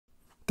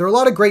there are a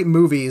lot of great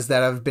movies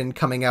that have been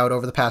coming out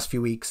over the past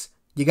few weeks.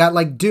 You got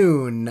like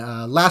Dune,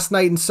 Last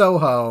Night in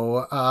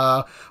Soho,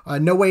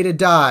 No Way to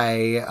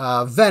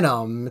Die,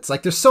 Venom. It's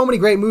like there's so many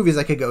great movies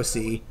I could go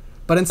see.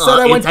 But instead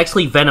It's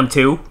actually Venom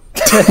 2.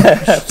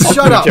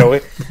 Shut up.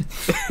 Joey.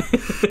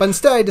 But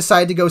instead I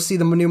decided to go see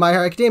the new My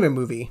Hero Academia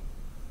movie.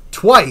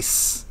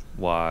 Twice.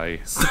 Why?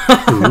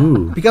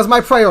 Because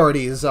my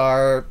priorities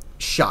are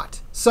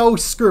shot. So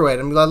screw it.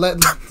 I'm gonna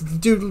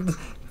do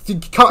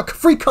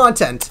free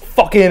content.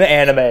 Fucking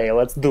anime.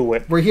 Let's do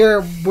it. We're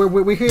here.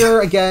 We're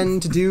here again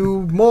to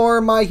do more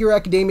My Hero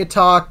Academia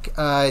talk.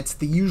 It's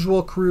the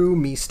usual crew.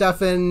 Me,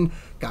 Stefan.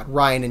 Got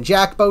Ryan and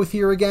Jack both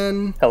here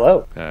again.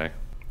 Hello. Okay.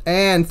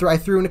 And I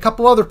threw in a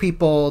couple other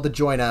people to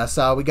join us.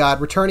 We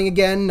got returning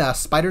again,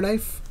 Spider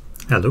Knife.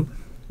 Hello.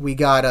 We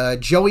got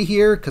Joey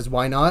here, because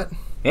why not?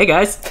 Hey,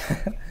 guys.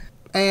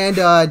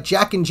 And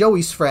Jack and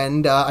Joey's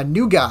friend, a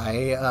new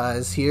guy,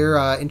 is here.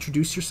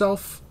 Introduce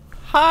yourself.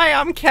 Hi,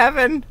 I'm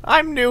Kevin.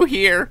 I'm new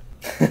here.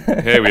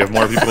 Hey, we have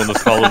more people in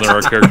this call than there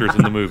are characters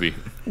in the movie.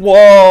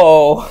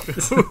 Whoa.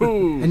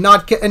 And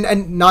not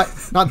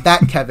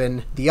that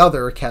Kevin, the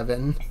other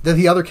Kevin.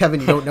 The other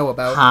Kevin you don't know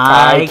about.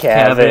 Hi,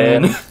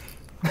 Kevin.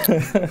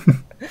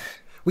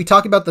 We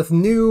talk about the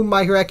new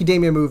My Hero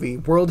Academia movie,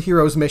 World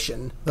Heroes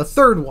Mission, the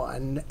third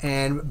one,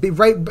 and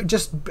before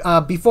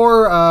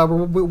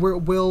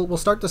we'll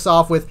start this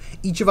off with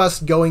each of us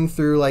going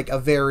through like a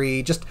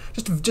very just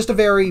a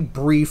very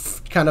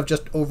brief kind of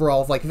just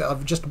overall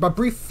just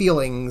brief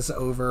feelings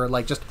over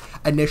like just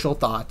initial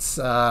thoughts,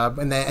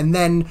 and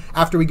then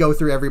after we go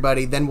through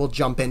everybody, then we'll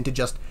jump into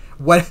just.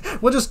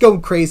 We'll just go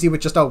crazy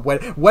with just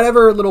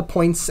whatever little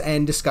points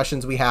and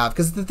discussions we have,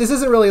 because this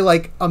isn't really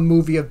like a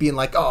movie of being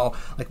like, oh,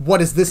 like what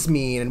does this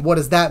mean and what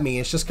does that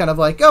mean. It's just kind of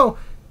like, oh,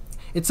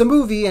 it's a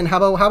movie, and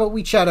how about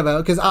we chat about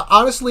it? Because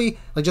honestly,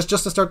 like just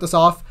to start this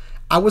off,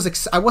 I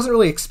wasn't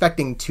really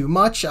expecting too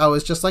much. I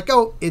was just like,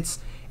 oh, it's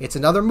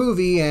another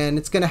movie and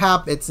it's gonna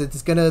happen.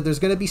 There's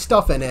gonna be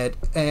stuff in it,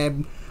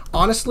 and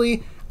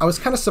honestly, I was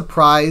kind of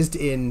surprised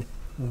in.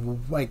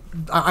 Like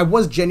I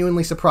was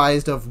genuinely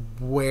surprised of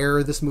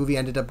where this movie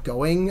ended up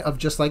going, of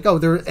just like, oh,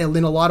 there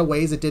in a lot of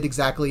ways it did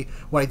exactly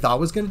what I thought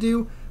it was going to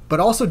do, but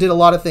also did a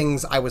lot of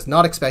things I was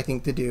not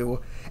expecting to do.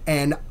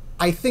 And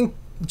I think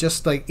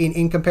just like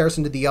in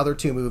comparison to the other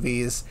two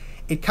movies,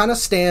 it kind of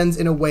stands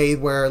in a way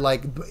where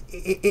like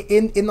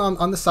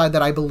on the side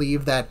that I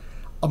believe that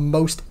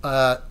most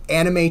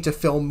anime to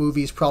film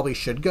movies probably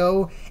should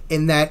go,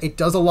 in that it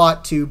does a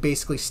lot to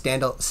basically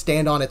stand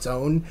on its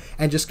own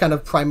and just kind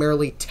of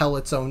primarily tell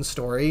its own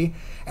story.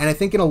 And I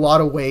think in a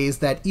lot of ways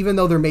that even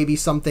though there may be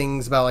some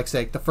things about like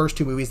say the first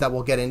two movies that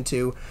we'll get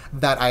into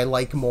that I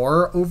like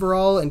more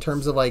overall in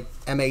terms of like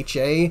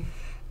MHA,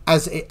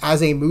 as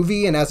a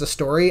movie and as a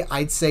story,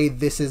 I'd say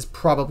this is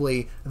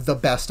probably the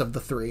best of the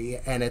three,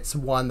 and it's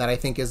one that I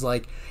think is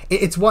like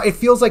it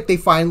feels like they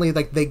finally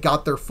like they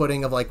got their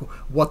footing of like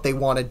what they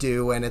want to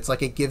do, and it's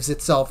like it gives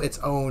itself its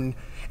own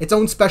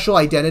special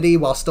identity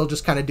while still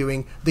just kind of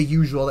doing the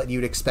usual that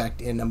you'd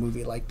expect in a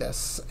movie like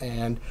this.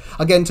 And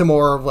again, to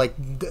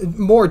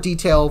more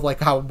detail of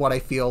like what I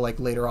feel like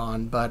later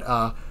on,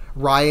 but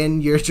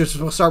Ryan,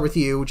 we'll start with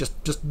you. Just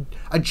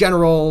a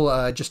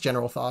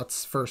general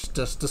thoughts first,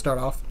 just to start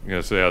off. I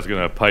was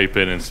gonna pipe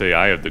in and say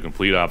I have the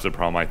complete opposite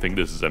problem. I think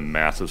this is a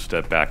massive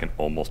step back in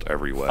almost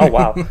every way. Oh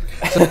wow!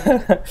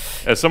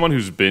 As someone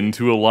who's been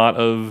to a lot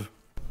of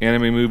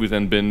anime movies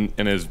and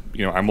is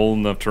I'm old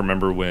enough to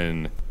remember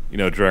when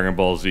Dragon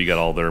Ball Z got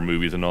all their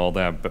movies and all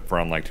that, but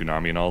from like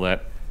Toonami and all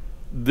that.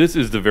 This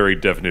is the very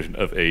definition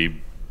of a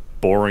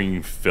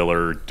boring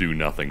filler, do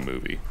nothing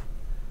movie.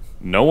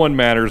 No one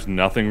matters,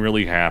 nothing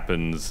really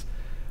happens.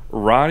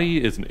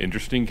 Roddy is an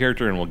interesting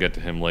character, and we'll get to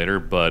him later,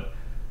 but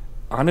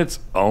on its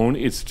own,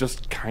 it's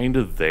just kind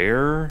of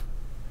there.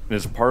 And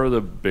as part of the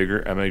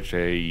bigger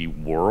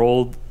MHA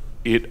world,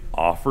 it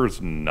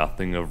offers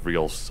nothing of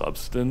real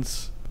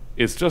substance.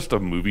 It's just a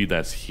movie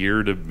that's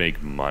here to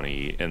make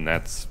money, and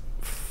that's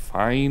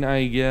fine,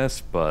 I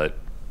guess, but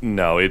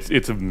no, it's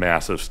a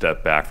massive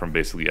step back from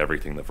basically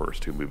everything the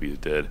first two movies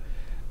did.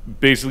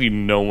 Basically,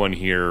 no one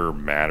here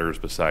matters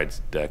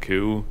besides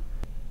Deku.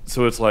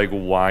 So it's like,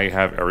 why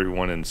have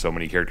everyone and so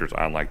many characters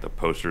on like the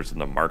posters and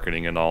the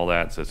marketing and all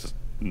that? So it's just,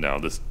 no,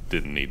 this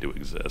didn't need to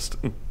exist.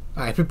 All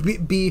right,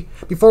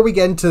 before we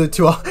get into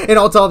all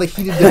the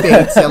heated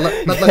debates,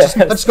 let's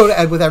just go to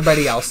Ed with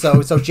everybody else.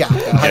 So Jack,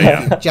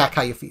 Jack,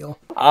 how you feel?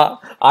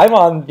 I'm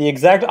on the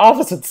exact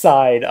opposite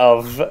side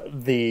of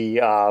the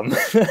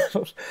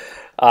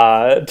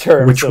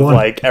terms of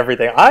like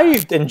everything.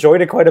 I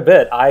enjoyed it quite a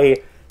bit. I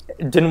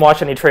didn't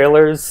watch any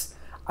trailers.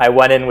 I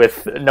went in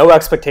with no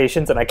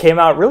expectations, and I came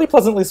out really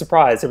pleasantly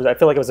surprised. I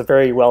feel like it was a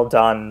very well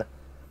done,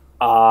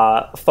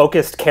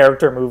 focused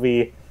character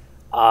movie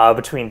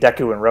between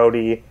Deku and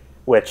Rhodey,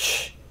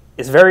 which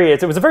is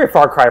it was a very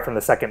far cry from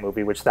the second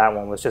movie, which that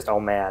one was just, oh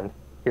man,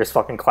 here's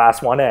fucking class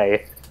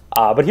 1A.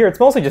 But here it's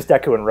mostly just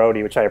Deku and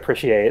Rhodey, which I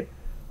appreciate.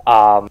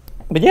 But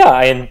yeah,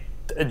 I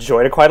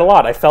enjoyed it quite a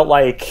lot. I felt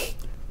like,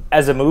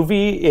 as a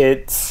movie,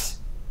 it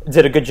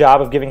did a good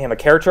job of giving him a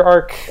character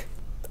arc.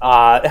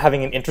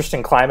 having an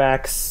interesting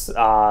climax.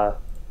 I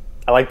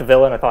like the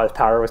villain. I thought his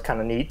power was kind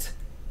of neat.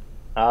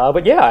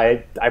 But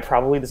yeah,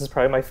 this is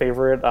probably my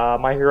favorite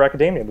My Hero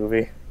Academia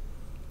movie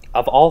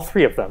of all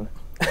three of them.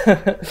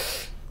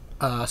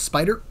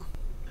 Spider?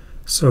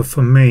 So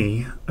for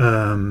me,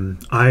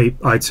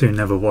 I too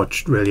never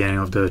watched really any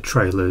of the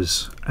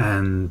trailers,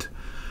 and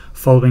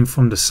following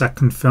from the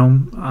second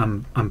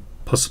film, I'm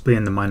possibly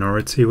in the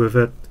minority with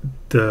it.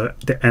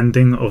 The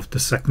ending of the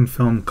second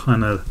film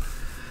kind of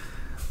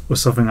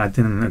was something I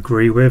didn't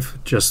agree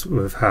with, just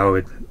with how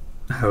it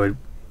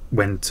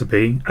went to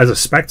be. As a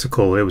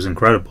spectacle, it was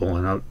incredible,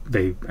 and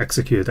they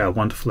executed that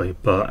wonderfully.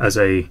 But as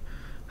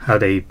how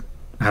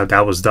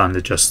that was done,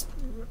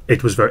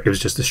 it was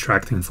just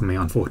distracting for me,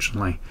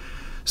 unfortunately.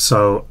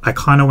 So I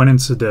kind of went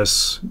into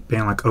this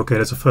being like, okay,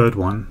 there's a third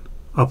one.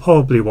 I'll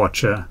probably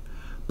watch it,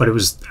 but it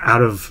was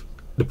out of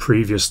the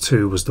previous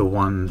two was the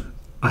one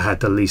I had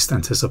the least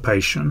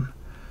anticipation,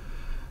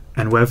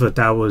 and whether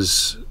that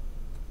was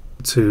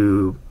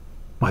to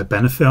my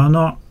benefit or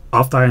not,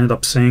 after I ended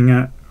up seeing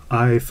it,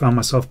 I found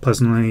myself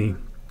pleasantly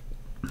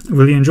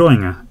really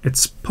enjoying it.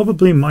 It's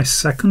probably my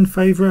second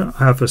favorite.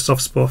 I have a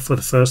soft spot for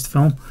the first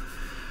film,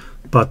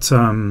 but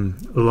a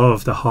lot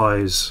of the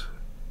highs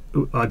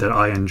that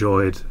I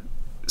enjoyed.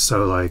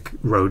 So like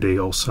Rhodey,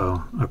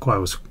 also I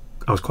was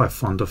quite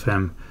fond of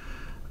him,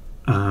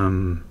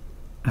 and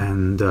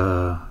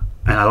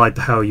I liked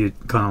how you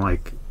kind of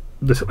like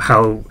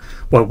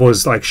what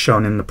was like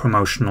shown in the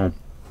promotional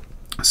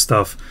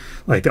stuff,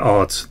 like the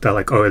art, that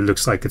like, oh, it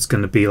looks like it's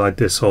going to be like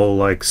this whole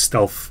like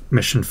stealth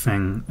mission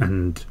thing,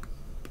 and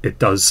it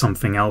does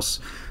something else.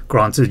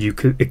 Granted, it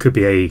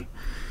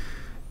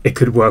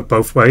could work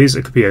both ways.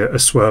 It could be a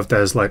swerve that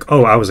is like,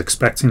 oh, I was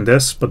expecting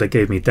this, but they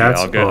gave me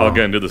that. Yeah, I'll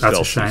get into the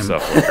that's stealth a shame.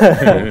 stuff.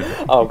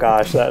 Oh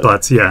gosh,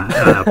 but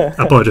yeah,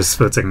 apologies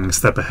for taking a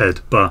step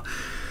ahead. But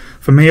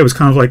for me, it was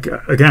kind of like,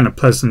 again, a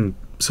pleasant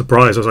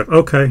surprise. I was like,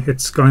 okay,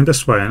 it's going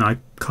this way, and I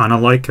kind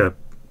of like it.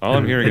 All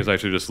I'm hearing is I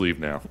should just leave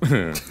now.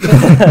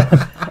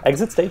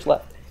 Exit stage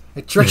left.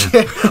 I tricked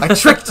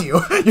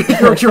you.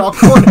 You're all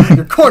cornered.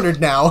 You're cornered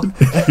now.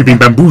 You've been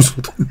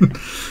bamboozled.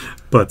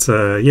 But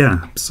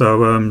yeah,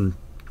 so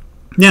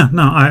yeah,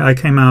 no, I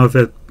came out of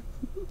it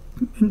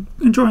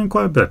enjoying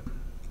quite a bit.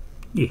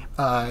 Yeah.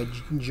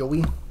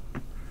 Joey.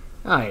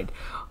 All right.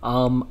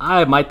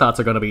 My thoughts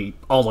are gonna be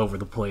all over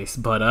the place,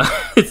 but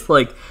it's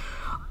like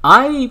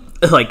I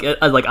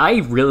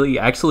really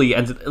actually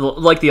ended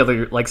like the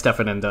other, like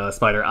Stefan and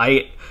Spider.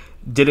 I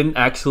didn't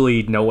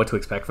actually know what to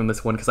expect from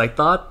this one, because I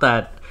thought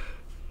that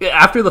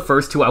after the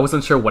first two, I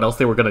wasn't sure what else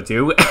they were gonna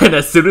do, and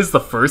as soon as the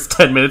first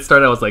 10 minutes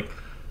started, I was like,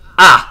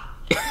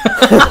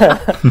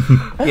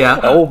 yeah.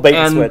 Oh, bait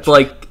and switch.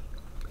 Like,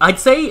 I'd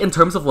say in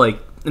terms of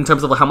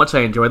how much I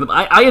enjoy them,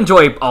 I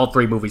enjoy all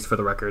three movies, for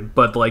the record,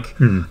 but like,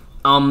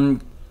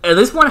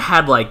 this one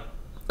had like,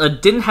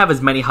 didn't have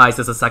as many highs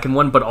as the second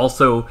one, but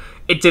also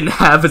it didn't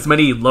have as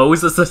many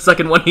lows as the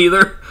second one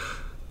either.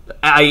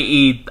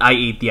 I.e.,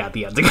 yeah,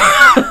 the ending.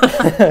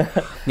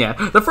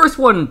 Yeah, the first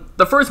one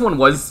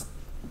was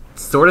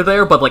sort of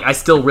there, but like I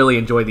still really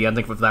enjoyed the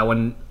ending of that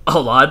one a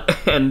lot.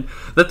 And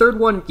the third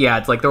one, yeah,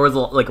 it's like there was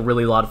like a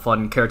really lot of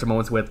fun character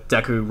moments with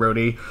Deku,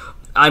 Rhodey.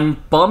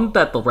 I'm bummed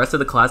that the rest of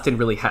the class didn't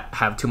really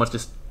have too much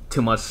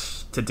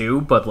to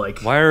do, but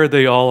like, Why are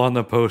they all on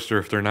the poster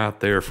if they're not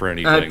there for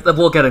anything?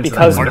 we'll get into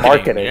Because that.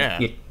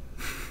 marketing.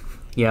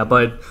 Yeah,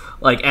 but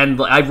like, and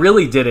I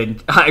really did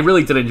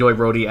enjoy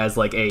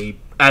Rhodey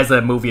as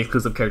a movie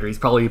exclusive character. He's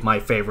probably my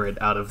favorite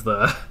out of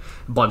the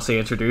bunch they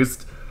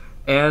introduced.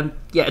 And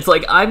yeah, it's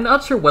like, I'm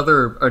not sure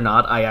whether or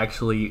not I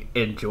actually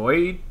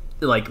enjoy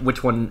like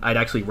which one I'd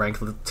actually rank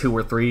the 2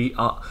 or 3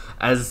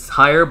 as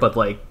higher, but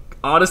like,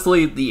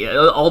 honestly,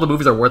 all the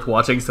movies are worth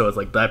watching, so it's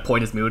like, that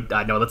point is moot.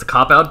 I know that's a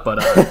cop-out, but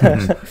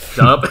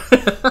shut up.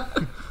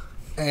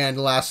 And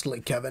lastly,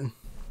 Kevin.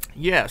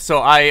 Yeah, so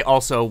I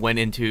also went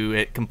into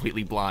it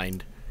completely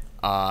blind.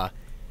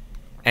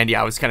 And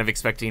yeah, I was kind of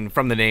expecting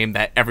from the name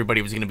that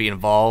everybody was going to be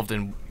involved,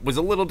 and was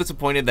a little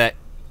disappointed that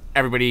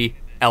everybody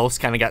else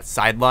kind of got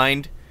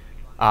sidelined.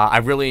 I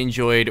really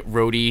enjoyed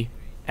Rhodey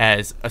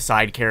as a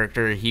side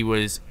character. He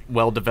was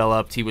well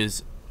developed. He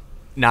was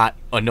not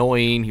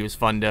annoying. He was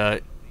fun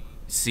to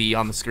see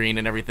on the screen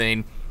and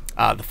everything.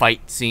 The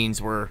fight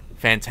scenes were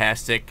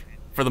fantastic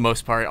for the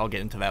most part. I'll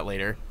get into that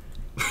later.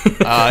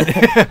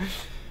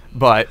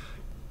 But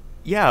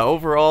yeah,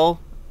 overall,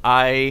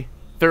 I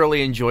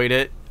thoroughly enjoyed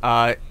it.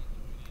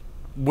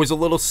 Was a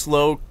little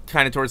slow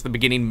kind of towards the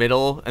beginning,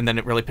 middle, and then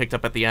it really picked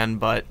up at the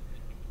end. But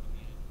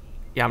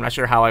yeah, I'm not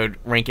sure how I would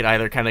rank it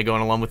either. Kind of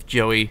going along with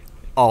Joey,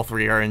 all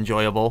three are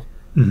enjoyable.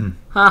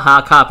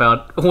 Haha, cop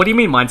out. What do you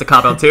mean mine's a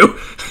cop out too?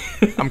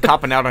 I'm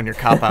copping out on your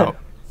cop out.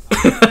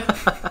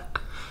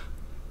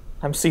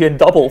 I'm seeing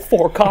double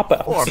 4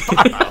 cop-outs. 4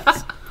 cop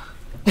outs.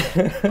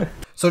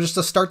 So just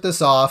to start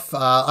this off,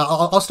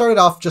 I'll start it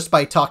off just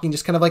by talking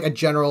just kind of like a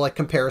general like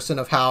comparison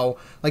of how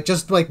like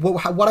just like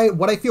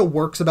what I feel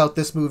works about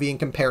this movie in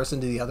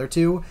comparison to the other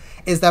two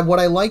is that what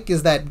I like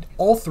is that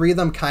all three of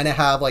them kind of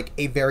have like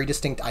a very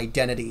distinct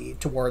identity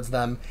towards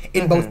them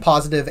in both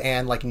positive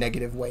and like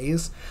negative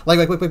ways.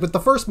 Like with the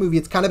first movie,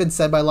 it's kind of been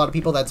said by a lot of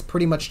people that's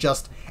pretty much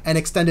just an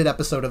extended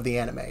episode of the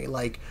anime.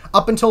 Like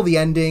up until the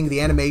ending,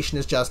 the animation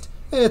is just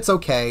it's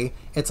okay.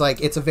 It's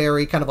like it's a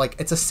very kind of like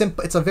it's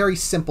a very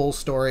simple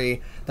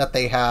story that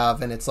they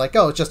have, and it's like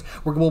it's just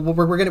we're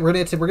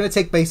gonna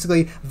take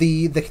basically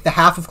the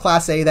half of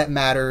Class A that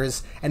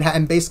matters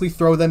and basically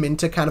throw them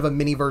into kind of a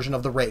mini version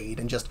of the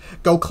raid and just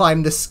go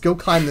climb this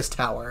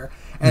tower.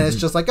 And it's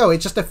just like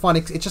it's just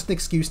it's just an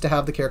excuse to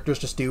have the characters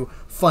just do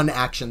fun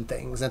action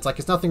things. And it's like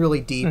it's nothing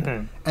really deep,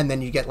 and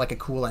then you get like a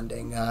cool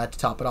ending to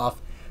top it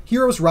off.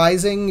 Heroes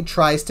Rising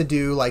tries to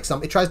do like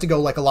it tries to go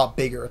like a lot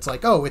bigger. It's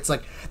like it's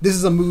like this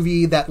is a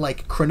movie that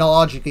like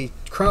chronologically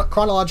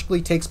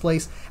takes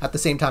place at the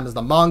same time as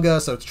the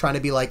manga, so it's trying to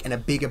be like in a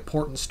big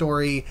important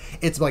story.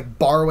 It's like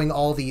borrowing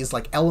all these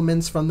like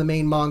elements from the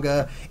main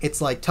manga.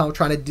 It's like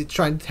trying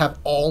to have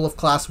all of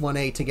Class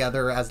 1A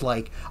together as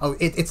like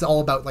it's all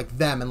about like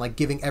them and like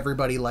giving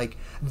everybody like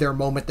their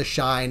moment to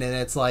shine. And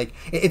it's like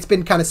it's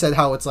been kind of said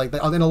how it's like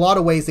in a lot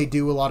of ways they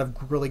do a lot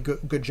of really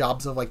good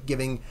jobs of like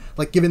giving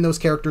those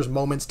characters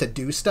moments to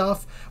do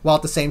stuff, while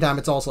at the same time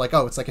it's also like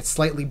it's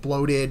slightly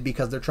bloated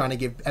because they're trying to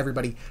give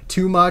everybody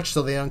too much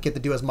so they don't get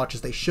to do as much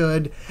as they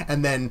should.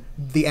 And then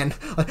the end,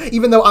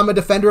 even though I'm a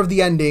defender of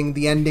the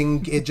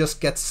ending it just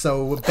gets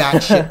so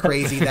batshit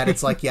crazy that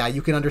it's like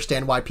you can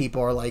understand why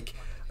people are like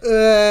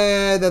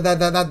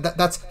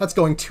that's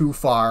going too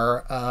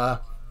far,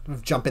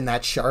 jumping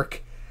that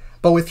shark.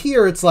 But with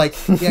here, it's like,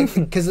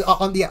 because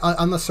on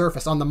the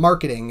surface, on the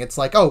marketing, it's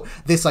like,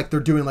 this like they're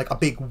doing like a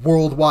big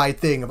worldwide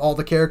thing of all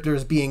the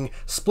characters being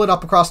split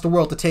up across the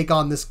world to take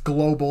on this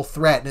global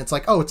threat, and it's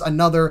like, it's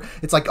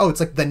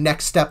like the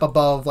next step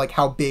above like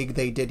how big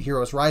they did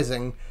Heroes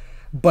Rising.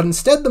 But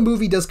instead, the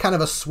movie does kind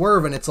of a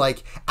swerve, and it's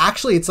like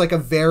actually, it's like a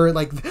very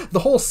like the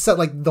whole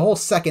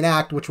second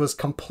act, which was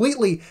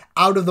completely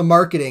out of the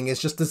marketing, is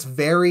just this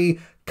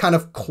very kind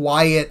of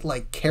quiet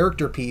like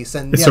character piece,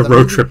 and it's a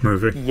road trip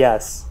movie.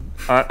 Yes.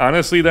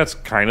 Honestly, that's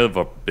kind of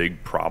a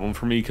big problem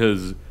for me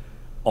because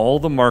all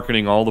the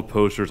marketing, all the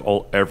posters,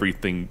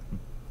 everything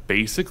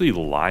basically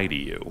lie to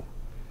you.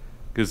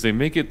 Because they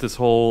make it this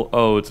whole,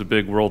 it's a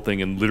big world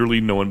thing, and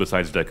literally no one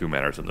besides Deku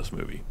matters in this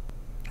movie,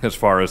 as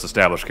far as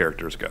established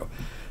characters go.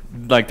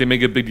 Like, they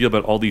make a big deal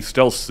about all these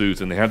stealth suits,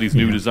 and they have these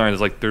new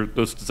designs. Like,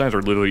 those designs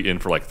are literally in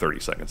for like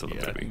 30 seconds of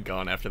the movie.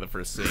 Gone after the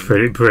first scene.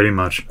 Pretty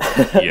much.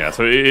 Yeah,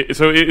 so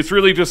it's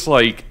really just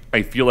like,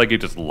 I feel like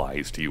it just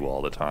lies to you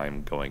all the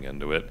time going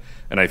into it,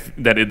 and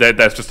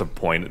that's just a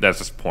point. That's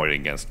just pointing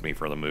against me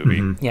for the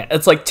movie. Yeah,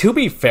 it's like, to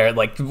be fair,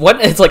 like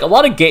it's like a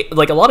lot of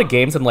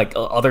games and like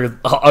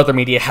other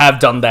media have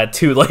done that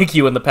too, like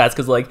you in the past.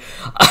 Because like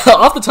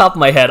off the top of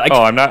my head,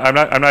 I'm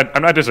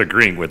not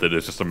disagreeing with it.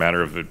 It's just a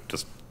matter of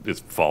it's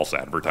false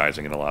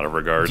advertising in a lot of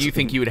regards. Do you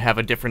think you would have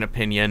a different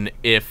opinion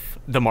if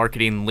the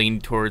marketing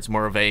leaned towards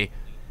more of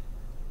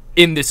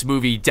in this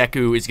movie,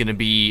 Deku is going to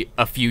be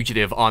a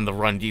fugitive on the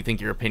run? Do you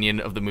think your opinion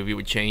of the movie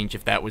would change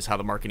if that was how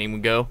the marketing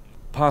would go?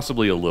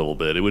 Possibly a little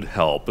bit. It would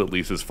help, at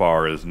least as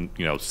far as,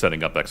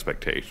 setting up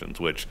expectations,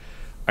 which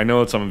I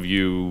know that some of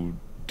you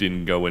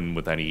didn't go in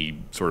with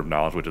any sort of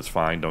knowledge, which is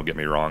fine. Don't get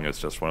me wrong. It's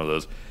just one of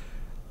those.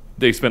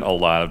 They spent a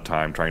lot of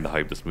time trying to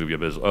hype this movie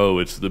up as,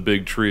 it's the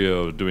big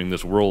trio doing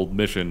this world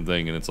mission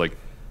thing, and it's like,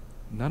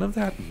 none of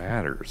that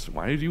matters.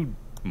 Why did you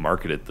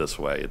market it this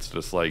way? It's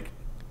just like,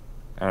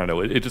 I don't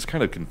know, it just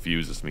kind of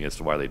confuses me as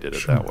to why they did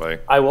it that way.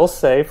 I will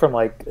say, from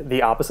like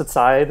the opposite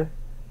side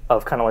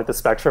of kind of like the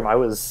spectrum, I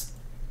was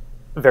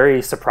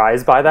very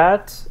surprised by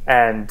that,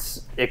 and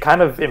it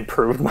kind of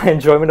improved my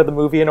enjoyment of the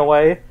movie in a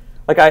way.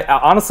 Like, I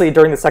honestly,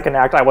 during the second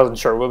act, I wasn't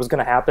sure what was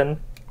going to happen,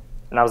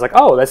 and I was like,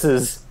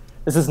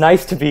 this is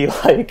nice to be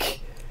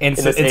like in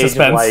this age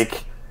suspense. of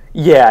like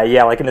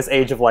like in this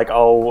age of like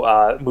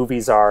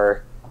movies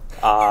are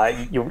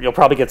you'll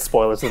probably get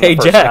spoilers in the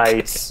first Jack.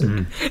 night.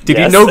 Did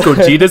you know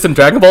Gogeta's in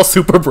Dragon Ball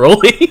Super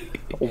Broly?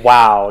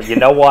 Wow, you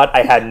know what?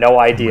 I had no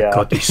idea,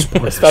 God, these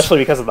spoilers. especially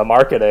because of the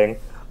marketing.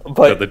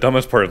 But the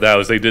dumbest part of that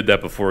was they did that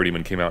before it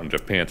even came out in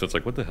Japan, so it's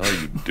like, what the hell are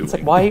you doing? it's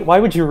like, why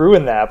would you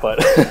ruin that? But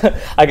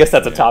I guess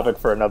that's a topic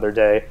for another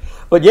day.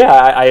 But yeah,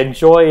 I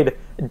enjoyed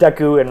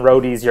Deku and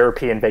Rhodey's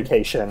European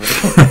Vacation.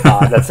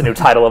 That's the new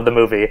title of the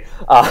movie.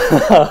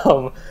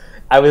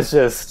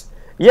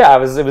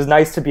 It was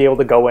nice to be able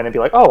to go in and be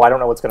like, I don't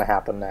know what's going to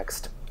happen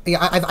next.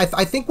 Yeah,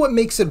 I think what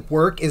makes it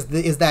work is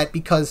that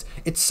because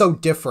it's so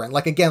different.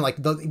 Like again, like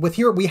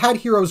we had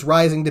Heroes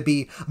Rising to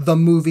be the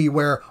movie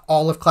where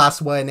all of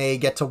Class 1A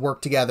get to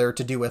work together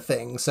to do a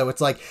thing. So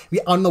it's like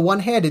on the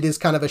one hand, it is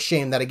kind of a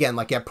shame that again,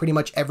 like pretty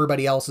much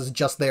everybody else is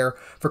just there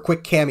for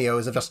quick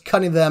cameos of just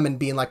cutting them and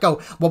being like, oh,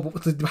 well,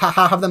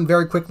 have them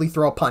very quickly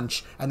throw a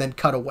punch and then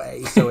cut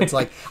away. So it's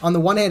like on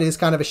the one hand, it is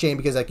kind of a shame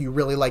because like you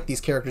really like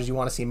these characters, you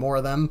want to see more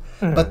of them,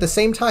 but at the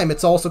same time,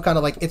 it's also kind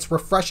of like it's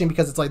refreshing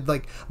because it's like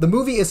the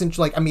movie isn't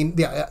like, I mean,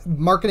 yeah,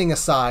 marketing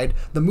aside,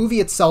 the movie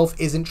itself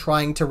isn't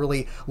trying to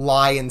really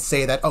lie and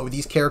say that, oh,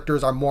 these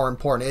characters are more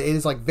important. It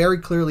is like very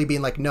clearly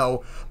being like,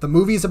 no, the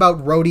movie's about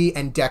Rhodey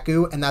and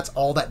Deku, and that's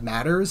all that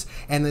matters.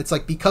 And it's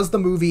like because the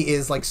movie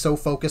is like so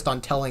focused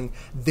on telling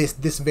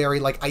this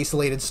very like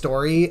isolated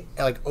story,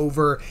 like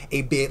over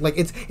a big, like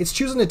it's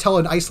choosing to tell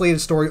an isolated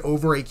story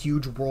over a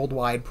huge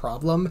worldwide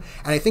problem.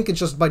 And I think it's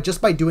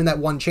just by doing that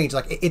one change,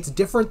 like it's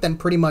different than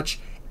pretty much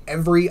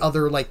every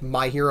other like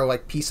My Hero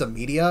like piece of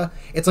media.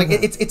 It's like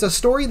it's a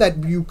story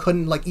that you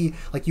couldn't like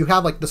you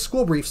have like the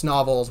School Briefs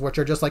novels, which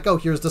are just like, oh,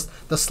 here's this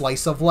the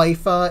slice of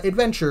life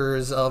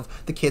adventures of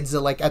the kids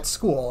like at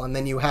school, and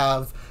then you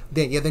have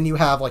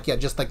like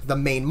just like the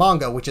main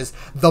manga, which is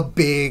the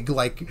big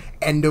like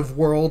end of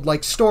world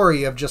like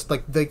story of just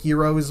like the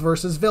heroes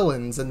versus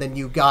villains, and then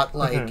you got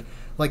like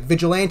like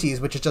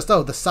Vigilantes, which is just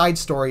the side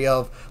story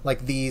of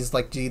like these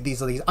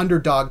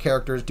underdog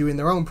characters doing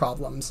their own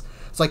problems.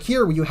 It's like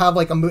here you have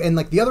like and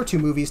like the other two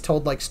movies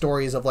told like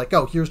stories of like,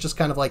 oh, here's just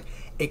kind of like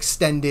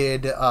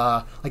extended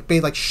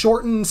like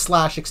shortened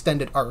 /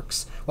 extended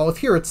arcs. While with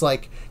here it's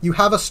like you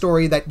have a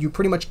story that you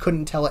pretty much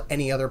couldn't tell at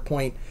any other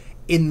point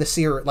in the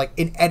series, like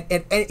in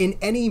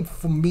any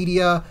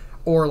media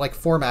or like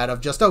format of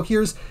just, oh,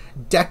 here's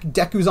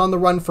Deku's on the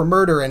run for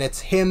murder, and it's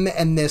him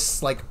and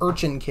this like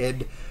urchin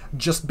kid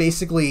just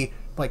basically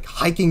like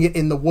hiking it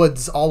in the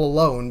woods all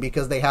alone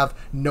because they have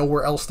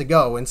nowhere else to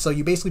go. And so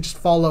you basically just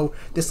follow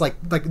this like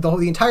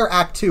the entire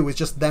act 2 is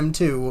just them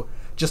two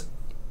just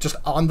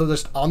on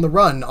the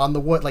run on the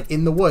wood, like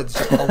in the woods,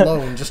 just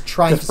alone, just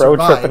trying to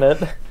survive. Road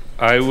tripping it.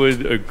 I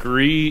would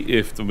agree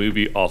if the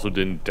movie also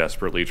didn't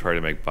desperately try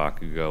to make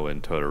Bakugo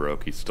and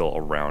Todoroki still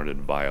around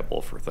and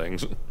viable for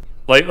things.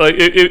 Like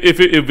if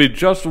it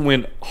just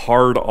went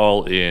hard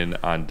all in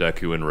on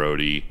Deku and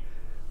Rhodey,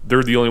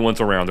 they're the only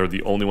ones around, they're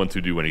the only ones who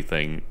do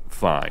anything,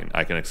 fine,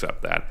 I can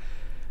accept that.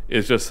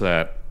 It's just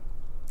that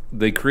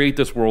they create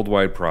this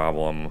worldwide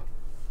problem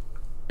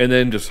and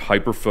then just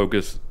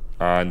hyper-focus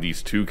on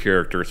these two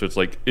characters. So it's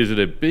like, is it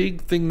a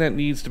big thing that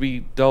needs to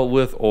be dealt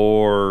with,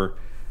 or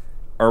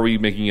are we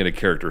making it a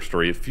character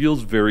story? It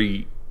feels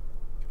very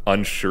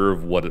unsure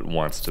of what it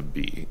wants to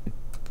be.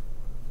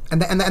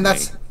 And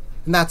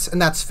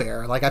that's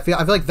fair. Like I feel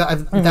like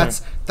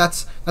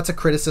that's a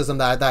criticism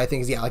that I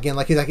think is again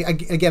like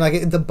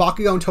the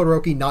Bakugo and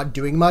Todoroki not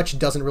doing much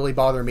doesn't really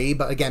bother me,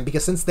 but again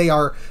because since they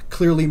are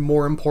clearly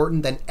more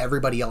important than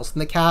everybody else in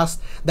the cast,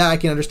 that I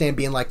can understand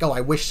being like, oh, I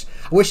wish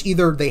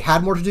either they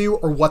had more to do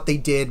or what they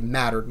did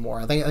mattered more.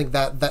 I think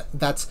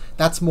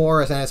that's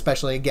more, and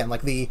especially again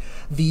like the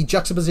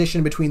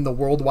juxtaposition between the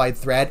worldwide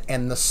threat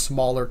and the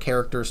smaller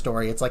character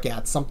story. It's like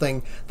it's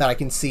something that I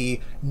can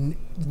see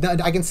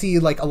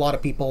like a lot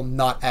of people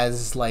not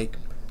as like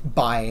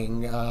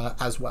buying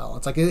as well.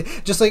 It's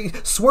like just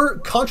like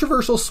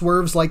controversial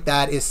swerves like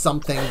that is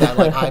something that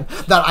like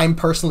I'm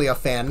personally a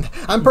fan.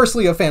 I'm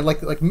personally a fan.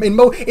 Like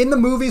in the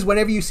movies,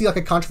 whenever you see like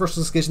a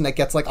controversial decision that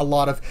gets like a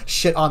lot of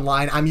shit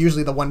online, I'm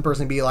usually the one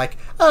person to be like,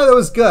 oh, that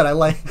was good. I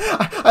like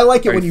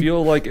it when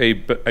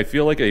I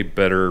feel like a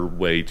better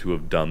way to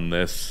have done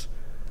this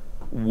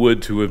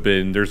would to have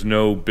been, there's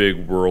no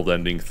big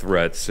world-ending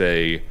threat.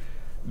 Say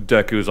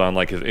Deku's on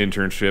like his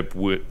internship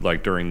with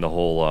like during the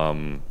whole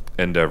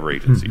Endeavor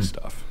Agency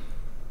stuff,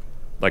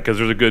 like because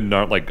there's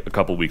a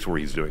couple weeks where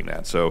he's doing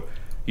that, so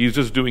he's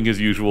just doing his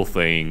usual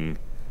thing.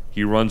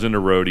 He runs into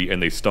Rhodey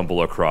and they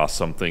stumble across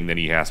something, then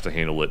he has to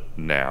handle it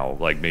now,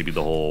 like maybe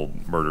the whole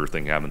murder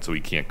thing happened so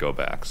he can't go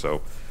back.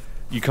 So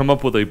you come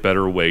up with a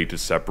better way to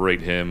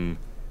separate him,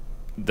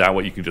 that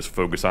way you can just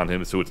focus on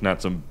him, so it's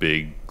not some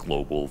big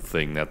global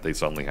thing that they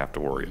suddenly have to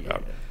worry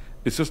about.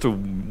 It's just a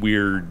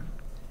weird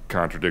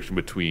contradiction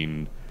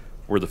between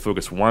where the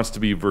focus wants to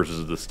be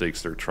versus the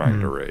stakes they're trying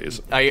to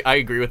raise. I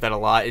agree with that a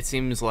lot. It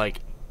seems like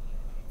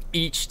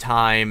each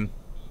time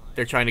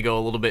they're trying to go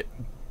a little bit,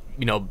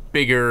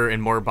 bigger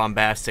and more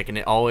bombastic, and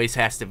it always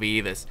has to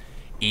be this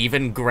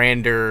even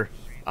grander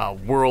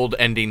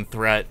world-ending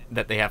threat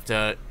that they have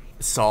to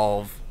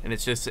solve. And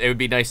it's just, it would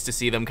be nice to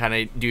see them kind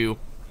of do,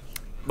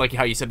 like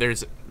how you said,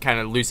 there's kind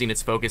of losing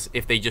its focus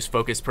if they just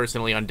focus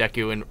personally on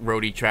Deku and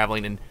Rhodey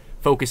traveling and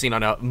focusing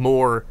on a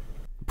more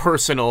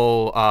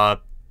personal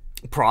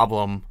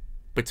problem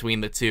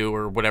between the two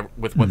or whatever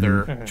with what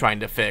they're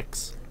trying to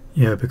fix.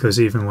 Yeah, because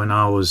even when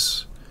I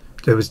was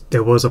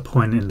there was a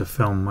point in the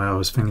film where I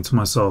was thinking to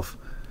myself,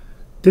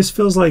 this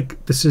feels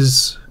like this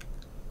is,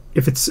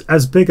 if it's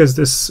as big as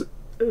this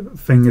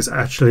thing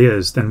actually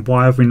is, then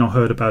why have we not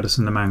heard about this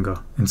in the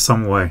manga in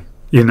some way?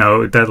 You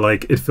know, that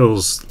like it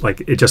feels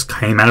like it just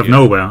came out of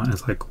nowhere. And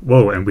it's like,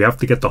 whoa, and we have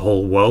to get the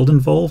whole world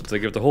involved. It's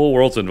like if the whole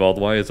world's involved,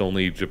 why is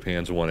only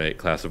Japan's 1A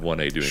class of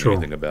 1A doing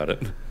anything about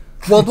it?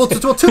 Well,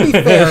 to be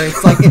fair,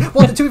 it's like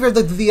to be fair,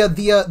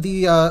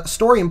 the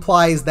story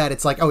implies that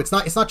it's like, oh, it's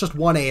not just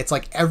 1A, it's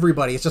like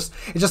everybody. It's just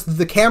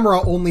the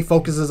camera only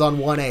focuses on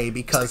 1A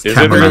because is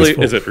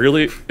it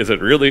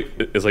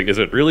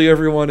really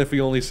everyone if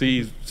we only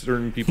see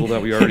certain people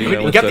that we already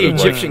know? We got the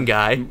Egyptian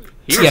guy.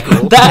 He was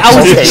cool. I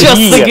was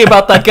just thinking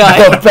about that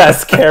guy. The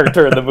best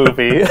character in the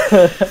movie.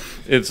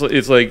 It's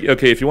like,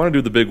 okay, if you want to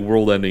do the big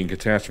world-ending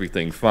catastrophe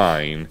thing,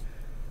 fine.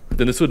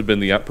 Then this would have been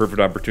the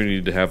perfect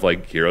opportunity to have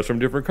like heroes from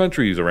different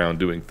countries around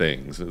doing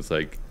things. It's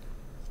like,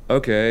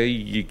 okay,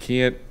 you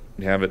can't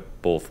have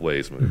it both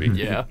ways, movie.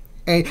 Yeah.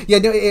 And, yeah,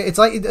 no, it's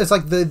like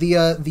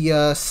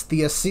the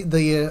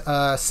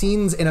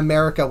scenes in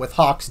America with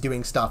Hawks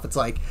doing stuff. It's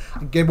like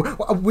we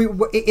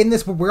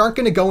aren't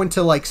going to go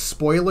into like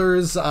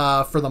spoilers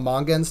for the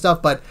manga and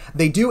stuff, but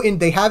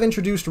they have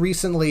introduced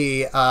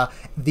recently an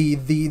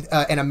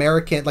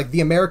American, like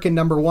the American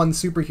 #1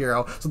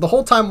 superhero. So the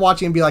whole time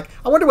watching and be like,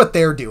 I wonder what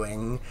they're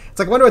doing. It's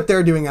like, I wonder what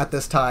they're doing at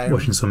this time.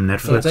 Watching some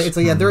Netflix. It's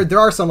like, yeah, there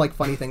are some like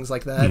funny things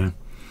like that. Yeah.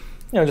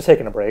 You know, just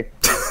taking a break.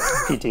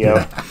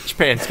 PTO.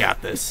 Japan's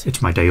got this. It's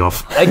my day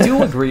off. I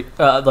do agree,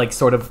 like,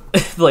 sort of,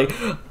 like,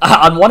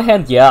 on one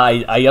hand, yeah,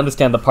 I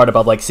understand the part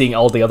about, like, seeing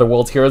all the other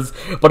world's heroes,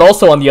 but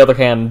also, on the other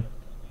hand,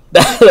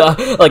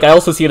 like, I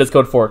also see it as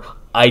code for,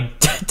 I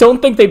don't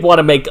think they'd want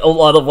to make a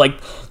lot of, like,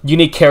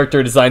 unique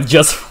character designs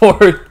just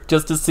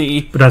to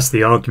see... But that's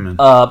the argument.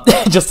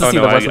 Just to see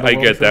the rest of the I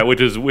world. get that,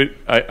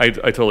 I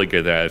totally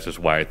get that. It's just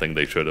why I think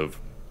they should have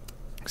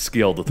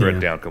scaled the threat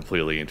down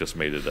completely and just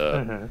made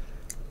it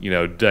you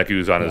know,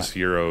 Deku's on his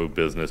hero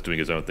business doing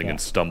his own thing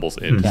and stumbles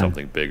into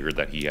something bigger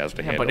that he has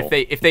to handle. But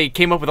if they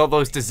came up with all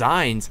those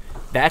designs,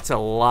 that's a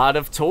lot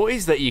of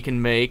toys that you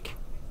can make.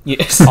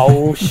 Yes.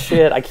 Oh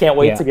shit! I can't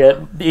wait to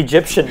get the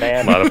Egyptian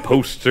man. A lot of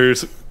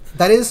posters.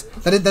 That is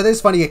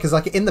funny because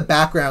like in the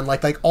background,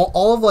 like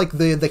all of like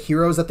the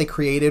heroes that they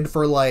created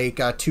for like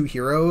Two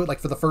Hero, like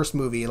for the first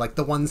movie, like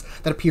the ones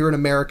that appear in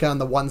America and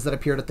the ones that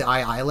appeared at the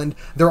Island,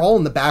 they're all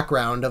in the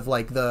background of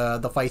like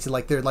the fights.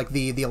 Like they're like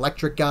the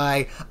electric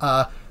guy,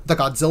 the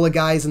Godzilla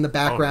guys in the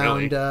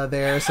background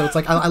there. So it's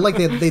like I like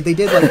they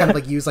did like kind of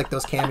like use like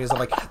those cameos of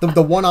like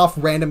the one-off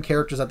random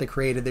characters that they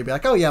created. They'd be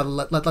like, oh yeah,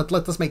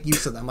 let's make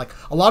use of them. Like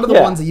a lot of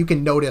the ones that you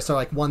can notice are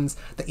like ones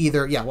that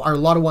either are a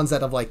lot of ones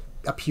that have like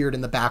appeared in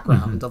the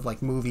background of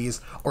like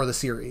movies or the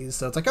series.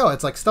 So it's like, oh,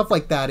 it's like stuff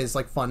like that is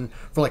like fun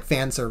for like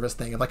fan service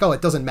thing of like, oh,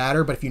 it doesn't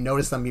matter, but if you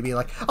notice them, you'd be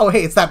like, oh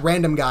hey, it's that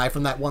random guy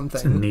from that one thing.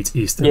 It's a neat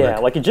Easter Yeah,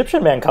 egg. like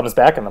Egyptian man comes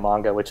back in the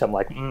manga, which I'm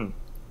like,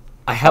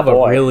 I have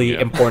a really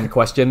important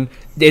question.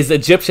 Is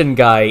Egyptian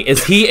guy,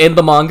 is he in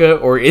the manga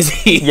or is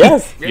he...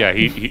 Yes. Yeah,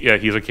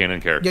 he's a canon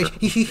character.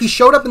 Yeah, he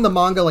showed up in the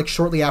manga like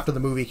shortly after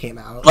the movie came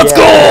out. Let's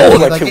go!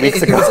 Like 2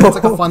 weeks ago. It's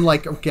like a fun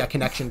like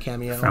connection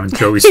cameo. Found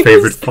Joey's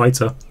favorite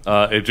fighter.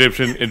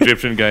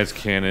 Egyptian guy's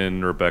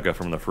canon. Rebecca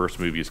from the first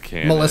movie is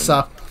canon.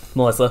 Melissa.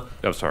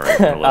 I'm sorry,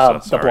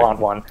 Melissa. The blonde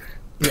one.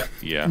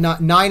 Yeah.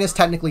 9 is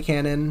technically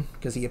canon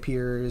because he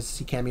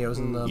cameos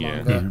in the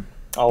manga.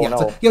 Oh Yeah, no!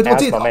 so,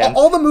 dude, man.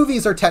 all the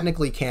movies are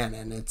technically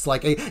canon. It's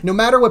like no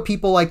matter what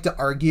people like to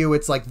argue,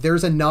 it's like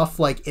there's enough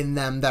like in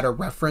them that are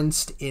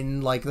referenced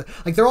in like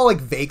they're all like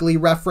vaguely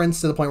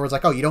referenced to the point where it's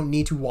like, oh, you don't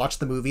need to watch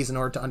the movies in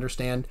order to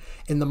understand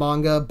in the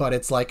manga, but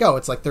it's like, oh,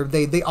 it's like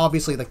they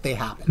obviously like they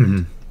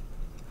happen.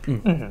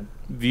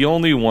 The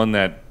only one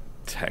that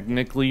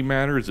technically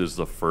matters is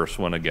the first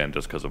one, again,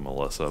 just because of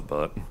Melissa,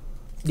 but...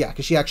 Yeah,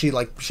 because she actually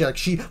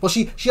she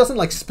doesn't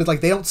like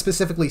they don't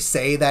specifically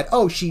say that,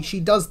 oh, she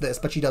does this,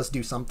 but she does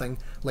do something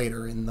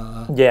later in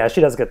the... Yeah,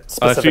 she does get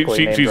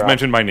specifically she's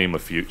mentioned by name a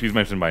few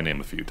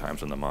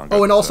times in the manga.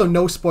 Oh, and also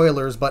no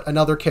spoilers, but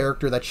another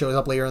character that shows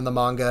up later in the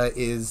manga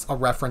is a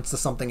reference to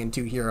something in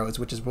Two Heroes,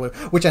 which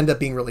ended up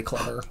being really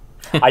clever.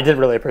 I did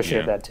really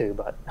appreciate that too,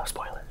 but no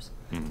spoilers.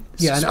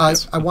 Yeah, and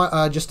I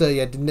want just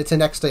to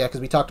next because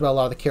we talked about a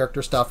lot of the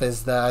character stuff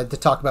is to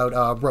talk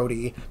about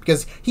Rhodey,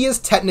 because he is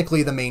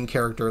technically the main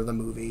character of the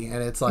movie,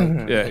 and it's like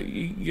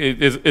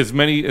as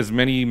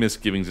many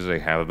misgivings as I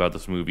have about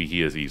this movie,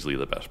 he is easily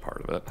the best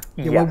part of it.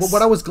 Yeah, Yes.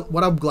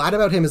 what I'm glad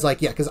about him is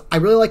like, yeah, because I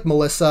really like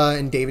Melissa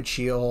and David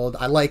Shield.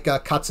 I like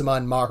Katsuma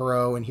and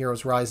Mahiro in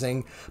Heroes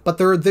Rising, but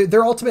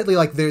they're ultimately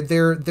like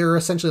they're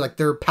essentially like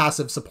they're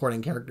passive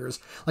supporting characters.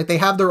 Like they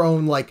have their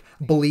own like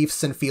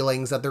beliefs and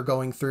feelings that they're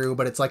going through,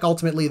 but it's like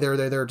ultimately they're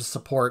there to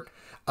support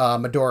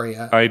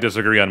Midoriya. I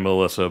disagree on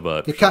Melissa,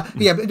 but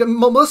Yeah, but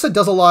Melissa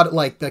does a lot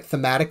like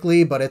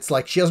thematically, but it's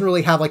like she doesn't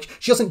really have like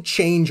she doesn't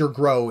change or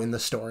grow in the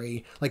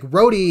story. Like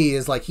Rhodey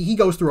is like he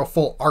goes through a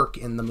full arc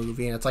in the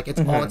movie, and it's like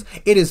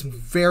it is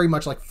very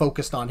much like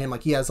focused on him.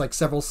 Like he has like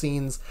several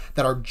scenes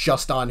that are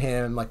just on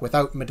him, like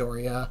without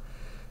Midoriya.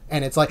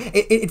 And it's like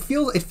it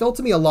felt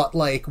to me a lot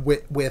like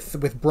with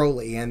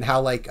Broly, and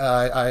how like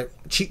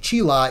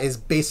Chila is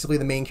basically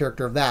the main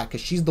character of that,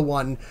 because she's the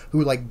one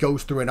who like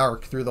goes through an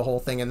arc through the whole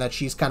thing, and that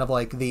she's kind of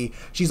like the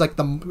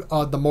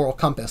moral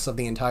compass of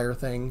the entire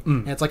thing.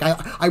 And it's like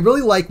I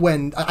really like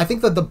when I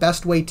think that the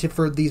best way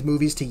for these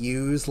movies to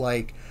use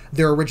like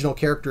their original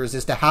characters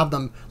is to have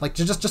them like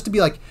just to be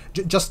like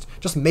just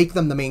make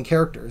them the main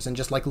characters, and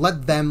just like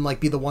let them like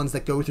be the ones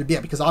that go through,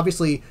 because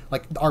obviously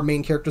like our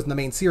main characters in the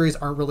main series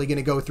aren't really going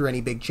to go through any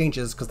big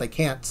changes because they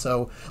can't,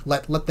 so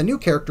let the new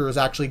characters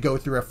actually go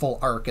through a full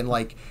arc and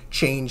like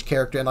change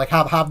character, and like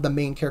have the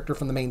main character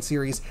from the main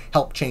series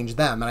help change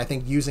them. And I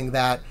think using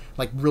that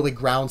like really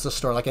grounds the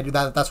story. Like I do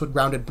that's what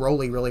grounded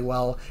Broly really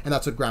well, and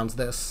that's what grounds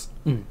this.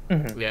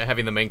 Yeah,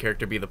 having the main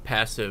character be the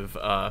passive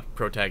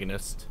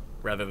protagonist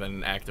rather than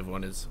an active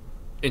one is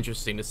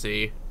interesting to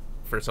see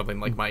for something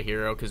like My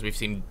Hero, because we've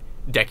seen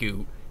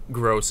Deku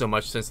grow so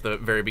much since the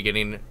very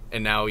beginning,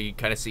 and now you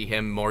kind of see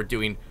him more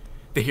doing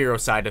the hero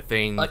side of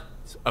things,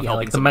 of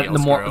helping somebody else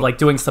more grow. like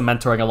doing some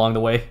mentoring along the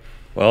way.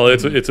 Well,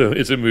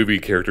 it's a movie.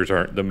 Characters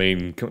aren't the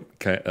main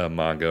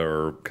manga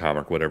or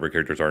comic, whatever.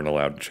 Characters aren't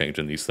allowed to change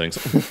in these things.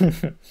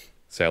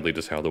 Sadly,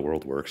 just how the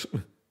world works.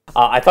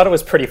 I thought it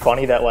was pretty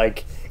funny that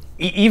like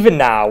even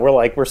now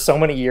we're so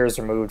many years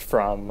removed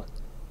from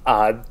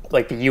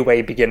like the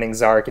UA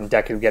beginnings arc and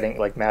Deku getting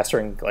like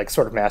mastering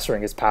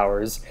his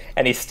powers,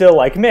 and he's still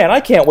like, man, I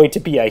can't wait to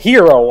be a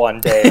hero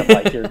one day.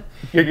 I'm like,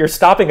 you're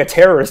stopping a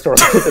terrorist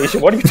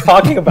organization. What are you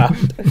talking about?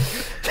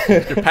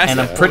 You're past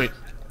that point.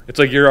 It's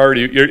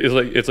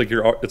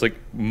like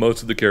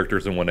most of the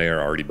characters in 1A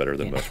are already better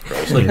than most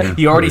pros. Like,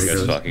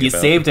 you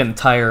saved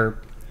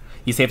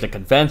a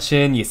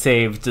convention, you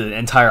saved an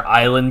entire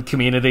island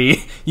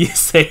community, you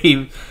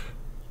saved.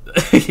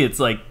 It's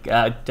like,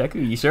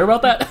 Deku, you sure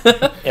about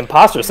that?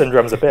 Imposter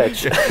syndrome's a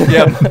bitch.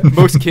 Yeah,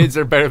 most kids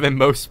are better than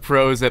most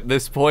pros at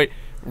this point.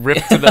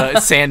 Rip to the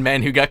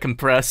Sandman who got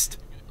compressed.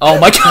 Oh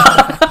my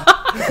god.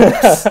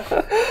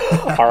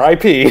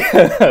 R.I.P.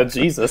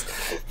 Jesus.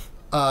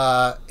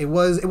 It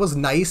was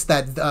nice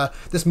that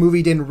this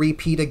movie didn't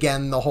repeat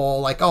again the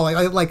whole like the whole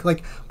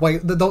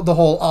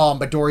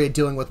Midoriya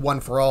dealing with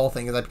One for All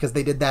thing, is that because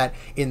they did that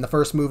in the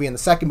first movie and the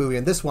second movie,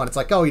 and this one it's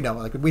like, we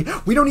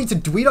don't need to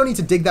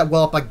dig that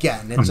well up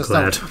again. It's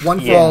glad. One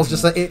for All is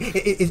just like I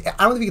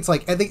don't think it's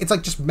like, I think it's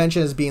like just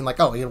mentioned as being like,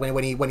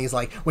 when he's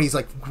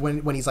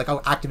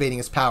activating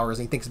his powers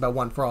and he thinks about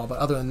One for All, but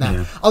other than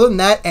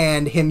that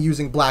and him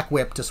using Black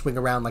Whip to swing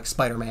around like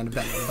Spider-Man and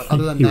Venom, but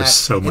other than he that was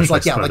so much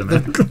like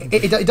Spider-Man.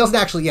 It doesn't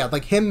actually,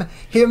 like him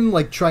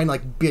like trying to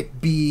like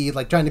be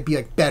like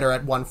better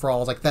at One for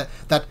All is like that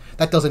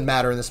doesn't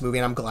matter in this movie,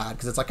 and I'm glad,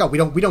 because it's like, we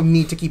don't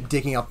need to keep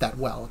digging up that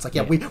well. It's like,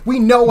 we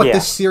know what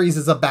this series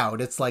is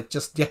about. It's like,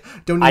 just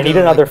don't need. I need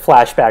another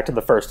flashback to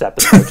the first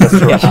episode just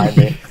to remind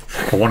me.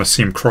 I want to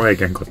see him cry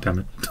again.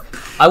 Goddammit!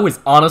 I was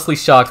honestly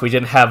shocked we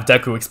didn't have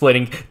Deku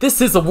explaining,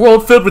 this is a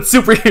world filled with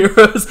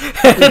superheroes.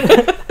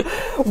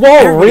 Whoa,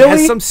 Everybody really?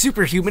 has some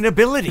superhuman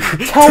ability.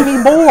 Tell me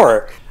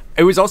more.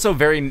 It was also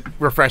very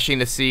refreshing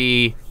to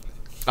see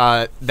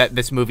that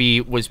this movie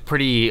was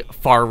pretty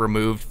far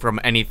removed from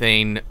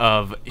anything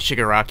of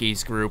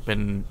Shigaraki's group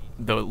and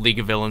the League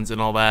of Villains and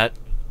all that.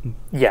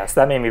 Yes,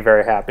 that made me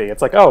very happy.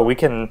 It's like, we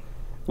can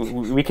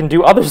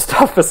do other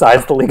stuff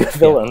besides the League of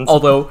Villains.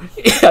 Although,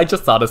 I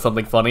just thought of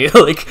something funny.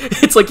 Like,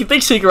 it's like, you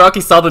think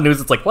Shigaraki saw the news,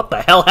 it's like, what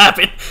the hell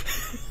happened?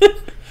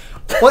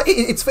 Well,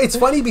 it's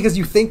funny because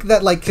you think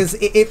that, like, because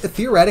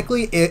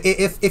theoretically,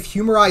 if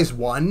Humorize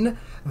won,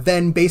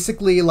 then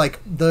basically like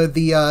the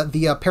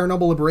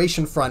Paranormal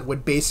Liberation Front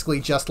would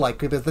basically just like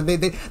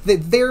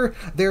they're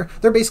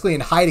basically in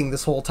hiding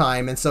this whole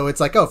time, and so it's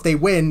like, if they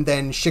win,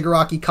 then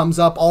Shigaraki comes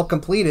up all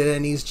completed,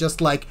 and he's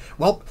just like,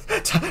 well,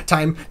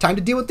 time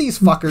to deal with these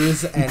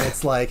fuckers, and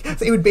it's like,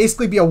 so it would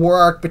basically be a war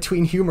arc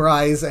between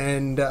Humorize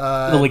and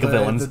the League of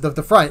Villains,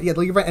 the front, the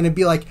League of Villains, and it'd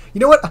be like, you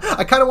know what,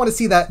 I kind of want to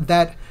see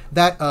that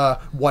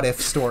what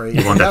if story.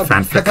 You want that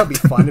fanfic? That'd be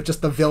fun. If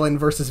just the villain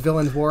versus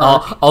villain war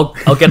arc.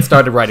 I'll get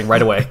started writing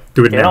right away.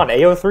 Do it Get now. on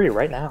AO3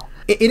 right now.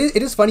 It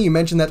is funny you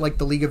mentioned that like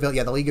the League of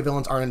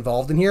Villains aren't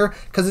involved in here,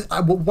 because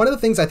one of the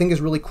things I think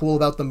is really cool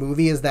about the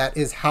movie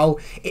is how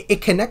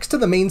it connects to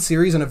the main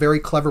series in a very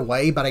clever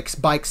way,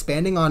 but by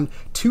expanding on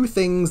two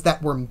things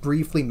that were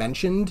briefly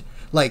mentioned,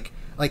 like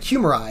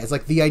Humorize,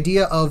 like the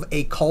idea of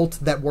a cult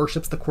that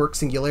worships the quirk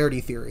singularity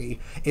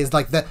theory is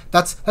like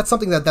that's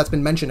something that's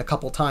been mentioned a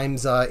couple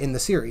times in the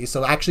series.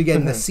 So actually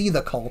getting to see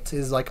the cult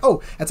is like,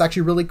 that's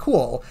actually really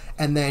cool.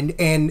 And then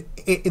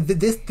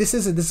this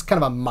is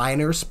kind of a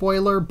minor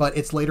spoiler, but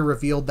it's later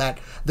revealed that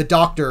the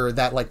doctor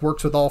that like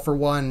works with All for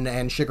One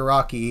and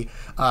Shigaraki,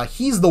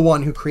 he's the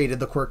one who created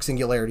the quirk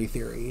singularity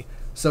theory.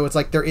 So it's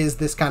like there is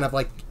this kind of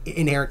like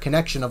inherent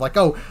connection of like,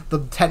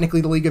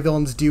 technically the League of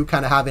Villains do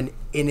kind of have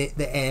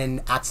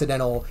an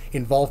accidental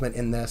involvement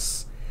in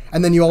this.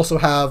 And then you also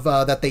have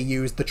that they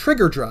use the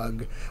trigger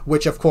drug,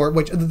 which of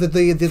course,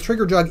 the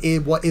trigger drug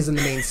is what is in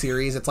the main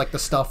series. It's like the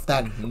stuff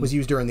that was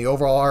used during the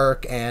overall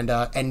arc, and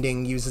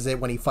Ending uses it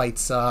when he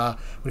fights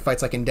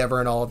like Endeavor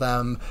and all of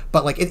them.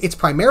 But like it's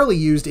primarily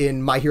used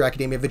in My Hero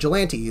Academia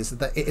Vigilantes.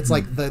 It's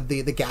like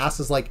the gas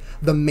is like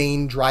the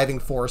main driving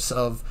force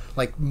of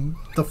like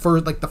the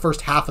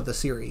first half of the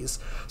series.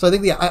 So I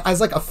think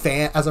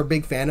as a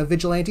big fan of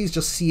Vigilantes,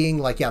 just seeing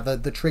like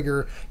the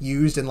trigger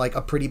used in like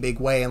a pretty big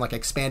way and like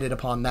expanded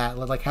upon that,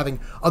 like having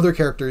other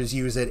characters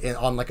use it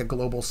on like a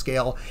global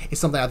scale is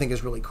something I think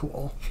is really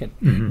cool.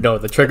 No,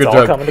 the trigger It's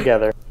drug all coming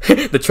together.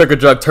 the trigger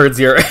drug turns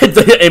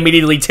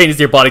immediately changes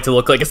your body to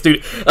look like a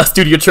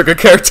Studio Trigger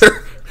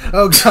character.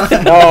 Oh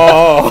god.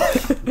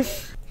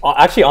 Oh.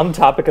 Actually, on the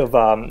topic of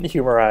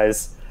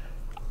Humorize,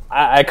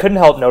 I couldn't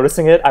help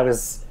noticing it. I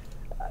was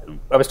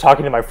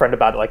talking to my friend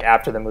about it, like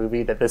after the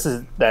movie, that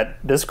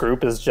this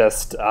group is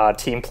just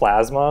Team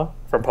Plasma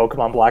from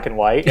Pokemon Black and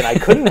White, and I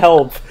couldn't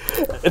help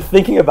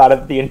thinking about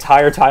it the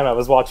entire time I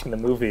was watching the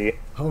movie.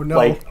 Oh no!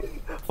 Like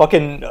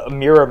fucking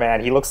Mirror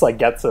Man, he looks like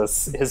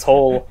Getsus. His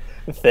whole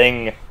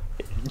thing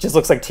just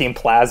looks like Team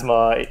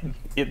Plasma.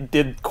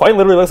 It quite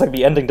literally looks like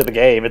the ending to the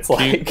game. It's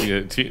like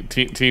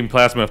Team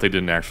Plasma if they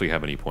didn't actually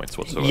have any points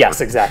whatsoever.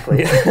 Yes,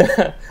 exactly.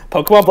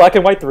 Pokemon Black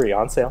and White 3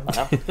 on sale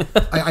now.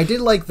 I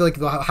did like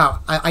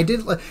how I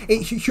did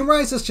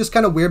Humorize is just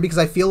kind of weird because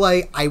I feel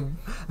like I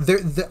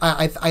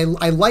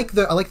like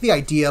the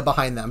idea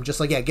behind them.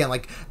 Just like again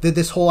like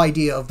this whole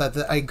idea of that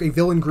a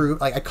villain group,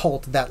 like a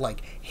cult that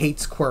like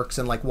hates quirks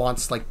and like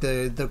wants like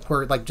the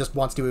quirk, like just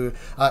wants to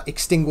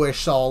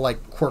extinguish all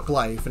like quirk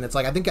life. And it's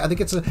like I think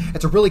it's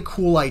a really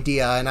cool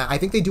idea, and I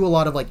think they do a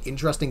lot of like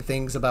interesting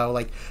things about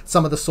like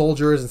some of the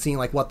soldiers and seeing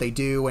like what they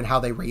do and how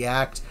they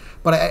react.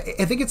 But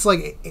I think it's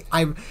like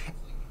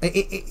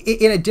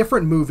in a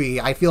different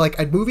movie, I feel like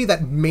a movie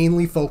that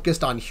mainly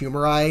focused on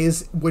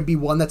Humorize would be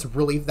one that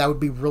would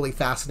be really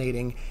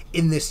fascinating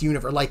in this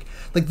universe. Like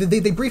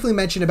they briefly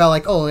mentioned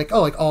about all like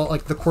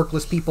the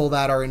quirkless people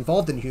that are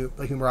involved in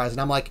Humorize, and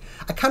I'm like,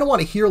 I kind of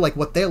want to hear like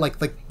what they're like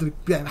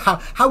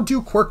how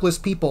do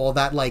quirkless people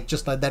that like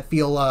just that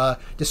feel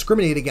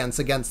discriminated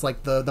against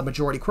like the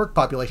majority quirk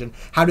population,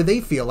 how do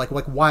they feel, like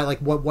why, like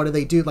what do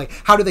they do, like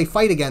how do they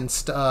fight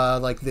against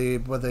like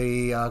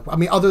I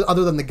mean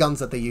other than the guns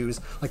that they use,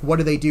 like what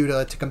do they do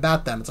to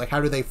combat them? It's like how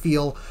do they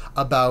feel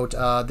about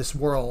this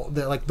world,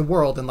 the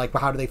world, and like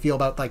how do they feel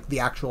about like the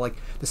actual like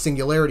the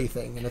singularity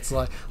thing? And it's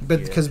like,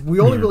 but because we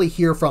only really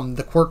hear from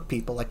the quirk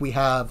people, like we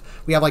have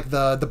like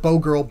the bow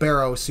girl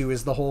Barros, who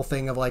is the whole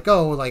thing of like,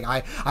 oh, like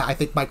I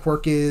think my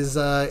quirk is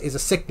a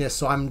sickness,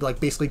 so I'm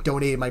like basically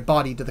donating my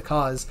body to the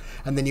cause.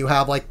 And then you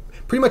have like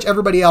pretty much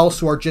everybody else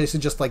who are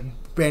just like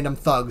random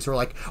thugs who are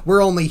like,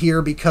 we're only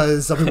here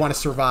because we want to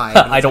survive.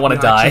 I don't want to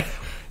die.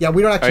 Yeah,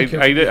 we don't actually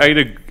care.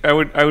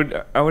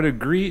 I would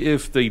agree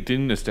if they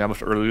didn't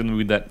establish earlier in the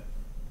movie that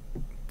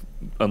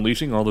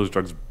unleashing all those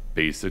drugs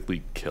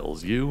basically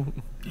kills you.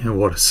 Yeah,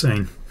 what a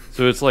scene.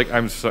 So it's like I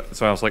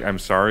was like, I'm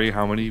sorry,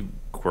 how many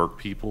quirk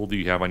people do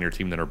you have on your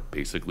team that are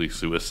basically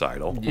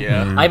suicidal?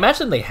 Yeah. I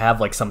imagine they have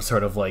like some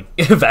sort of like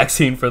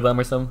vaccine for them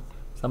or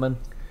something.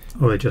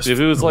 Or they just if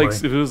it was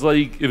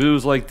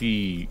like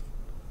the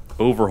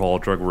overhaul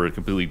drug where it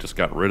completely just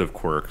got rid of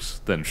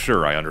quirks, then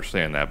sure, I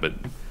understand that, but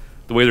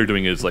the way they're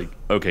doing it is like,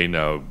 okay,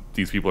 no,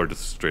 these people are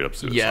just straight up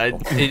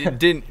suicidal. Yeah, it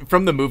didn't,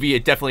 from the movie,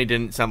 it definitely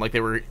didn't sound like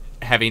they were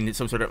having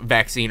some sort of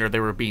vaccine or they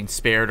were being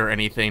spared or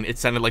anything. It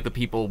sounded like the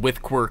people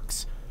with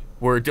quirks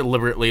were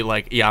deliberately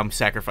like, yeah, I'm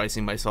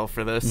sacrificing myself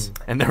for this.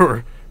 And there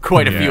were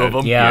quite a few of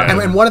them. Yeah.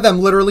 And one of them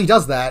literally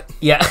does that.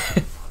 Yeah.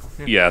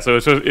 Yeah, so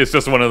it's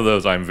just one of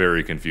those, I'm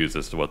very confused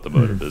as to what the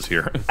motive is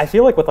here. I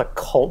feel like with a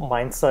cult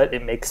mindset,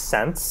 it makes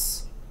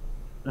sense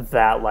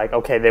that, like,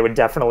 okay, they would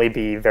definitely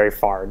be very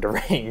far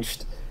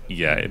deranged.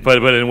 Yeah,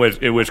 but in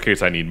which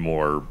case I need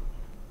more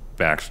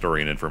backstory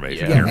and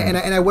information. Yeah, here.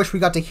 and I wish we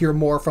got to hear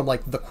more from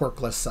like the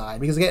quirkless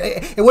side, because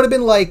it would have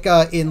been like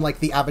in like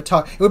the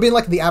Avatar, it would have been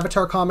like the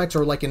Avatar comics,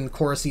 or like in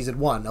Korra season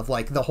 1 of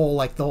like the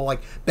whole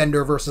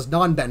bender versus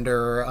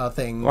non-bender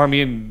thing. Well, I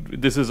mean,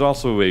 this is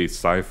also a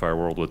sci-fi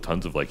world with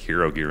tons of like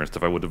hero gear and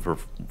stuff. I would have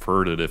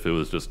preferred it if it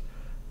was just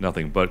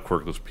nothing but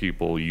quirkless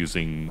people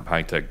using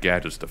high-tech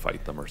gadgets to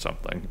fight them or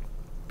something.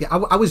 Yeah,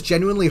 I was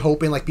genuinely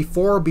hoping, like,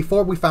 before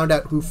we found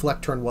out who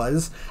Fleckturn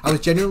was, I was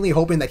genuinely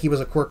hoping that he was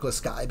a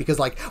quirkless guy, because,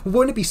 like,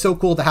 wouldn't it be so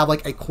cool to have,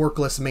 like, a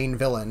quirkless main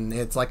villain?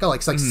 It's like, oh,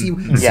 like, see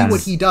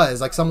what he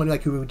does, like, someone,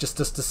 like, who just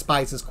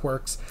despises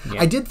quirks.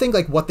 Yeah. I did think,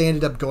 like, what they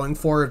ended up going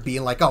for of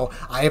being like, oh,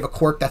 I have a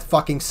quirk that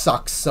fucking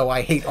sucks, so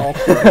I hate all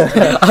quirks.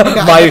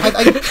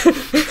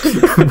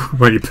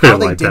 When you put how it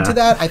they like did that. to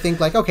that, I think,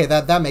 like, okay,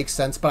 that makes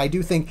sense, but I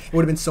do think it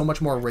would have been so much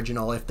more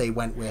original if they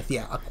went with,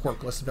 a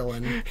quirkless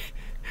villain.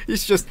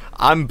 It's just,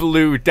 I'm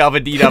blue,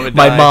 dabba-dee, dabba-die.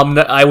 My mom,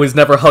 I was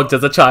never hugged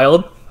as a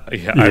child.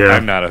 Yeah, Yeah.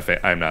 I'm not a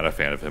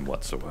fan of him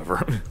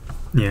whatsoever.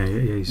 Yeah,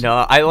 he's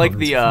No, I like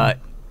the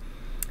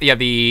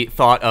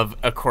thought of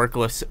a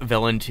quirkless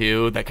villain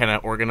too that kind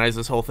of organized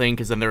this whole thing,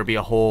 because then there would be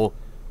a whole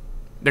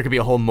there could be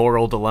a whole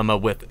moral dilemma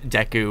with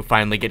Deku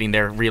finally getting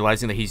there,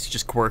 realizing that he's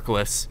just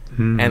quirkless,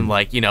 and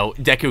like, you know,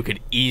 Deku could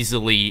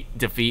easily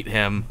defeat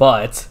him.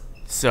 But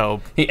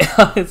So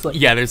it's like,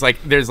 yeah,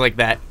 there's like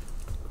that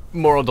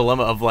moral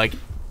dilemma of like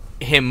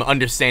him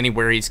understanding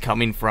where he's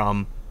coming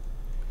from,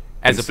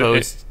 as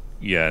opposed.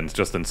 Yeah, and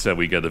just instead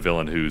we get the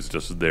villain who's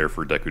just there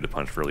for Deku to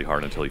punch really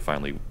hard until he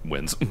finally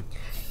wins.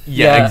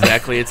 Yeah,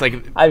 exactly. It's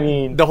like, I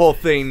mean, the whole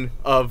thing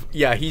of,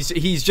 yeah,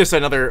 he's just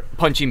another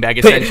punching bag,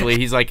 essentially.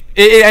 He's like,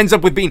 it ends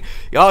up with being,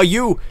 oh,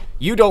 you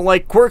don't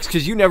like quirks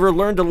because you never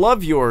learned to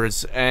love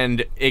yours,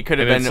 and it could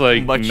have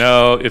been much...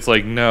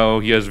 No,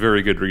 he has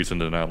very good reason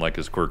to not like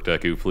his quirk,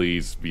 Deku.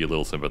 Please be a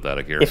little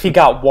sympathetic here. if he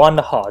got one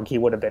hug, he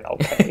would have been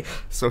okay.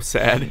 So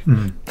sad.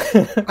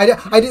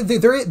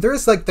 There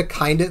is like the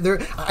kind of there.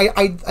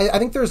 I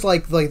think there's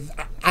like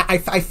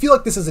I feel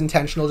like this is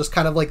intentional. Just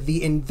kind of like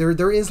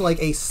there is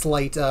like a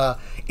slight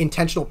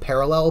intentional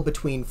parallel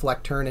between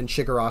Fleckturn and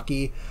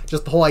Shigaraki.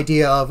 Just the whole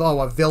idea of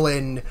a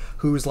villain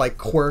whose like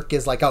quirk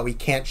is like, he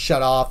can't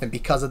shut off, and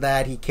because of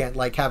that he can't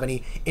like have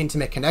any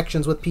intimate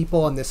connections with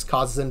people, and this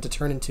causes him to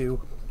turn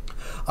into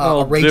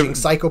a raging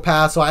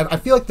psychopath. So I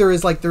feel like there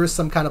is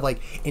some kind of like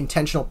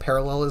intentional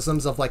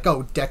parallelisms of like,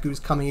 Deku's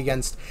coming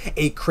against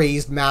a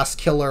crazed mass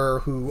killer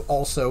who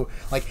also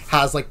like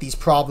has like these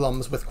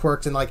problems with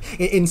quirks, and like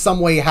in some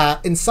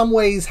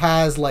ways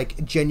has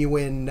like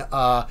genuine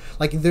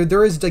like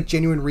there is like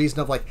genuine reason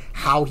of like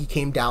how he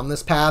came down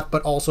this path,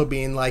 but also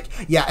being like,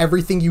 yeah,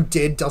 everything you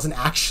did doesn't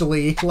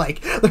actually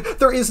like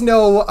there is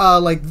no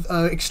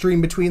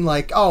extreme between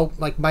like,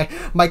 like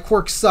my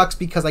quirk sucks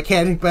because I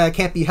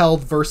can't be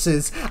held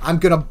versus I'm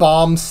gonna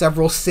bomb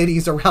several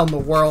cities around the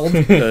world.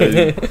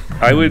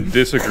 I would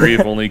disagree,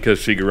 if only because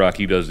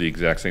Shigaraki does the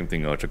exact same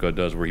thing Ochako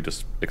does, where he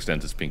just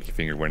extends his pinky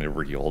finger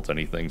whenever he holds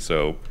anything.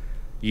 So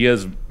he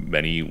has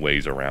many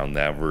ways around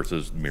that,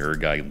 versus Mirror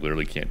Guy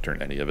literally can't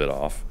turn any of it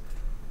off.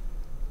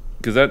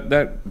 Because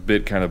that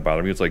bit kind of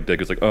bothered me. It's like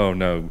Deku's like, oh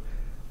no.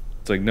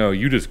 It's like, no,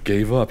 you just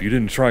gave up. You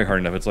didn't try hard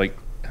enough. It's like,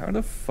 how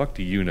the fuck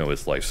do you know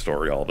his life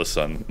story all of a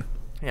sudden?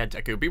 Yeah,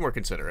 Deku, be more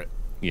considerate.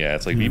 Yeah,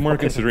 it's like, be more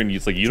considering.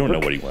 It's like, you don't know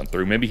what he went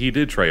through. Maybe he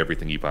did try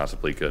everything he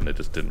possibly could, and it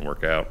just didn't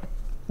work out.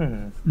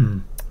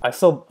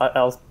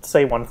 I'll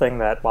say one thing,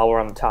 that while we're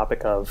on the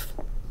topic of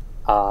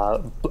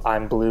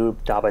I'm blue,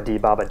 Daba Dee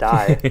Baba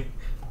Die,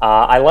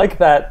 I like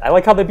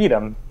how they beat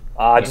him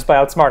just by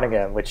outsmarting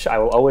him, which I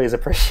will always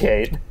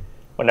appreciate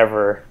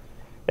whenever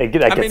that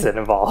gets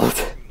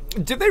involved.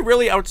 Did they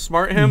really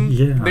outsmart him?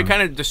 Yeah. They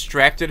kind of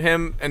distracted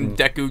him, and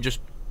Deku just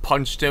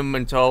punched him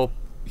until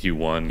He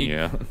won,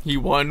 he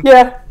won.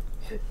 Yeah.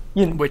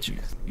 Which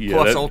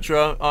plus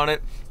ultra on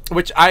it,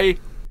 which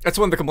that's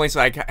one of the complaints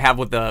that I have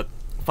with the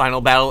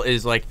final battle,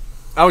 is like,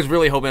 I was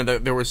really hoping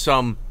that there was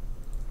some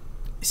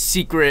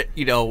secret,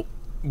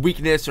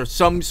 weakness or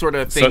some sort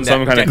of thing,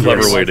 some kind of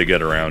clever way to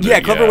get around it. Yeah,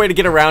 clever way to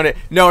get around it.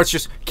 No, it's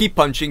just keep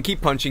punching,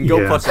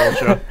 go plus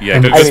ultra. Yeah,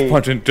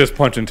 just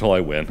punch until I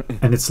win.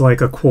 And it's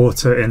like a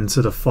quarter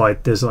into the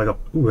fight, there's like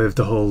with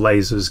the whole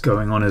lasers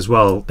going on as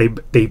well.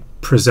 They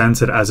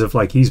present it as if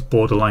like he's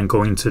borderline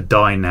going to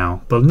die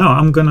now, but no,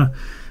 I'm gonna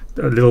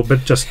a little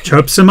bit just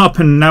chirps him up,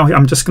 and now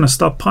I'm just gonna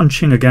start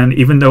punching again,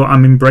 even though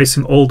I'm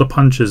embracing all the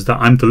punches that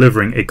I'm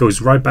delivering. It goes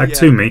right back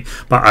to me,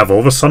 but I've all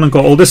of a sudden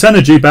got all this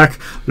energy back.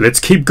 Let's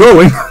keep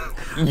going.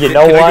 You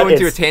know Can what? I go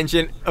into a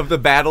tangent of the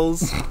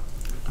battles?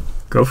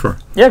 Go for it.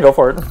 Yeah, go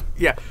for it.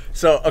 Yeah.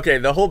 So, okay,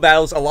 the whole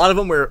battles, a lot of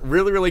them were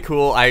really, really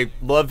cool. I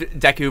loved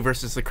Deku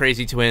versus the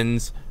Crazy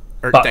Twins,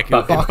 or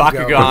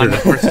Bakugan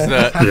versus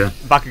the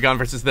Bakugan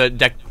versus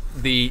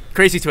the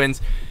Crazy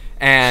Twins,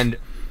 and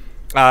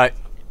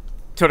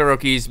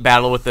Todoroki's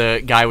battle with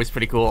the guy was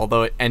pretty cool,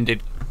 although it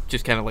ended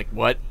just kind of like,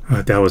 what?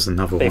 That was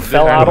another They one.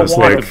 fell out of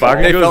water.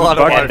 They fell out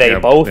of water. And they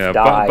both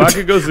died.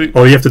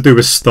 All you have to do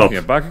is stop.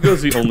 Yeah,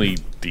 Bakugo's the only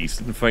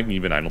decent fight, and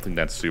even I don't think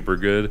that's super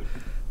good.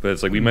 But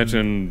it's like we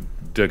mentioned,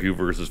 Deku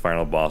versus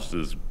final boss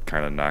is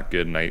kind of not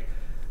good, and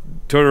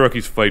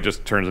Todoroki's fight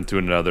just turns into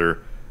another,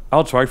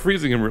 I'll try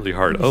freezing him really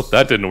hard. Oh,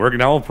 that didn't work.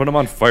 Now I'll put him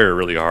on fire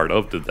really hard.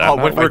 Oh, did that not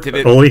what work? Did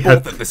it both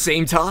at the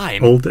same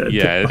time?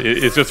 Yeah,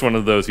 it's just one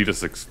of those.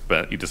 It's like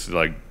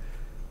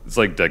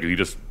Deku. He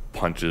just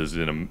punches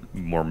in a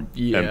more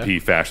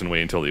MP fashion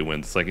way until he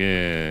wins. It's like,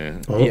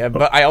 Yeah,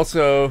 but I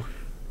also,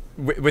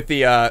 with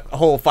the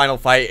whole final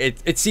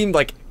fight, it seemed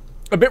like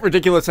a bit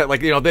ridiculous that,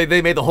 like,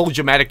 they made the whole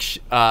dramatic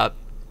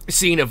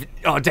scene of,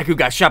 Deku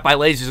got shot by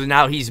lasers and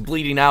now he's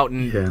bleeding out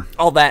and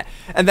all that,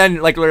 and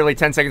then like literally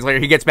 10 seconds later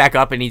he gets back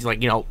up and he's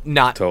like,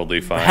 not totally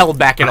fine, held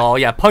back at all.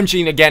 Yeah,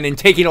 punching again and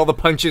taking all the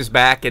punches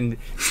back and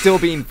still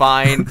being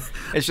fine.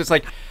 It's just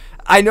like,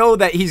 I know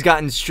that he's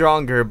gotten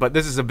stronger, but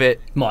this is a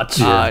bit much.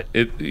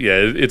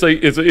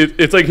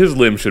 It's like his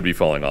limb should be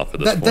falling off at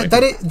this point.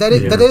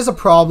 That is a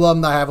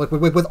problem that I have like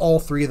with all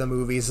three of the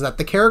movies. Is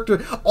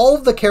that all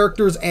of the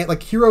characters and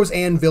like heroes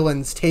and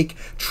villains take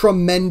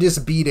tremendous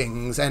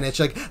beatings, and it's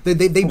like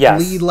they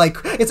bleed like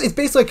it's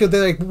basically like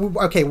they're like,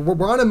 okay,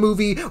 we're on a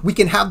movie, we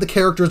can have the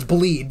characters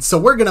bleed, so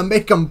we're gonna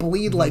make them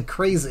bleed like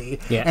crazy.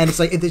 Yeah. And it's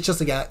like it's just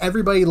like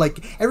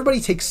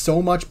everybody takes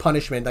so much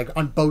punishment like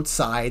on both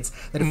sides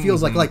that it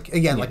feels like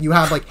again like you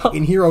have like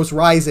in Heroes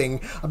Rising,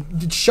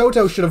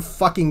 Shoto should have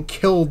fucking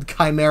killed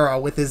Chimera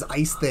with his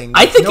ice thing.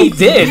 I think he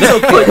did.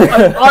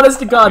 Like, honest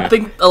to God,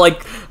 think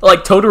like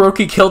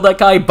Todoroki killed that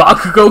guy.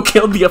 Bakugo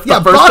killed the first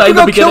guy in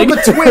the beginning.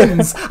 Bakugo killed the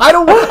twins. I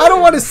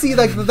don't want to see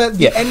like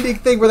the ending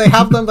thing where they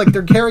have them like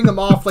they're carrying them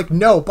off. Like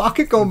no,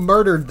 Bakugo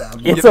murdered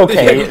them. It's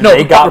okay. No,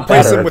 they got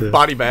better. Him with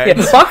body bags.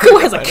 Yeah,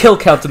 Bakugo has a kill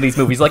count in these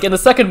movies. Like in the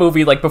second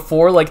movie, like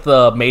before like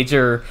the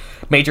major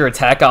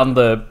attack on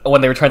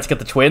when they were trying to get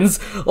the twins,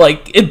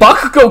 like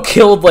Bakugo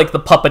killed like the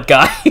puppet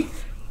guy.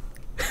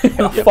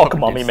 Fuck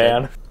mommy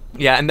man.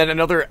 Yeah, and then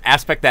another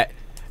aspect that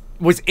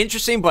was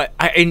interesting, but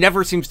it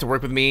never seems to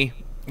work with me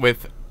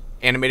with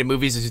animated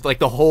movies is like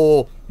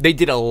they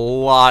did a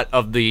lot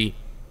of the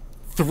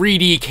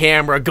 3D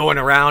camera going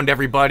around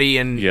everybody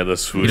and the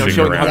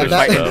swooshing around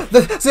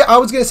See, I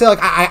was gonna say like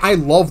I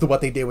loved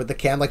what they did with the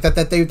cam, like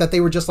that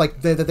they were just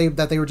like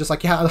that they were just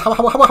like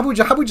how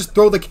would we just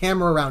throw the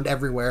camera around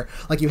everywhere?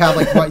 Like you have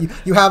like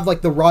you have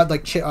like the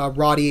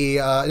Roddy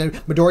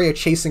Midoriya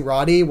chasing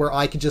Roddy, where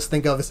I could just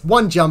think of this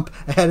one jump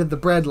ahead of the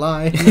bread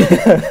line.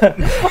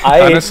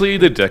 Honestly,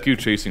 the Deku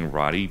chasing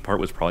Roddy part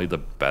was probably the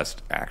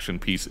best action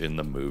piece in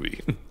the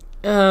movie.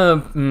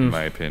 In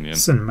my opinion,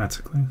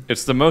 cinematically,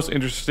 it's the most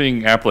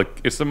interesting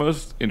application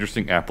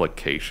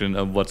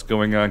of what's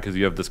going on, because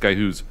you have this guy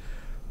who's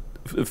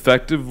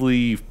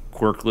effectively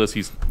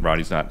quirkless.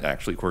 Roddy's not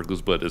actually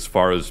quirkless, but as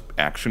far as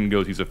action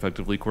goes, he's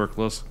effectively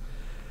quirkless,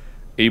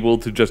 able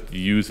to just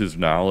use his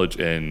knowledge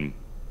and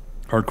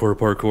hardcore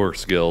parkour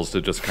skills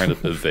to just kind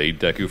of evade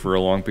Deku for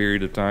a long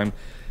period of time.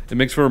 It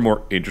makes for a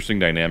more interesting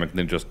dynamic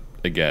than just,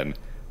 again,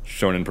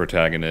 shonen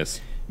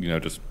protagonist,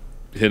 just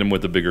hit him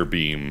with a bigger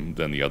beam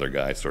than the other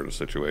guy sort of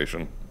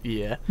situation.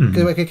 Yeah.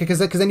 Because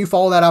then you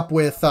follow that up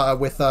with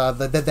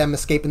them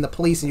escaping the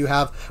police, and you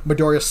have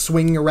Midoriya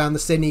swinging around the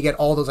city, and you get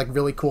all those like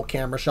really cool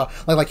camera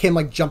shots, like him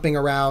like jumping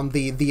around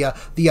the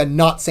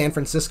not San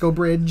Francisco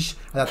bridge.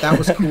 I thought that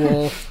was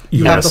cool.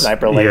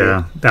 Sniper lady.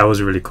 Yeah, that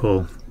was really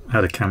cool. How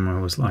the camera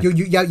was like.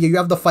 You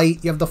have the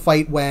fight. You have the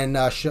fight when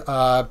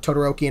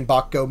Todoroki and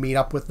Bakugo meet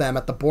up with them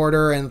at the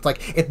border, and it's like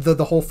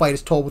the whole fight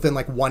is told within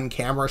like one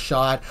camera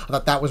shot. I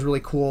thought that was really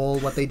cool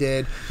what they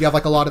did. You have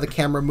like a lot of the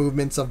camera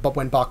movements of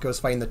when Bakugo is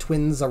fighting the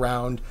twins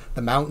around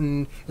the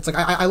mountain. It's like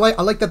I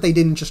like that they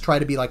didn't just try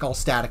to be like all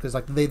static. It's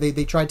like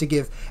they tried to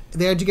give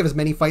as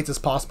many fights as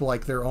possible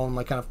like their own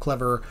like kind of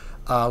clever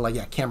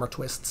camera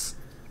twists.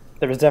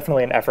 There was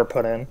definitely an effort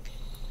put in.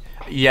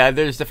 Yeah,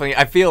 there's definitely.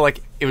 I feel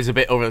like it was a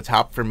bit over the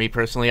top for me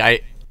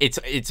personally.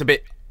 It's a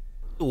bit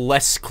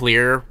less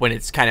clear when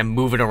it's kind of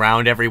moving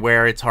around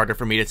everywhere. It's harder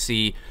for me to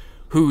see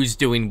who's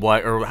doing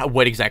what or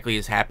what exactly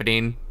is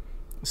happening.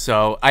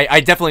 So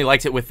I definitely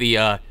liked it with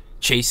the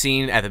chase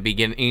scene at the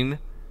beginning.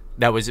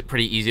 That was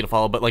pretty easy to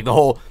follow. But like the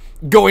whole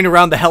going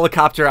around the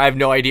helicopter, I have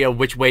no idea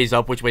which way's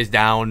up, which way's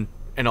down,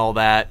 and all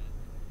that.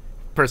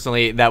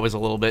 Personally, that was a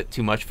little bit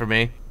too much for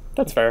me.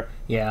 That's fair.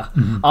 Yeah,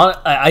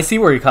 I see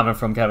where you're coming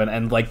from, Kevin,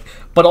 and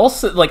but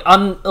also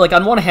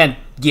on one hand,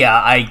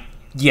 I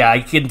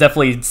can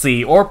definitely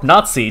see or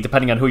not see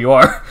depending on who you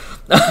are.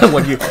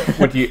 when you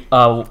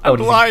I'm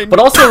blind. But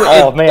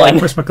also, man,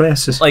 where's my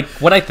glasses? Like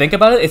when I think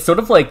about it, it's sort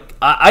of like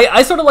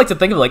I sort of like to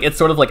think of it like it's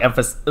sort of like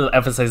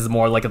emphasizes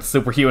more like the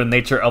superhuman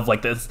nature of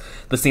like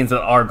the scenes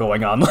that are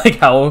going on, like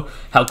how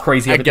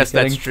crazy. I guess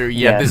that's true.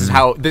 Yeah, this is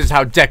how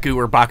Deku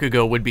or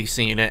Bakugo would be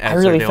seeing it. As I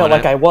really felt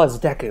like I was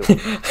Deku.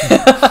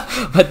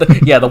 But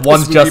the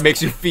one's this just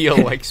makes you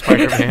feel like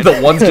Spider-Man.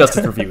 The one's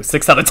justice review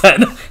 6 out of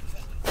 10.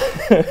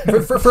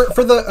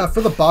 for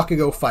the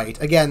Bakugo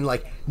fight, again,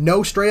 like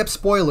no straight up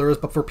spoilers,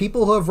 but for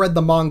people who have read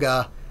the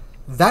manga,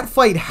 that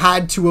fight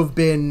had to have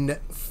been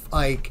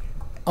like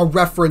a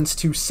reference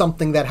to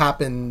something that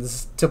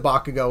happens to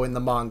Bakugo in the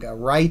manga,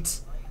 right?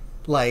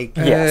 Like,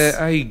 yes.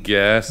 I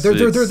guess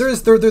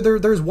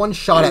there's one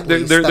shot at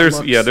least.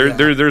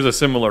 There's a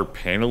similar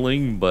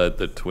paneling, but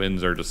the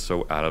twins are just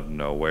so out of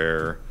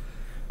nowhere.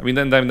 I mean,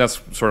 then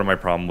that's sort of my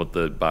problem with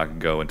the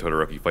Bakugo and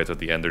Todoroki fights at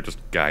the end. They're just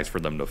guys for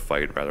them to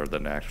fight rather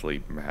than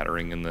actually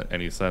mattering in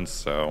any sense.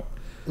 So,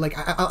 like,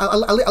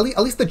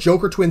 at least the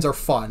Joker twins are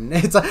fun.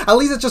 At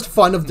least it's just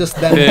fun of just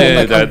them.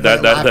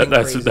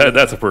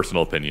 That's a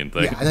personal opinion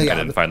thing. I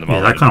didn't find them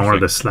all. I kind of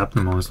wanted to slap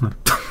them, honestly.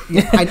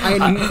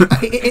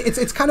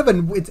 it's kind of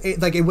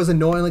like it was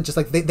annoying. Like, just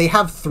like they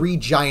have 3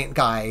 giant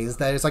guys.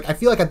 That it's like I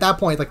feel like at that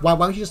point, like why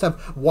don't you just have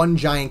one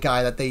giant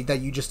guy that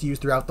you just use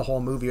throughout the whole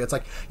movie? It's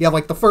like you have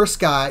like the first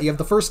guy. You have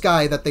the first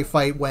guy that they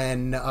fight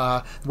when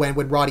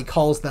Roddy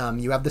calls them.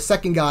 You have the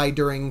second guy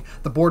during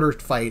the border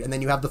fight, and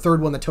then you have the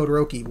third one, the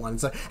Todoroki one.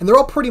 So, and they're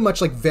all pretty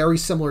much like very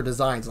similar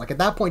designs. Like at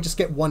that point, just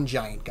get one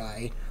giant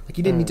guy. Like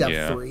you didn't need to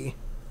have 3.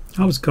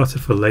 I was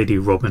gutted for Lady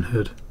Robin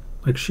Hood.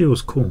 Like, she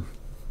was cool.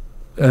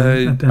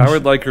 I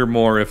would like her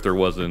more if there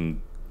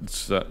wasn't...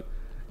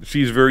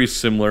 she's very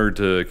similar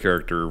to a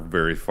character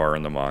very far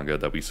in the manga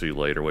that we see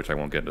later, which I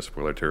won't get into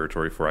spoiler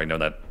territory for. I know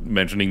that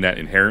mentioning that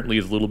inherently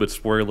is a little bit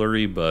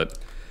spoilery, but...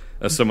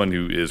 as someone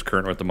who is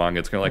current with the manga,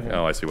 it's kind of like,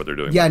 oh, I see what they're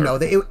doing. Yeah, no,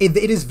 it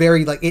is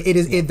very like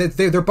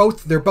they're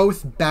both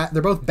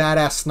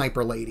badass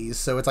sniper ladies.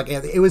 So it's like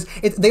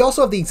they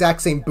also have the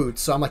exact same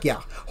boots. So I'm like,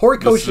 yeah,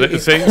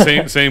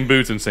 Horikoshi same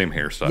boots and same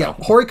hairstyle. Yeah,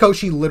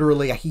 Horikoshi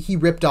literally he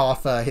ripped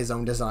off his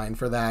own design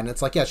for that, and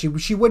it's like, yeah,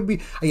 she would be.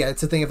 Yeah,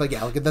 it's a thing of like,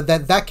 yeah, like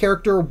that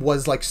character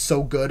was like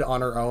so good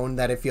on her own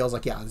that it feels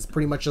like, yeah, it's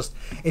pretty much just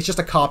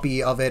a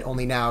copy of it.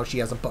 Only now she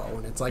has a bow,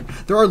 and it's like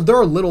there are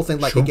little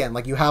things like, again,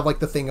 like you have like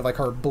the thing of like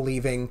her believing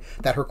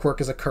that her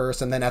quirk is a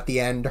curse, and then at the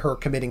end her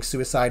committing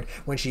suicide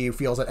when she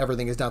feels that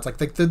everything is done. It's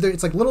like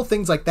it's like little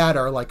things like that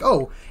are like,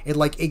 oh,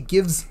 it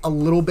gives a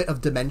little bit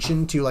of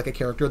dimension to like a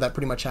character that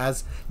pretty much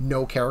has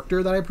no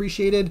character that I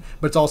appreciated.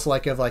 But it's also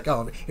like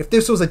oh, if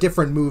this was a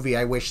different movie,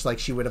 I wish like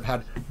she would have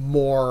had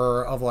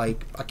more of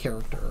like a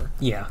character.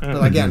 Yeah.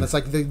 But again, it's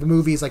like the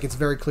movies, like it's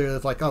very clear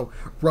that like, oh,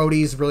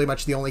 Rhodey's really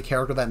much the only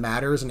character that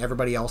matters, and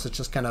everybody else is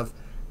just kind of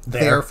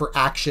there for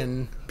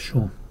action.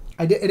 Sure.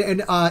 I did, and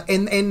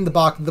the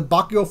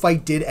Bakugo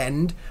fight did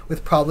end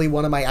with probably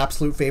one of my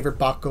absolute favorite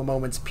Bakugo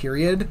moments,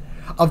 period,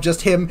 of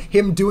just him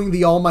doing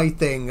the All Might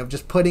thing of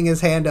just putting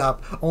his hand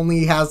up.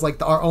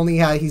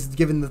 He's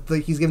given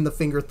the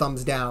finger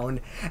thumbs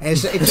down, and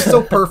it's just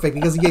so perfect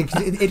because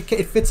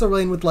it fits so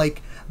in with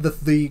like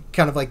the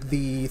kind of like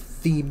the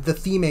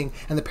theming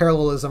and the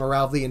parallelism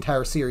around the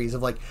entire series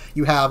of like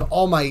you have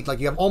All Might, like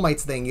you have All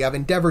Might's thing, you have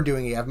Endeavor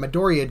doing it, you have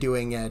Midoriya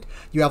doing it,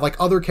 you have like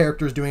other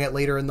characters doing it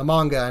later in the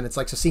manga, and it's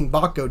like, so seeing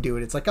Bakugo do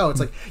it, it's like, oh, it's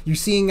like you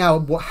seeing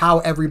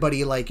how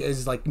everybody like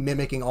is like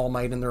mimicking All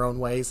Might in their own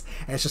ways,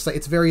 and it's just like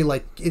it's very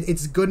like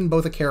it's good in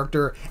both a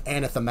character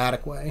and a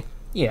thematic way.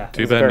 Yeah.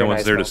 Too bad no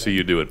one's there to see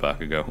you do it,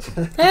 Bakugo.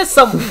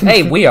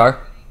 Hey, we are.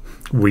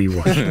 We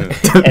watched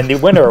and the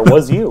winner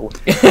was you.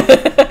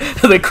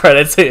 The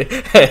credits.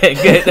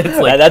 It's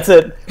like, that's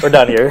it. We're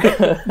done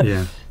here.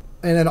 Yeah.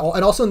 And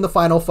also in the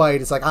final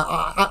fight, it's like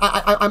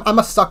I'm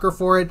a sucker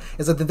for it.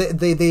 Is that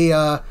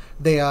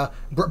they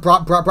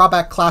brought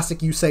back classic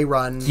Yusei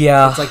Run.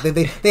 Yeah, it's like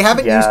they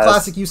haven't used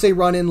classic Yusei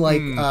Run in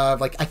like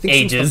I think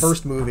ages. Since the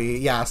first movie.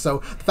 Yeah, so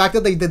the fact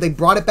that they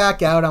brought it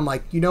back out, I'm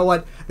like, you know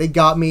what, they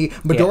got me.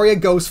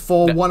 Midoriya goes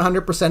full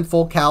 100%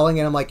 full Cowling,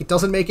 and I'm like, it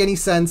doesn't make any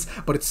sense,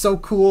 but it's so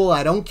cool.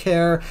 I don't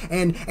care.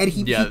 And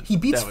he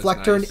beats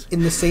Flector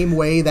in the same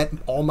way that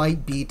All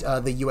Might beat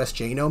the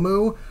USJ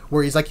Nomu,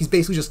 where he's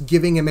basically just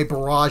giving him a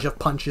barrage of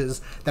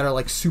punches that are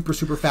like super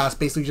fast,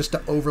 basically just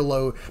to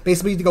overload,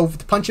 basically to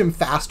punch him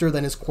faster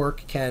than his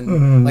quirk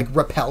can like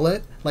repel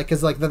it, like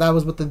because like that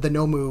was what the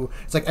Nomu,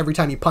 it's like every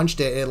time you punched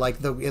it like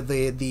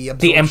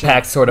the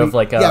impact sort of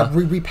like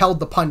repelled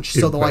the punch.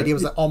 So the idea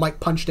was that All Might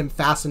punched him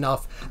fast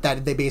enough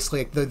that they basically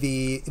like,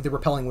 the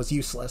repelling was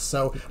useless.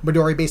 So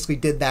Midori basically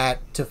did that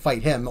to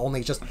fight him,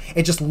 only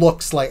it just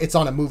looks like it's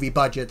on a movie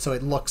budget, so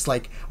it looks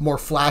like more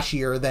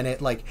flashier than it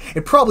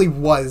probably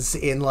was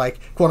in like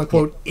quote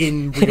unquote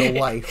in real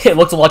life. It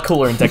looks a lot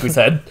cooler in Deku's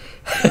head.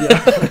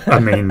 I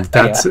mean,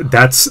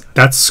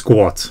 that's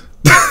squat.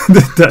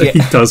 He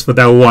does for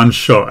that one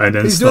shot, and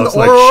then starts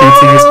like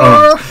shooting his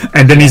arms,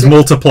 and then he's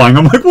multiplying.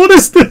 I'm like, what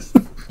is this?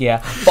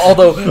 Yeah, but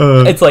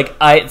although it's like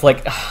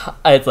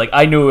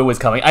I knew it was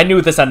coming. I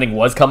knew this ending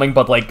was coming,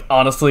 but like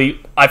honestly,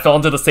 I fell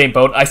into the same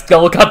boat. I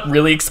still got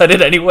really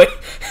excited anyway.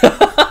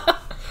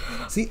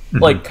 See,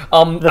 like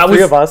the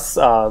three of us.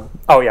 Oh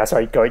yeah,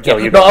 sorry, go, Joe.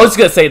 Yeah, I was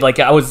gonna say like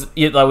I was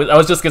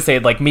just gonna say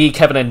like me,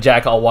 Kevin, and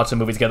Jack all watched the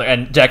movie together,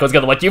 and Jack was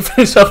gonna let you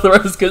finish up the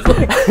rest because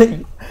like,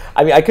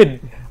 I mean,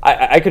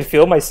 I could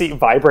feel my seat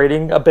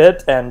vibrating a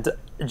bit, and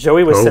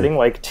Joey was sitting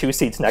like 2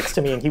 seats next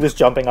to me, and he was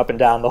jumping up and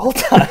down the whole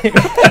time.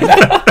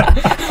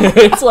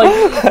 it's like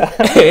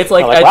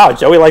I'm like, wow,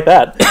 Joey liked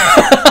that.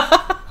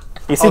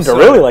 He seems to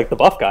really like the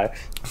buff guy.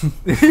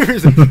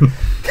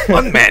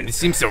 One man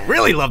seems to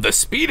really love the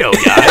Speedo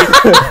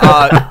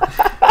guy.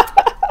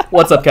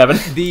 What's up, Kevin?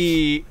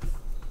 The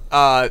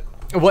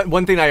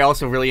one thing I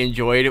also really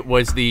enjoyed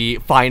was the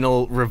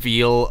final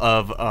reveal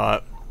of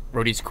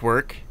Rhodey's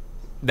quirk.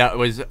 That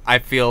was, I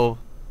feel,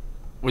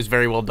 was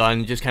very well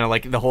done. Just kind of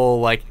like the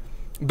whole like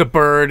the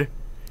bird.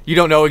 You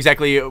don't know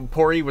exactly.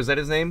 Pori, was that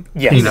his name?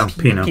 Yes.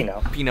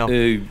 Pino.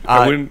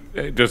 I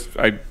wouldn't just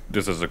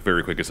as a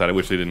very quick aside, I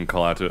wish they didn't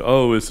call out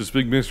to it's this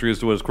big mystery as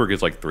to what his quirk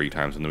is like 3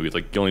 times in the movie. It's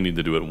like you only need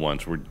to do it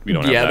once. We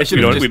don't have that. They should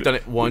have just done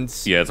it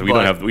once. Yeah, so we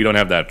don't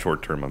have that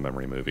short term of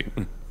memory movie.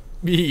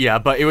 Yeah,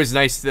 but it was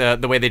nice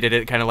the way they did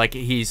it, kind of like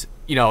he's,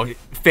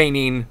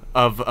 feigning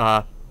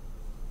of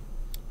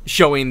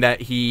showing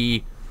that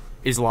he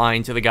is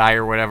lying to the guy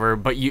or whatever,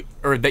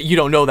 or that you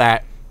don't know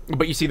that,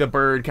 but you see the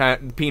bird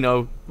kind of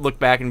Pino look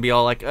back and be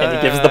all like, and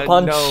he gives the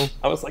punch. No.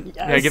 I was like, yes.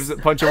 Yeah, he gives the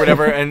punch or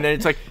whatever, and then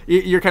it's like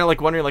you're kind of like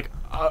wondering like,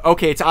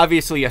 okay, it's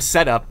obviously a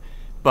setup,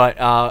 but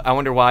I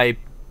wonder why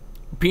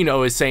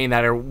Pino is saying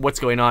that or what's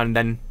going on. And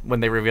then when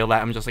they reveal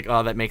that, I'm just like,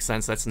 oh, that makes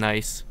sense. That's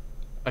nice,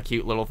 a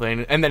cute little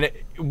thing. And then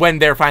when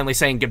they're finally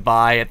saying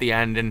goodbye at the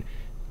end, and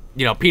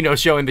Pino's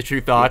showing the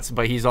true thoughts,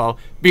 but he's all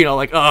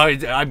like, oh,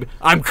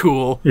 I'm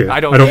cool. Yeah, I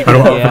don't don't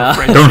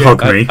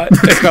hug me.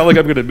 It's not like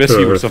I'm gonna miss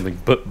you or something,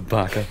 but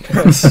Baka.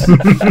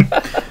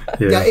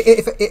 Yeah,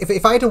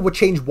 if I had to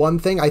change one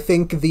thing, I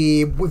think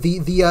the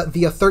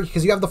third,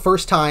 because you have the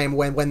first time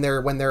when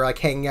they're like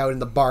hanging out in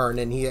the barn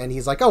and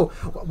he's like, oh,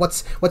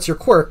 what's your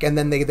quirk, and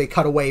then they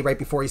cut away right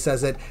before he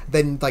says it.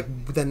 Then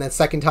the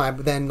second time,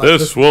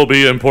 this will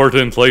be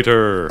important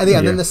later. And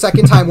then the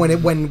second time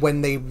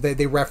when they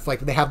ref,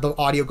 like they have the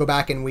audio go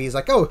back and he's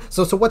like, oh,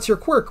 so what's your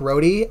quirk,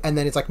 Rhodey? And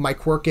then it's like, my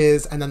quirk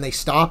is, and then they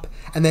stop,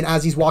 and then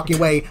as he's walking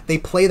away, they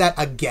play that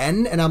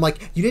again, and I'm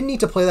like, you didn't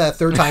need to play that a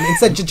third time.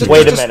 Instead, just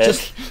wait a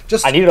minute.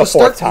 I needed a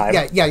fourth time.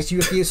 Yeah.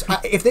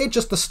 If they had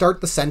just to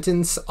start the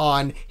sentence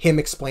on him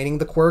explaining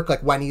the quirk,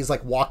 like when he's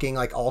like walking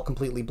like all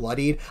completely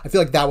bloodied, I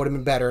feel like that would have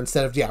been better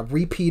instead of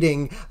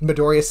repeating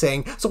Midoriya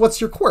saying, "So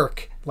what's your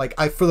quirk?" Like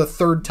for the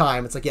third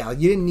time, it's like, yeah,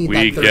 you didn't need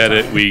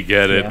that. We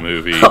get it.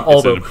 Movie.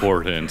 It's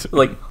important.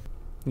 Like.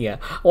 Yeah,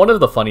 one of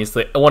the funnier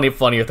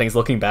things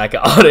looking back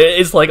on it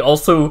is like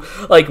also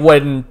like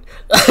when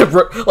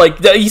like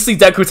you see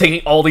Deku taking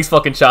all these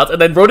fucking shots,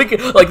 and then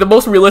Rhodey, like the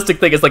most realistic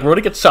thing is like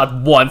Rhodey gets shot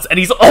once and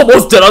he's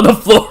almost dead on the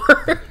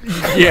floor.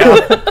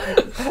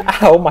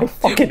 Yeah. Ow, my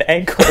fucking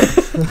ankle.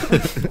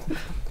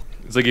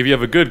 It's like if you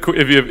have a good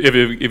if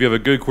you have a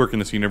good quirk in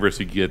this universe,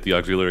 you get the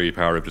auxiliary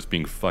power of just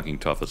being fucking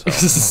tough as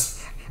hell.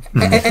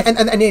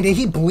 and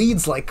he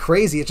bleeds like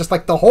crazy. It's just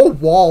like the whole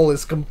wall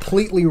is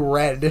completely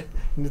red.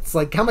 And it's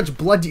like, how much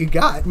blood do you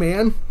got,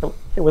 man?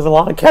 It was a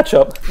lot of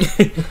ketchup.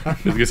 I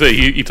was gonna say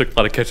he took a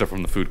lot of ketchup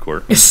from the food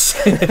court.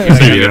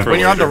 When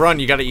you're on the run,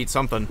 you got to eat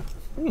something.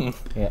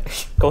 Yeah.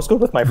 Goes good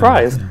with my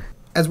fries.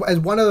 As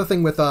one other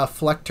thing with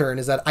Fleckturn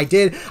is that I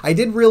did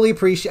really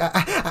appreciate,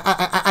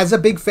 as a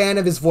big fan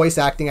of his voice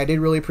acting, I did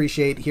really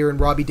appreciate hearing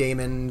Robbie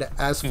Damon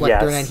as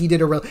Fleckturn, and he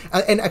did a real,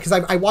 and because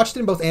I watched it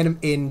in both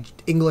in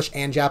English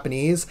and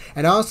Japanese,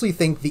 and I honestly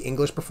think the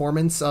English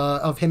performance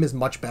of him is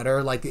much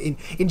better. Like in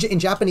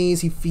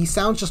Japanese, he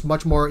sounds just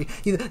much more,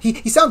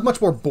 he sounds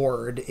much more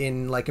bored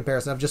in like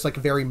comparison of just like a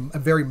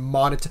very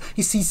monotone.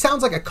 He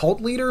sounds like a cult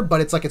leader,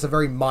 but it's a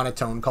very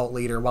monotone cult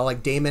leader, while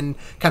like Damon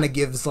kind of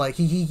gives like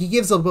he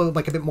gives a little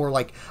like a bit more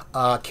like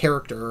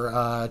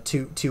character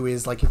to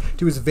his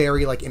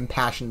very like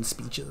impassioned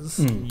speeches.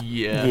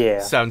 Yeah.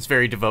 Sounds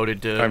very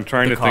devoted to I'm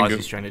trying the to cause think of,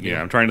 he's trying to do. Yeah,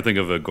 I'm trying to think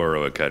of a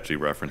Goro Akechi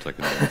reference I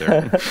can make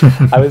there.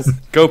 I was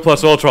Go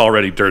plus ultra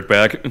already,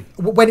 dirtbag.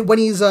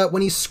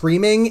 When he's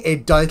screaming,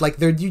 it does like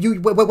there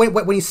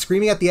when he's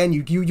screaming at the end,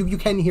 you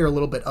can hear a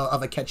little bit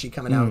of Akechi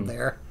coming out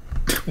there.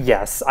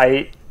 Yes,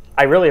 I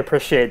really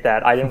appreciate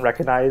that. I didn't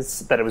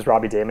recognize that it was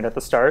Robbie Damon at the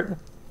start.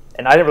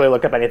 And I didn't really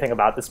look up anything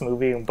about this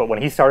movie, but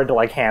when he started to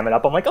like ham it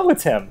up, I'm like, oh,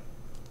 it's him.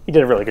 He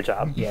did a really good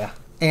job. Yeah.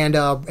 And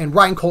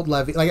Ryan Colt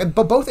Levy, like,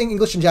 but both in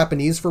English and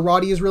Japanese for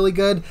Roddy is really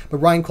good. But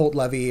Ryan Colt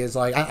Levy is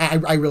like,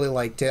 I really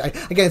liked it.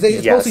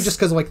 It's mostly just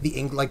because of like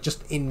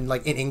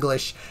in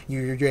English,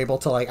 you're able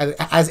to like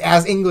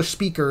as English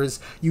speakers,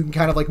 you can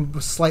kind of like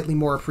slightly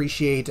more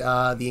appreciate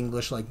the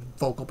English like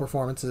vocal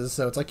performances.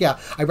 So it's like, yeah,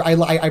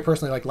 I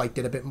personally like liked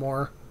it a bit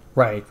more.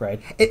 Right.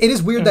 It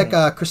is weird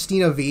that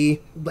Christina V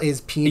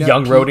is Pino.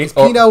 Young Rhodey.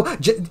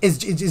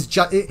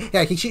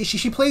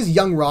 She plays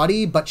young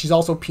Roddy, but she's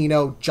also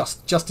Pino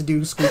just to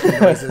do squeaky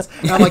noises.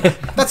 And I'm like,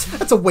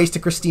 that's a waste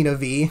of Christina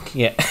V.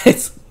 Yeah,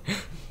 is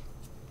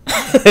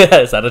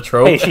that a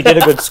trope? Hey, she did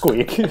a good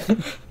squeak.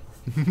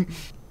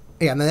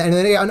 Yeah, and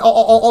then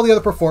all the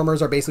other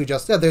performers are basically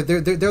just they're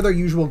their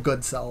usual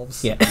good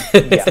selves. Yeah,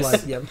 yes.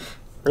 Like, yeah.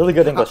 Really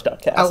good English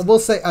cast. I will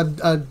say.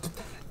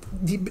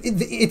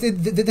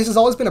 This has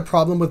always been a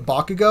problem with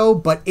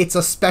Bakugo, but it's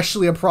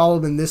especially a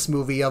problem in this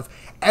movie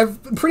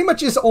pretty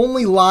much his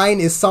only line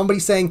is somebody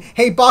saying,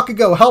 "Hey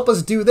Bakugo, help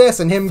us do this,"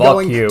 and him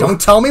going, "Don't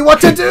tell me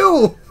what to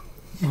do."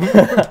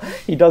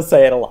 He does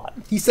say it a lot.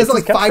 He says it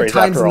like 5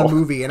 times in the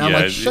movie, and I'm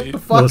like, shut the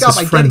fuck it's up.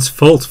 his friend's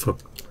fault for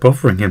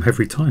bothering him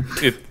every time.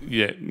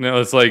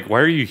 It's like, why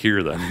are you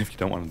here then if you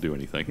don't want to do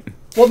anything?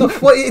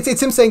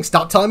 It's him saying,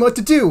 "Stop telling me what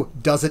to do."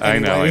 Does it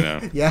anyway. I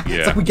know. Yeah,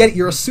 it's like, we get it.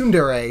 You're a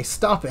tsundere.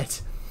 Stop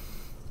it.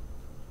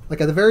 Like,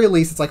 at the very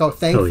least, it's like,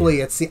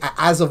 thankfully, it's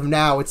as of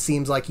now, it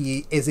seems like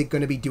he isn't going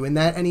to be doing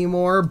that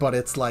anymore, but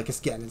it's like,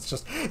 again, it's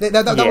just,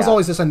 that was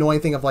always this annoying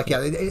thing of, like,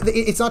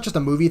 it's not just a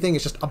movie thing,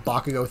 it's just a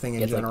Bakugo thing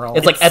in general.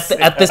 It's like, at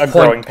this point... a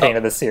growing pain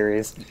of the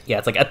series. Yeah,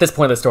 it's like, at this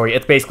point of the story,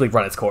 it's basically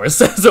run its course,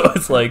 so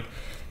it's like,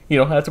 you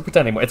don't have to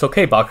pretend anymore. It's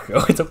okay,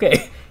 Bakugo, it's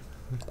okay.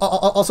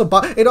 Also,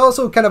 it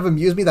also kind of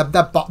amused me that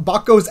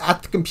Bakugo's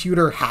at the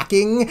computer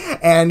hacking,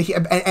 and he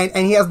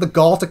has the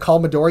gall to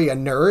call Midori a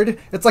nerd.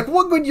 It's like,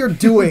 look what you're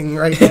doing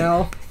right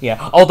now.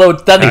 Yeah. Although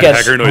then again,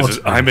 hacker noises.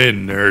 I'm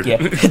in, nerd.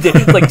 Yeah.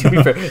 Like, to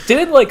be fair,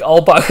 didn't like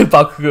all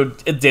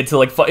Bakugo did to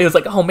like it was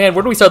like, oh man,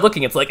 where do we start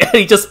looking? It's like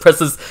he just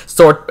presses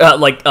sort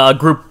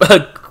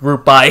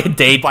group by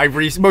date By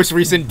most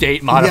recent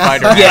date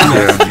modifier.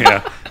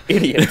 Yeah.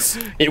 Idiots.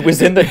 It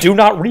was in the do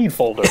not read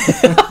folder.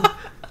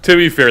 To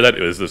be fair, that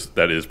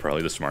is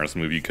probably the smartest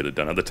move you could have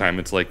done at the time.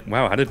 It's like,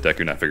 wow, how did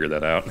Deku not figure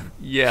that out?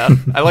 Yeah,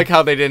 I like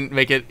how they didn't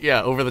make it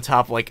over the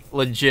top, like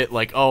legit,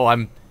 like, oh,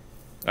 I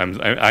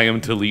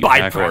am to lead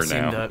hacker now.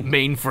 bypassing the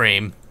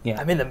mainframe. Yeah.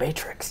 I'm in the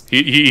Matrix.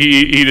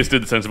 He just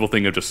did the sensible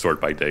thing of just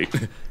sort by date.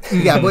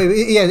 Yeah, but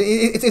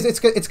it's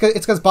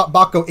because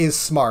Bakugo is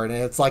smart,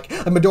 and it's like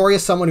Midori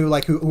is someone who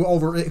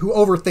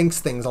overthinks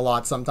things a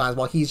lot sometimes,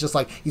 while he's just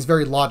like he's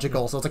very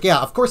logical. So it's like, yeah,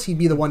 of course he'd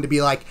be the one to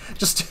be like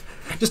just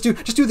do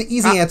the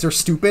easy answer,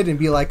 stupid, and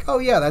be like, oh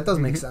yeah, that does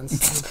make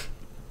sense.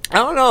 I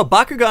don't know.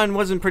 Bakugan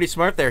wasn't pretty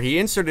smart there. He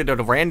inserted a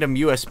random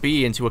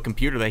USB into a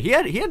computer that he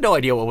had no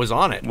idea what was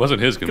on it. It wasn't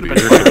his computer.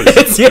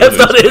 It's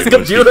not his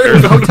computer.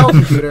 The hotel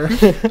computer.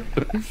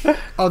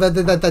 Oh,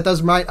 that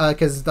does right,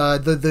 because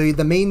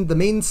the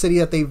main city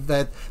that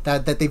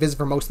they visit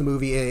for most of the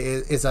movie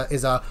is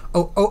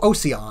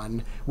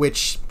Ocean,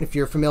 which, if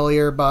you're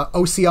familiar, but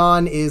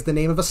Ocean is the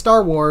name of a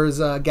Star Wars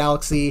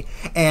galaxy,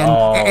 and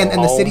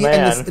the city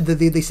and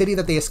the city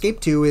that they escape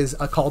to is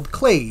called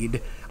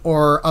Clade,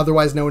 or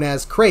otherwise known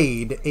as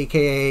Kraid,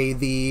 aka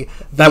the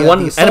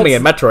one enemy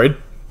in Metroid.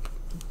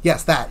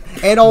 Yes, that,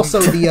 and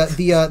also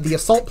the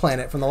assault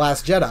planet from The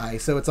Last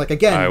Jedi. So it's like,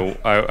 again,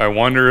 I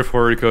wonder if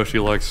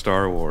Horikoshi likes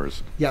Star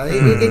Wars. Yeah,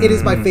 it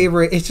is my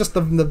favorite. It's just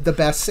the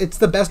best. It's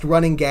the best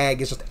running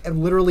gag. It's just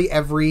literally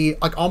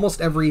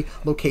almost every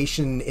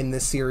location in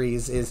this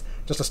series is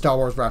just a Star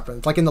Wars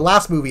reference. Like in the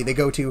last movie, they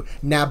go to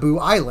Naboo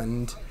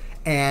Island.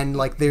 And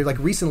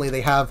recently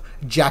they have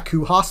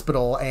Jakku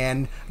Hospital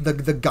and the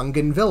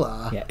Gungan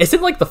Villa. Yeah,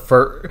 isn't like the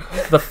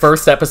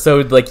first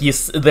episode like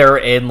they're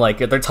in like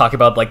they're talking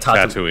about like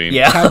Tatooine.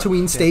 Yeah,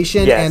 Tatooine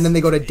Station, yes. And then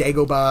they go to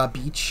Dagobah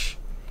Beach.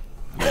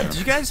 Did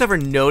you guys ever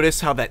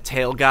notice how that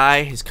tail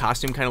guy, his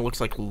costume kind of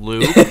looks like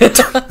Luke?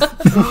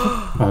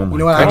 Oh my You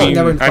know what? I actually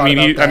never thought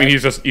about that.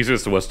 he's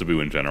just a Westaboo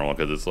in general,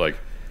 because it's like,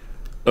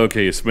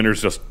 okay,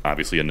 Spinner's just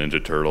obviously a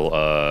Ninja Turtle.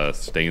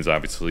 Stain's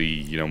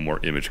obviously, more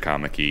image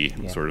comic-y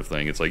sort of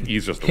thing. It's like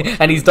he's just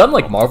and he's done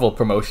like Marvel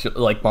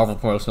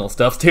promotional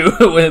stuff too.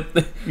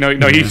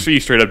 No, he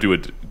straight up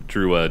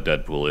drew a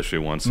Deadpool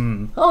issue once.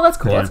 Oh, that's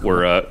cool. Yeah. That's cool.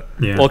 Where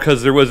well,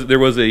 because there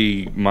was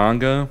a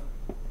manga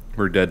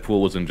where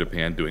Deadpool was in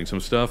Japan doing some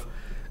stuff,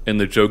 and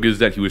the joke is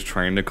that he was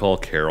trying to call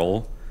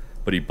Carol,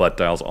 but he butt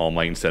dials All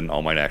Might instead, and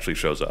All Might actually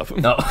shows up.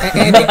 No.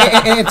 and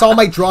it's All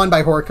Might drawn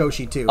by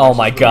Horikoshi too. Oh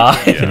my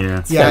god.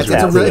 Yeah,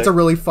 it's a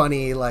really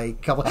funny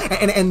like couple,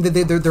 and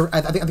they're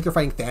I think they're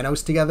fighting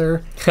Thanos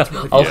together.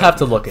 Really I'll have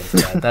to look into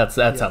that. That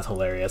sounds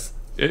hilarious.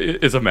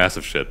 It's a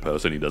massive shit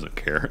post, and he doesn't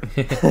care.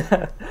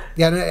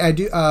 Yeah, and I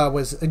do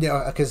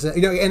because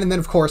and then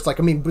of course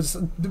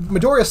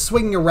Midoriya's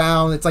swinging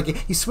around. It's like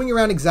he's swinging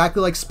around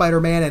exactly like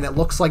Spider-Man, and it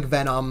looks like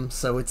Venom.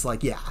 So it's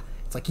like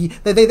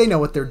they know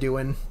what they're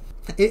doing.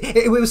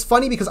 It was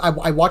funny because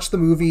I watched the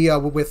movie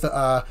with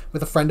a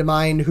friend of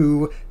mine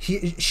who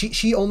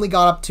she only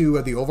got up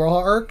to the overall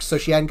arc, so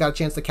she hadn't got a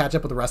chance to catch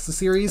up with the rest of the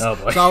series. Oh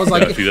boy. So I was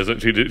like, she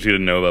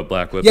didn't know about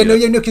Black Whip. Yeah, no,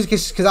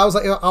 because I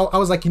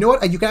was like, you know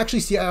what? You can actually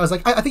see. I was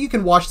like, I think you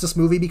can watch this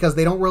movie because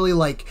they don't really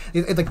like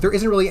there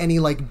isn't really any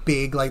like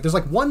big there's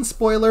like one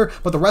spoiler,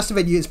 but the rest of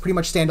it is pretty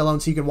much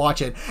standalone, so you can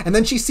watch it. And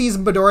then she sees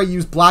Midoriya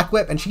use Black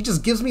Whip, and she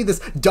just gives me this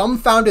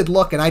dumbfounded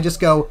look, and I just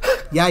go,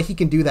 yeah, he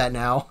can do that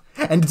now.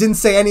 And didn't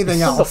say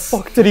anything else. How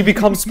the fuck did he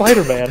become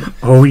Spider-Man?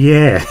 Oh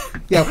yeah.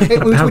 Yeah,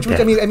 which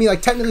I mean,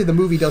 like technically the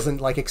movie doesn't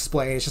like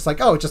explain. It's just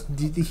like, oh,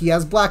 he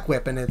has Black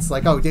Whip, and it's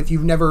like, oh, if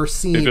you've never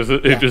seen,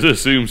 it just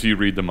assumes you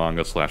read the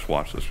manga /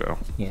 watch the show.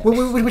 Yeah.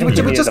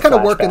 Which just kind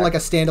of work in like a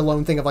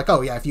standalone thing of like,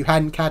 oh yeah, if you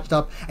hadn't catched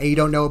up and you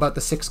don't know about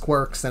the 6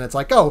 quirks, then it's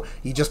like, oh,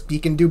 he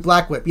can do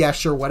Black Whip, yeah,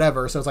 sure,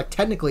 whatever. So it's like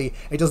technically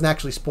it doesn't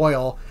actually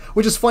spoil,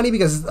 which is funny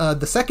because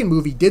the second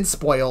movie did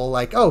spoil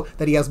like, oh,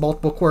 that he has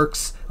multiple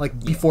quirks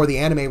before the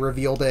anime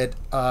revealed it.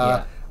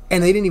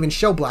 And they didn't even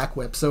show Black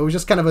Whip, so it was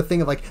just kind of a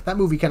thing of like that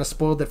movie kind of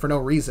spoiled it for no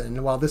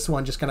reason. While this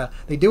one just kind of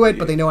they do it,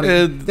 but they know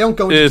they don't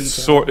go into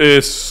detail.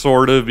 It's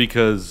sort of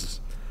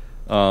because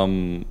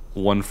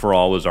One for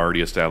All was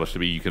already established to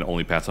be you can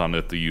only pass on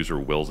if the user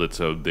wills it,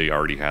 so they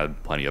already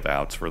had plenty of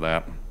outs for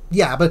that.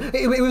 Yeah, but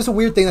it was a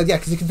weird thing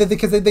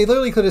because they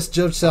literally could have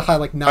judged how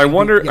like 9. I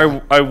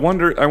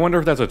wonder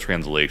if that's a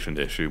translation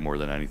issue more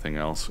than anything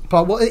else.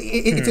 But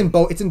it's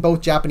in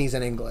both Japanese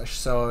and English,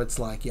 so it's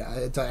like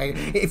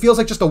it feels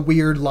like just a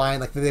weird line,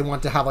 like they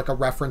want to have like a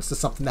reference to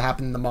something that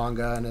happened in the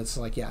manga, and it's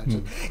like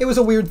it was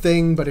a weird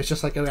thing, but it's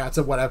just like it's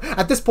a whatever.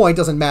 At this point, it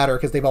doesn't matter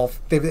because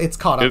it's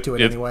caught up to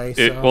it anyway.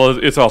 Well,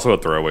 it's also a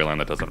throwaway line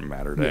that doesn't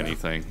matter to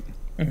anything.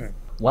 Mm-hmm.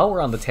 while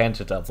we're on the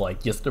tangent of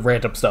like just the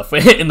random stuff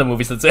in the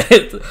movie, since I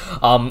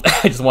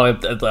just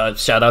wanted to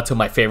shout out to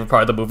my favorite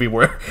part of the movie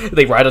where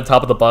they ride on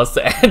top of the bus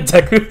and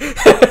Deku,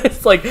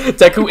 it's like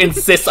Deku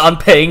insists on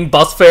paying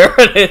bus fare,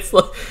 and it's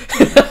like,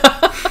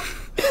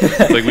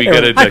 Like we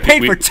get it, Deku. I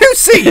paid for 2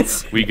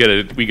 seats. We get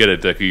it,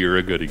 Deku. You're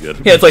a goody good.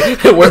 yeah, it's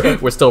like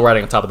we're still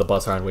riding on top of the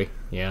bus, aren't we?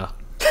 Yeah.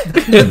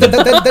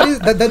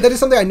 That is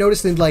something I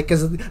noticed in like,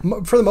 because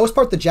for the most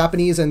part the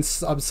Japanese and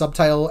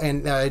subtitle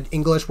and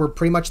English were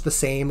pretty much the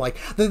same. Like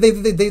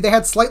they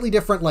had slightly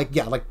different, like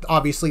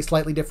obviously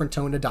slightly different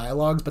tone of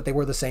dialogues, but they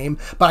were the same.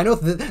 But I know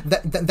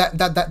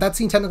that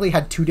scene technically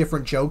had 2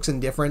 different jokes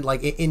and different,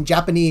 like in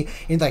Japanese,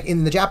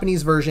 in the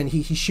Japanese version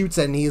he shoots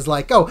it and he's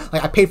like, oh,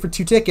 like I paid for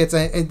 2 tickets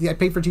and I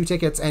paid for 2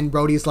 tickets, and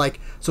Rhodey's like,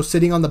 so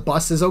sitting on the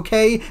bus is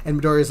okay, and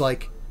Midoriya's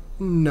like,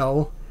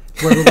 no.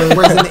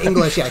 Whereas in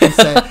English,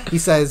 he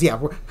says, yeah,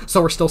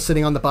 we're still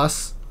sitting on the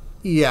bus.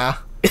 Yeah.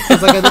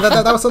 It's like,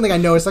 that was something I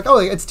noticed. Like, oh,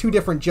 it's 2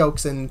 different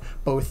jokes in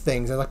both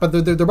things. And like, but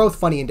they're both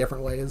funny in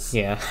different ways.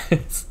 Yeah.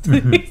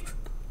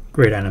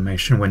 Great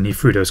animation when he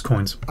threw those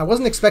coins. I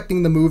wasn't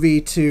expecting the movie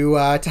to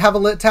have a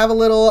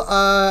little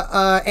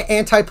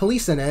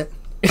anti-police in it.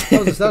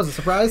 That was a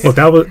surprise. Well,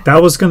 that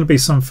was going to be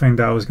something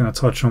that I was going to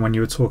touch on when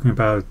you were talking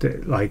about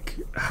like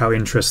how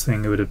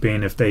interesting it would have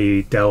been if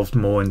they delved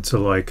more into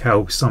like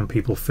how some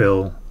people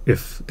feel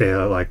if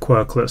they're like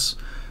quirkless.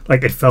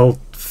 Like it felt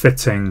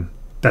fitting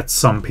that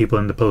some people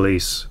in the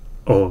police,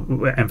 or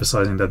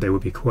emphasizing that they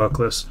would be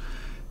quirkless,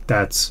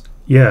 that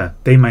yeah,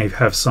 they may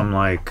have some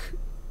like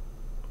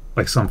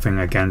something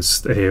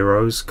against the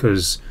heroes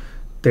because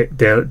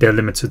they're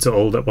limited to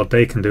all that what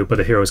they can do, but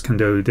the heroes can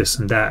do this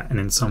and that, and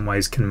in some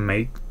ways can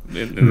make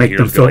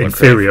them feel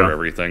inferior. For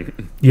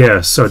everything.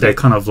 Yeah, so they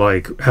kind of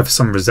like have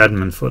some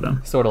resentment for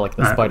them. Sort of like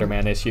the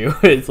Spider-Man issue.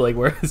 It's like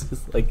where it's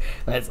just like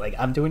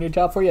I'm doing your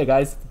job for you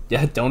guys.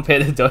 Yeah, don't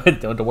wear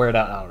it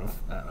out. I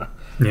don't know.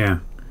 Yeah.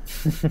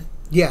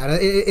 Yeah,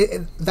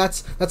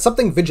 that's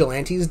something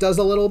Vigilantes does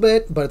a little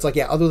bit, but it's like,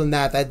 yeah, other than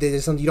that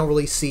is something you don't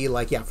really see,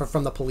 like, yeah,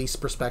 from the police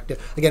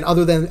perspective. Again,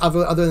 other than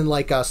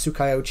like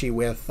Tsukiochi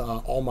with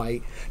All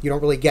Might, you don't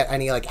really get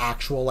any like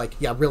actual like,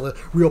 yeah,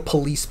 real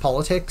police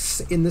politics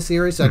in the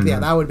series. So, like,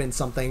 yeah, that would have been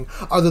something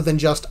other than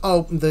just,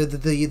 oh,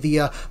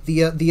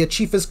 the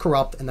chief is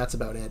corrupt and that's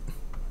about it.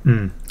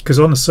 Because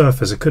on the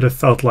surface it could have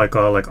felt like,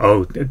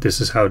 oh,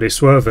 this is how they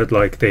swerve it,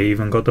 like they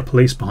even got the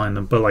police behind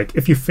them. But like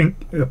if you think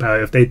about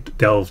it, if they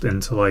delved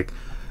into like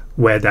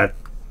where that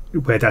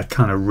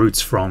kind of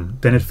roots from,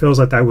 then it feels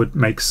like that would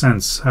make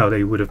sense how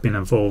they would have been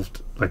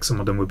involved, like some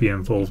of them would be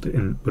involved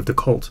with the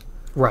cult.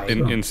 Right.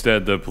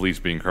 Instead, the police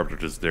being corrupt are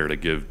just there to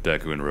give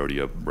Deku and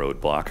Rhodey a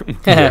roadblock.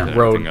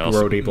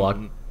 Roadie block.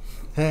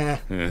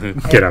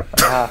 Get up.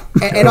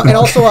 And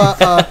also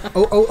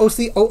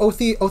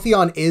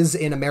Otheon is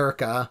in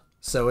America,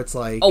 so it's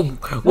like, oh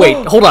wait,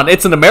 hold on,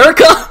 it's in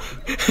America?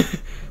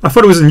 I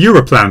thought it was in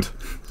Europland.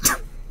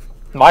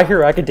 My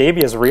Hero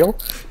Academia is real.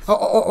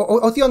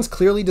 Otheon's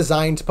clearly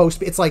designed to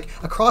post. It's like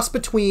a cross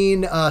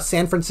between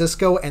San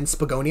Francisco and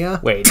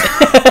Spagonia. Wait.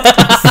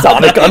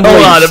 Sonic Unleashed.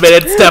 Hold on a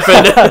minute,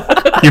 Stefan.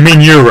 You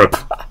mean Europe?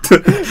 We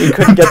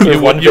couldn't get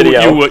through one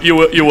video. You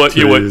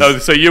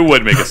would. So you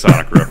would make a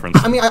Sonic reference.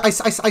 I mean, I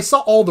saw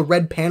all the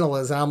red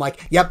panels, and I'm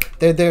like, yep,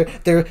 they're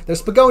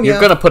Spagonia.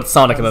 You're gonna put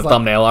Sonic in the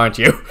thumbnail, aren't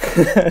you?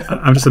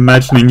 I'm just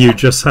imagining you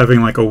just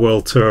having like a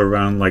world tour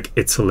around like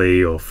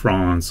Italy or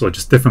France or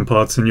just different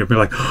parts, and you'll be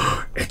like,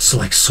 oh, it's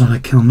like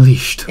Sonic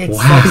Unleashed.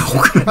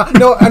 Wow.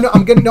 No,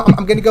 I'm gonna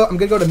go to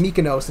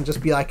Mykonos and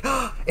just be like,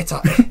 oh, it's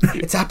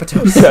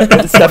Apatos.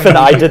 Stefan and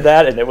I did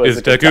that, and it was.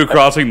 Is Deku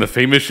crossing the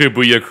famous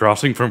Shibuya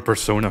crossing from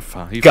Persona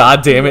 5?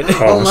 God damn it!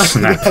 Oh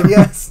snap! God,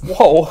 yes.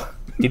 Whoa.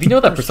 Did you know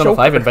that Persona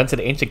 5 invented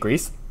ancient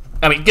Greece?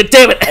 I mean, god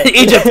damn it,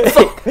 Egypt!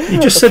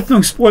 You just said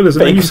no spoilers,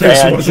 and then you said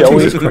spoilers.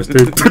 Jesus Christ,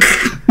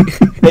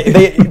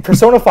 dude.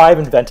 Persona 5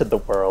 invented the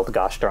world.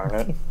 Gosh darn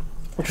it.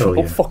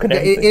 Fucking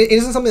it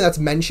isn't something that's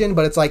mentioned,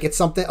 but it's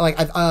something like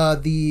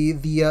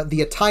the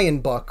Italian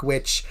book,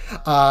 which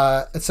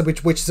was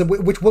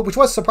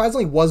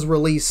surprisingly was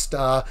released.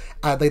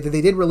 They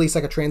did release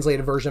like a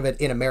translated version of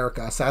it in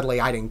America. Sadly,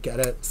 I didn't get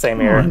it. Same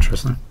here.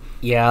 Interesting.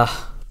 Yeah.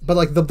 But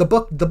like the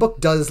book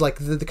does like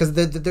because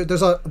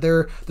there's a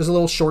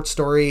little short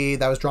story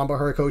that was drawn by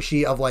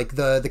Horikoshi of like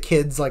the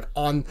kids like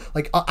on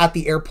like at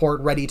the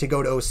airport ready to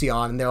go to Ocean,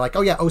 and they're like,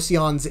 oh yeah,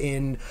 Ocean's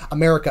in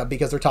America,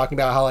 because they're talking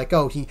about how like,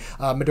 oh,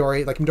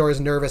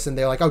 Midori's nervous, and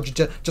they're like, oh,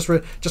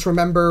 just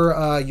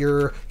remember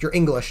your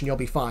English and you'll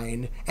be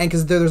fine. And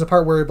because there's a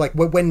part where like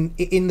when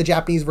in the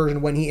Japanese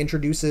version, when he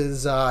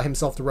introduces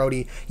himself to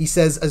Rhodey, he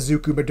says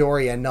Izuku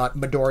Midori and not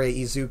Midori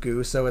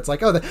Izuku, so it's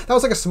like, oh, that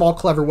was like a small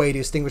clever way to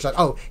distinguish that,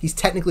 oh, he's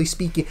technically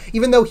speaking,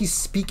 even though he's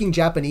speaking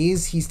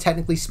Japanese, he's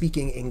technically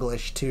speaking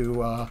English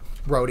to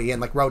Rhodey, and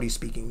like Rhodey's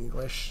speaking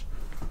English.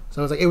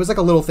 So it was like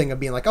a little thing of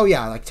being like, oh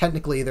yeah, like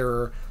technically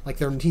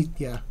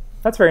yeah.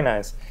 That's very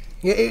nice.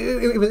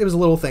 It was a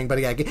little thing, but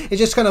yeah, it's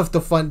just kind of the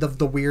fun,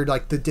 the weird,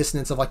 like the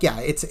dissonance of like, yeah,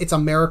 it's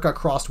America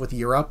crossed with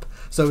Europe,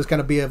 so it's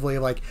gonna be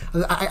like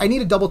I need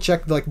to double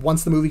check like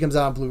once the movie comes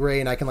out on Blu-ray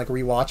and I can like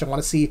rewatch. I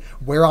want to see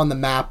where on the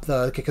map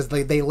because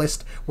they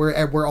list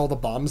where all the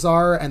bombs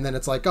are, and then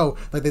it's like, oh,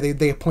 like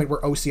they point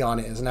where Ocean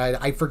is, and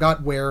I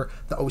forgot where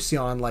the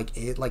Ocean like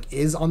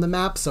is on the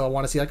map, so I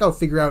want to see like, oh,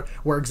 figure out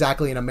where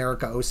exactly in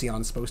America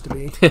Ocean's supposed to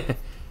be.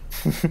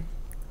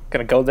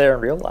 Gonna go there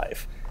in real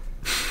life.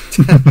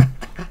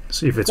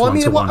 See if it's Well, I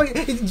mean, one. all you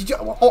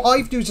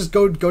have to do is just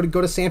go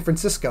to San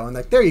Francisco, and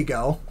like there you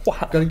go.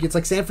 Wow. It's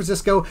like San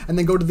Francisco, and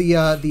then go to the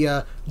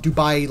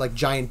Dubai like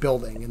giant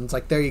building, and it's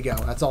like there you go.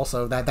 That's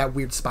also that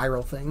weird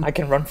spiral thing. I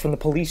can run from the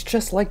police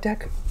just like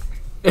Deku.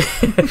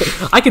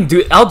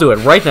 I'll do it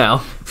right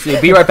now. See,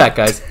 be right back,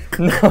 guys.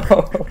 No.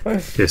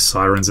 There's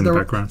sirens in the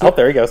background. Oh,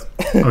 there he goes.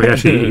 Oh, yeah,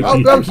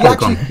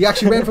 He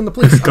actually ran from the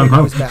police. Oh,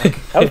 now he's back.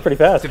 That was pretty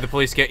fast. Did the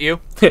police get you?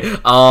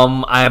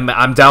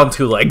 I'm down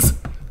 2 legs.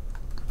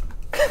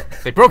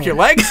 They broke your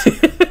legs?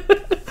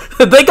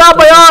 They got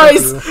my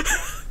eyes.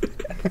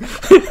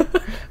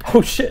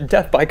 Oh shit!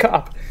 Death by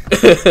cop.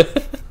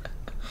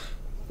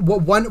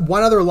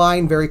 One other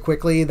line very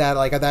quickly that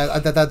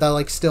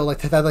like still like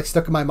that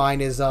stuck in my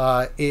mind is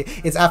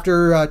it's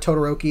after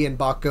Todoroki and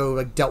Bakugo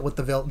like dealt with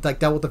the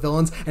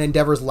villains, and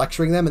Endeavor's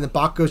lecturing them, and then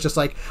Bakugo's just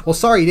like, well,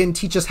 sorry, you didn't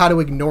teach us how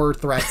to ignore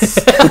threats.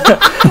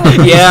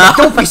 Yeah.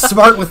 Don't be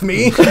smart with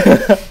me.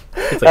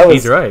 It's like,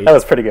 he's right. That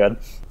was pretty good.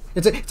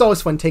 It's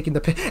always fun taking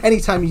the piss.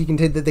 Anytime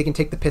they can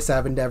take the piss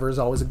out of Endeavor is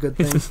always a good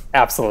thing.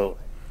 Absolutely.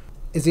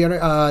 Is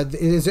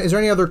there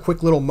any other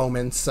quick little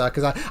moments?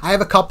 Because I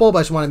have a couple, but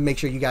I just want to make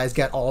sure you guys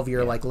get all of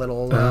your like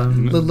little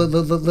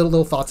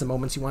thoughts and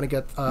moments you want to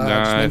get.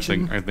 I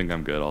think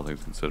I'm good. All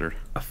things considered.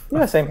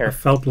 Yeah, same here. I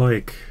felt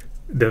like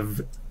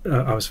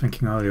I was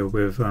thinking earlier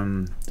with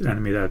the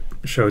enemy that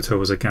Shoto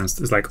was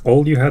against. It's like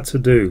all you had to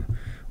do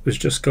was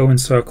just go in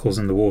circles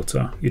in the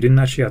water. You didn't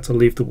actually have to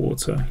leave the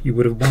water. You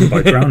would have won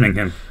by drowning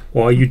him.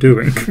 What are you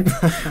doing?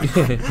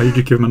 How did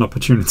you give him an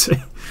opportunity?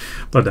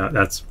 But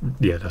that's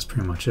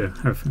pretty much it.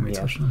 Everything we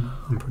touched on.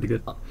 I'm pretty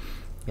good.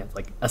 Yeah,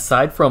 like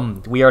aside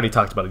from we already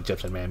talked about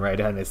Egyptian Man, right?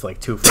 And it's like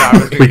too.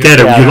 We get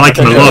him. You like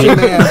him a lot. Looks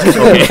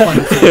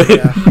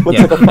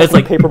like a It's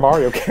like Paper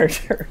Mario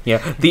character.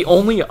 Yeah, the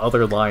only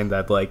other line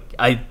that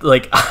I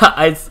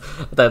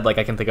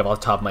can think of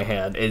off the top of my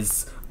head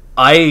is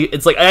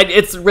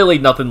it's really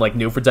nothing like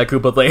new for Deku,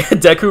 but like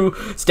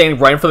Deku standing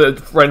right in front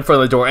of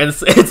the door, and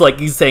it's like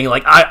he's saying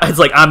like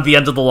I'm the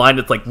end of the line.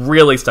 It's like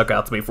really stuck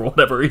out to me for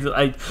whatever reason.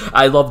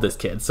 I love this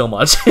kid so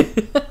much.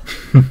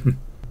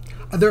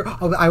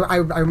 I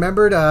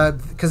remembered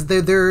because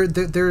they're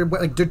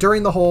like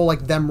during the whole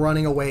like them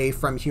running away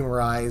from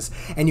Humor Eyes,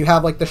 and you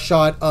have like the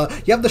shot of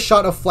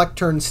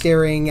Fleckturn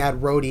staring at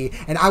Rhodey,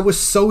 and I was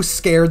so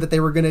scared that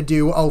they were gonna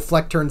do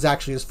Fleckturn's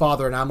actually his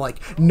father, and I'm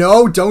like,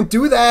 no, don't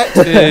do that.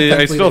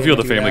 I still feel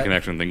the family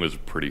connection thing was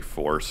pretty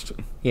forced.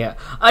 Yeah,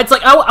 it's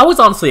like I was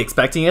honestly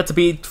expecting it to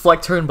be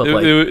Fleckturn, but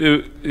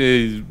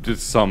it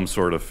just some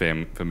sort of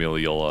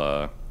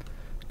familial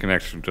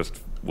connection just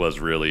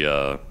was really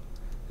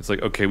It's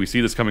like, okay, we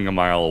see this coming a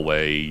mile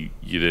away.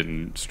 You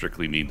didn't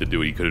strictly need to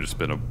do it. You could have just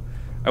been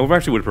I would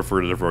have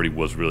preferred it if Rhodey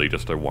was really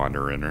just a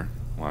wander in.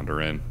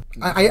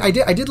 I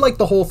did like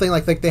the whole thing.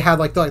 Like they had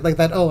like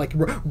that. Oh, like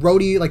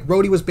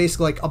Rhodey was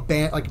basically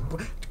like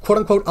quote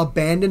unquote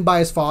abandoned by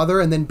his father,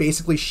 and then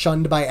basically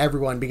shunned by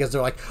everyone because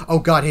they're like, oh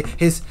god,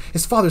 his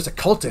father's a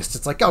cultist.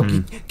 It's like,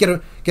 oh,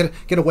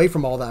 get away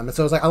from all them. And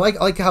so it's like I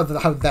like how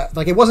that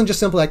like it wasn't just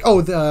simply like, oh,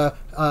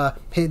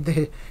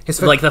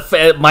 his like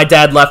my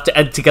dad left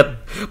to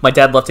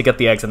get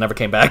the eggs and never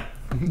came back.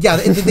 Yeah,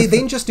 they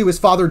didn't just do his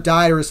father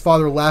died or his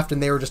father left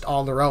and they were just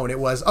on their own. It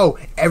was,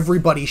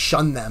 everybody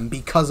shunned them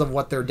because of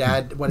what his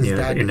dad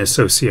did. In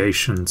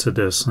association to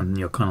this, and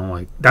you're kind of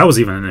like, that was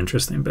even an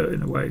interesting bit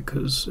in a way,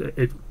 because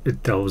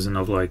it delves in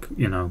of like,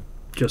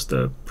 just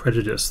a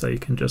prejudice that you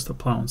can just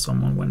apply on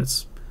someone when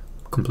it's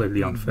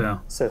completely unfair.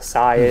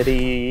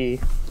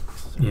 Society.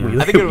 Yeah.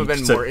 I think it would have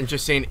been more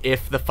interesting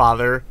if the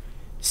father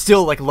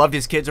still like loved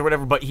his kids or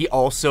whatever, but he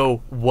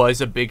also was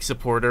a big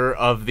supporter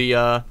of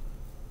the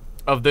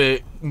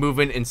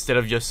movement instead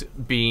of just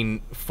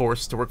being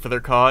forced to work for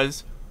their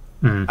cause.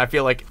 I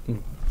feel like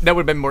that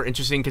would have been more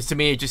interesting, because to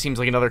me it just seems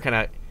like another kind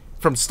of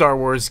from Star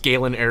Wars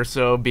Galen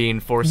Erso being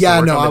forced to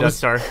work on the Death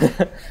Star.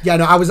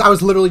 I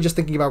was literally just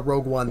thinking about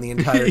Rogue One the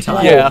entire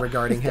time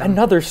regarding him.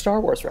 Another Star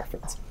Wars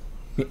reference.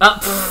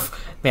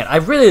 Man, I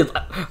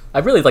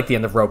really like the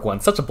end of Rogue One.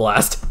 Such a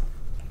blast.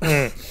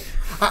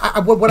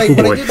 What I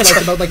did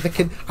like about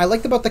I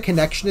liked about the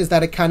connection is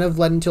that it kind of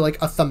led into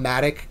like a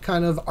thematic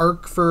kind of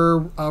arc for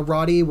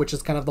Roddy, which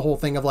is kind of the whole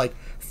thing of like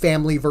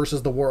family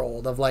versus the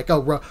world of like,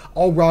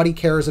 all Roddy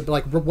cares about,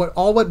 like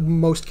what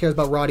most cares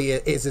about Roddy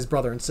is his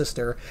brother and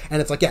sister,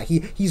 and it's like, yeah,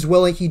 he's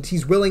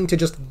willing to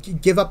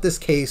just give up this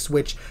case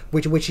which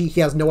he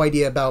has no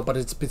idea about, but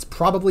it's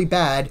probably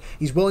bad.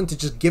 He's willing to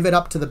just give it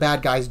up to the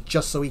bad guys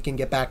just so he can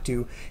get back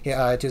to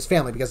his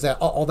family, because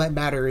all that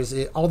matters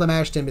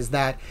to him is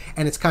that.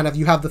 And it's kind of,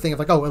 you have the thing of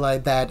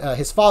like, that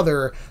his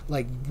father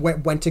like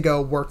went to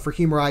go work for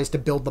Humorize to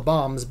build the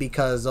bombs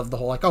because of the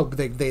whole like,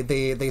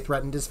 they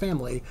threatened his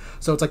family.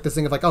 So it's like this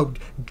thing of like,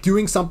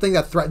 doing something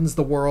that threatens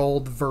the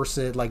world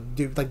versus like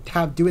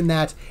doing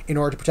that in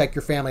order to protect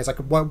your family. It's like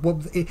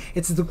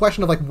it's the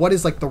question of like, what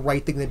is like the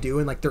right thing to do,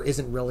 and like there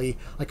isn't really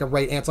like a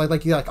right answer.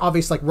 Like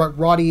obviously like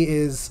Roddy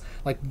is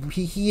like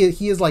he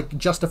is like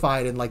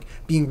justified in like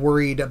being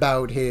worried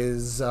about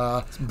his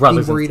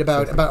being worried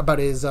about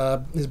his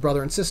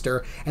brother and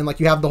sister, and like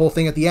you have the whole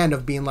thing at the end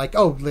of being like,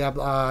 they're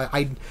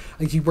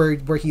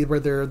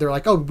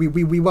like,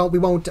 we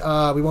won't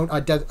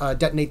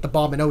detonate the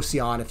bomb in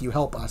Ocean if you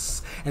help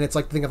us, and it's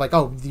like the thing of like,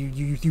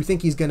 you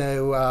think he's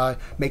gonna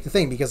make the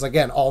thing, because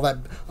again all that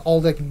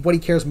what he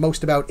cares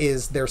most about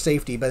is their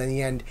safety, but in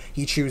the end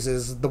he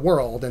chooses the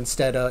world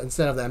instead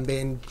of them,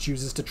 and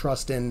chooses to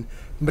trust in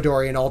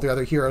Midori and all the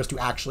other heroes to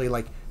actually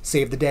like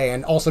save the day,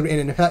 and also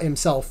in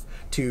himself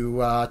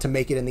to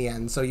make it in the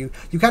end. So you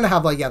kind of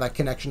have like, yeah, that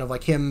connection of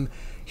like him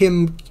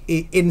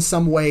in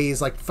some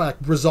ways like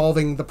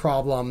resolving the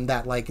problem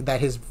that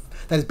is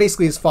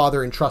basically his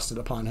father entrusted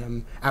upon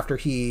him after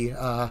he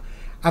died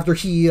in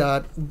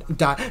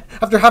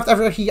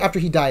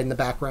the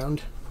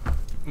background.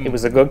 It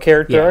was a good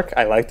character arc.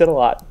 I liked it a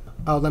lot.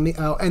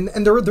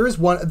 And there is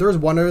one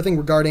other thing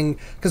regarding,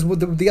 because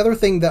the other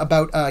thing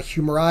about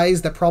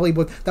Humorize that probably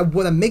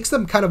that makes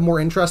them kind of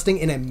more interesting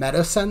in a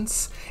meta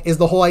sense is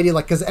the whole idea,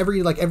 like, because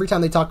every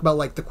time they talk about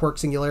like the quirk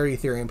singularity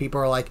theory and people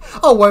are like,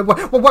 why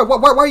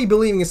are you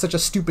believing in such a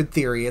stupid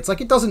theory? It's like,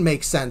 it doesn't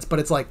make sense, but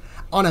it's like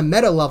on a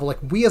meta level, like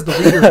we as the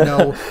readers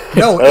know,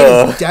 no,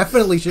 it is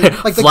definitely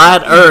like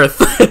flat Earth.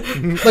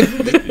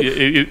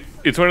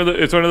 It's one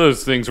of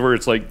those things where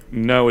it's like,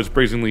 no, it's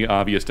brazenly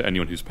obvious to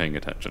anyone who's paying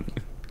attention.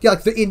 Yeah,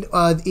 like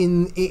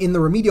in the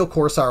remedial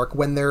course arc,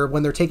 when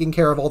they're taking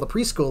care of all the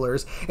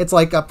preschoolers, it's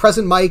like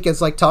President Mike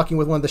is like talking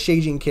with one of the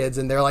Shajin kids,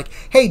 and they're like,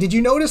 "Hey, did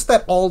you notice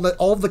that all the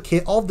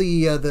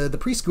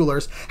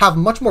preschoolers have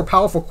much more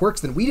powerful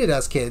quirks than we did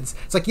as kids?"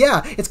 It's like,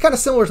 yeah, it's kind of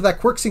similar to that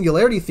quirk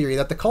singularity theory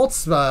that the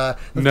cults. That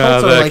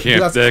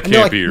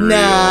can't be real.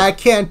 Nah, it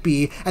can't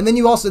be. And then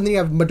you have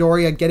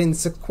Midoriya getting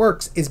 6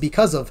 quirks is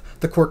because of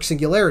the quirk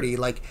singularity.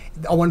 Like,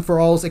 One for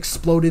All's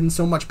exploded in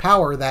so much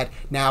power that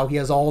now he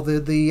has all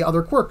the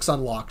other quirks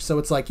unlocked. So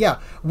it's like, yeah,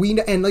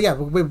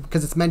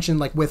 because it's mentioned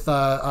like with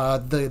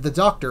the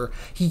doctor,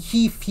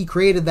 he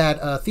created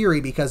that theory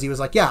because he was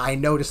like, yeah, I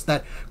noticed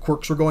that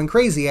quirks were going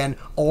crazy, and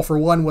All for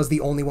One was the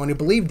only one who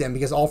believed him,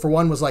 because All for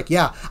One was like,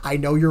 yeah, I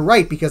know you're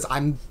right because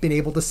I've been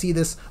able to see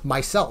this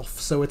myself.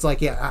 So it's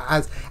like,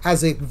 yeah,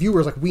 as a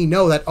viewers, like we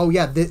know that,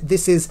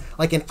 this is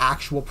like an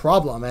actual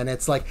problem, and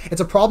it's like,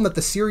 it's a problem that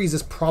the series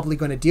is probably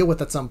going to deal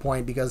with at some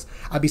point, because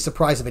I'd be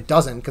surprised if it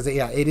doesn't, because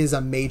it is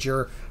a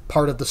major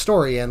part of the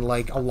story and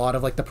like a lot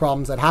of like the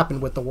problems that happen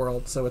with the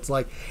world. So it's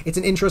like, it's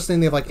an interesting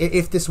thing of like,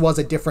 if this was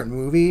a different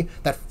movie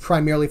that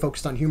primarily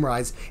focused on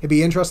Humorize, it'd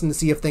be interesting to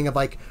see a thing of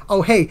like,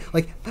 oh hey,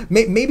 like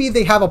maybe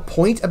they have a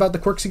point about the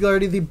quirk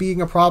singularity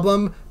being a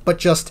problem, but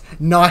just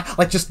not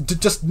like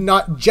just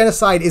not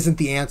genocide isn't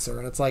the answer.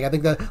 And it's like, I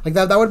think that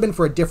would have been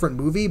for a different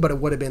movie, but it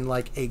would have been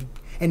like an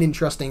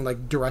interesting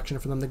like direction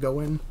for them to go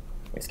in.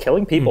 Is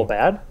killing people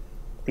bad?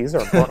 These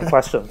are important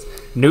questions.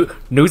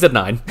 News at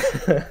 9.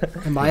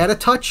 Am I out of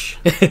touch?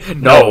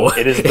 No,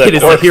 it is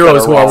the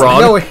heroes who are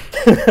wrong. No,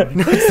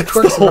 it's the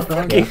quirks who are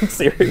wrong. Game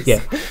series. Yeah.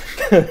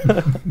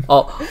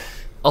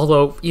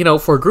 Although,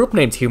 for a group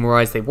named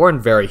Humorize, they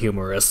weren't very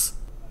humorous.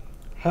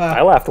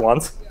 I laughed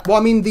once. Well, I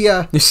mean,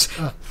 the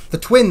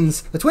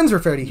twins were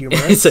fairly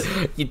humorous.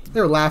 They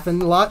were laughing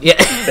a lot. Yeah,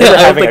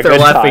 I don't think they're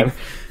laughing. Time.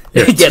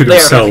 Yeah,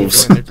 they're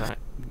having a time.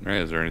 All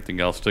right, is there anything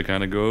else to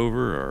kind of go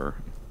over, or?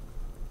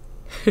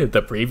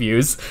 The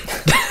previews.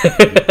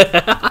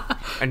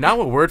 And now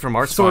a word from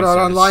our Sword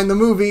sponsors. Art Online, the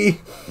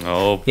movie.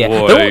 Oh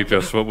boy,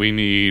 just what we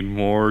need.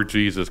 More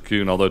Jesus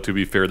Kun. Although, to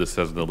be fair, this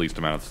has the least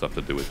amount of stuff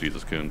to do with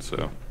Jesus Kun,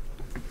 so.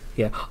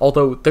 Yeah,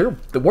 although there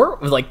were,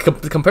 like,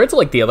 compared to,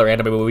 like, the other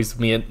anime movies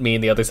me and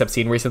the others have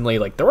seen recently,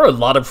 like, there were a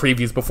lot of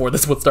previews before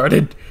this one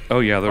started. Oh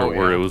yeah, there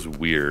were. Yeah. It was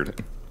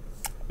weird.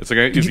 It's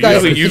like, did you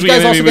guys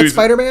also get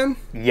Spider-Man?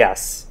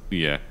 Yes.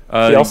 Yeah.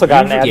 He also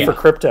got an ad for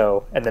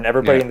crypto, and then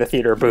everybody in the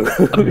theater booed.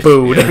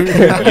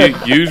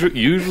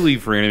 Usually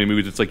for anime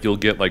movies, it's like you'll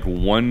get like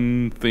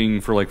one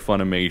thing for like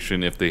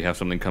Funimation if they have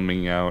something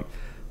coming out.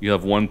 You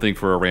have one thing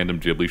for a random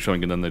Ghibli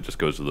showing, and then that just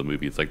goes to the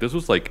movie. It's like, this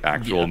was like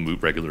actual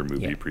regular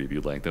movie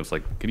preview length. I was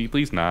like, can you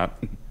please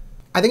not?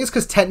 I think it's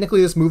because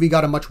technically this movie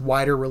got a much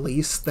wider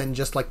release than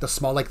just like the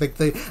small I think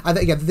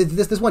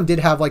this one did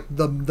have like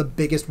the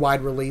biggest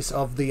wide release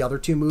of the other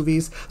two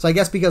movies. So I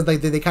guess because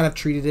they kind of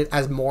treated it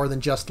as more than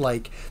just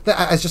like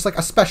as just like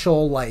a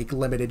special like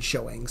limited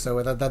showing.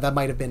 So that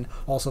might have been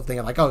also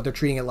thinking like, oh, they're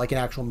treating it like an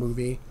actual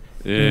movie.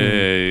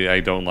 I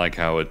don't like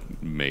how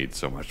it made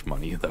so much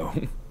money though.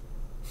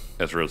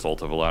 As a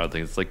result of a lot of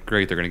things, it's like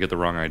great, they're gonna get the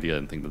wrong idea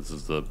and think this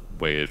is the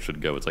way it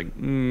should go. It's like,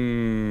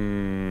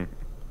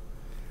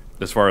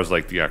 as far as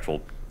like the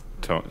actual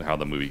tone, how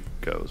the movie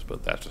goes,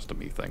 but that's just a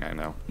me thing, I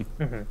know.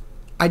 Mm-hmm.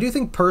 I do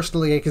think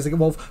personally, because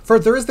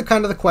there is the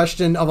kind of the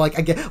question of like,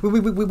 again, we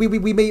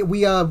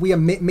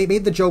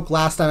made the joke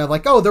last time of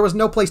like, oh, there was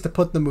no place to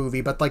put the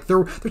movie, but like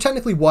there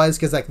technically was,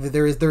 because like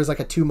there's like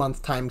a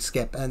 2-month time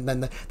skip, and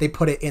then they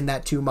put it in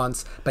that 2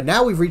 months. But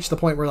now we've reached the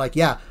point where like,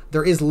 yeah,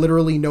 there is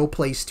literally no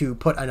place to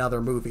put another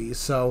movie.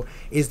 So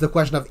is the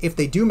question of, if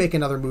they do make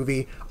another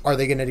movie, are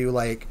they going to do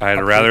like?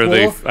 I'd rather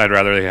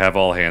they have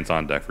all hands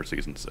on deck for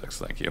season 6.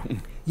 Thank you.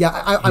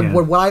 Yeah,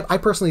 what I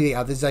personally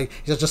is like,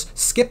 just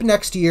skip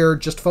next year,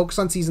 just focus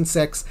on season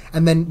 6,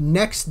 and then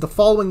the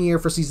following year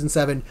for season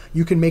 7,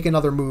 you can make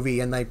another movie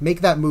and like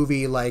make that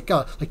movie like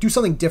do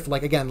something different.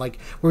 Like again, like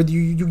where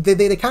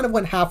they kind of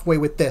went halfway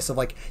with this of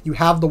like, you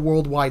have the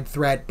worldwide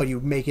threat, but you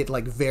make it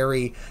like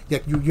very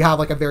like you have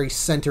like a very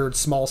centered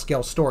small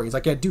scale stories.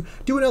 Like, yeah,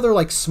 do another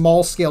like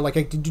small scale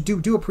like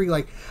do a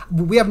like,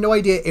 we have no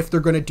idea if they're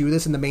going to do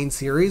this in the main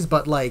series,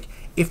 but like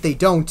if they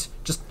don't,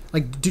 just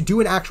like do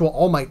an actual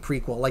All Might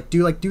prequel, like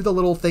do the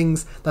little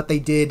things that they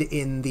did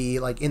in the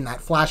like in that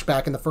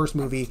flashback in the first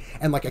movie,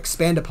 and like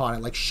expand upon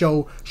it, like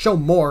show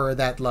more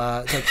that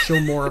like show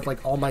more of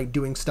like All Might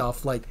doing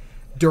stuff like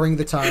during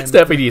the time.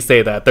 Stephanie, you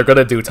say that they're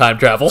gonna do time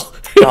travel.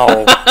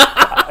 Oh,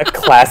 a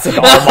classic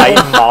All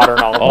Might, modern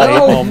All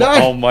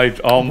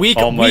Might. Weak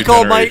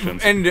All Might,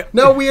 and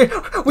no, we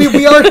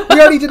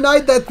already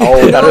denied that thing.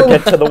 Oh, better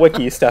get to the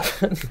wiki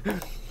stuff.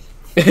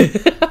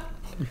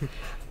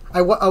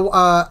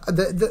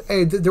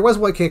 There was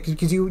one kick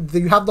because you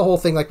have the whole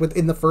thing like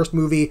within the first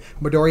movie,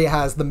 Midoriya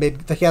has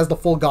the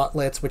full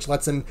gauntlets, which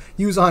lets him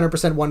use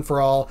 100% one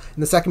for all.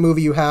 In the second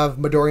movie, you have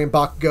Midoriya and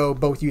Bakugo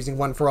both using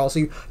one for all.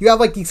 So you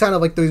have like these kind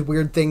of like those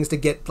weird things to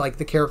get like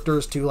the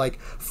characters to like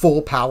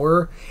full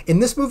power. In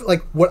this movie,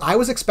 like what I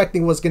was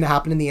expecting was going to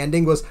happen in the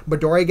ending was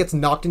Midoriya gets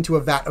knocked into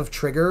a vat of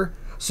trigger,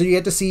 so you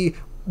get to see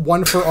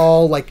one for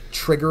all like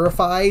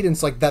triggerified, and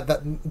it's like that's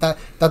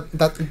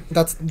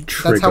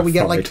how we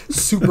get like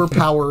super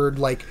powered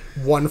like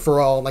one for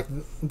all, like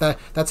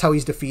that's how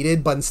he's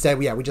defeated. But instead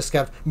we just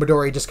have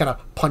Midoriya just kind of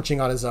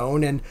punching on his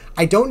own, and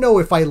I don't know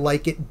if I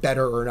like it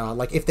better or not.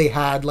 Like if they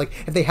had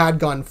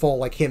gone full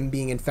like him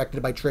being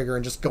infected by trigger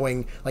and just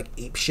going like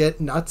ape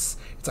shit nuts,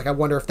 it's like I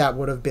wonder if that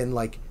would have been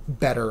like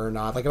better or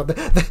not. Like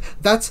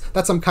that's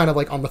I'm kind of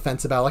like on the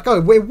fence about. Like,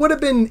 oh, it would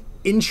have been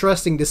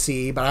interesting to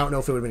see, but I don't know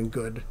if it would have been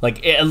good.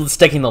 Like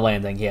sticking the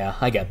landing, yeah,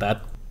 I get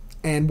that.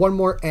 And one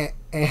more of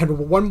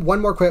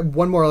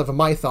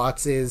my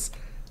thoughts is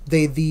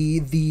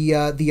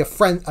the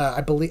friend.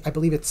 I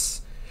believe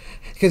it's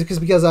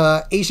because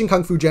Asian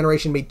Kung Fu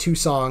Generation made 2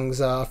 songs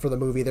for the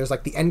movie. There's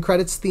like the end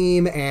credits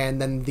theme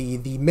and then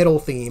the middle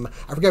theme.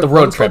 I forget, the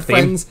road trip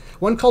theme.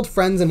 One called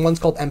Friends and one's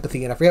called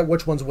Empathy, and I forget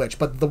which one's which.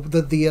 But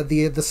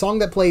the song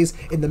that plays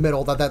in the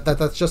middle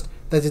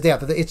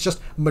it's just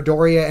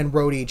Midoriya and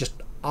Rhodey just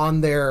on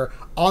their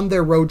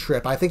road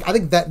trip. I think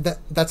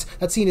that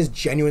scene is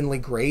genuinely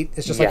great.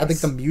 It's just like, yes. I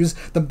think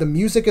the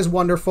music is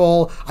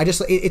wonderful.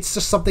 It's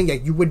just something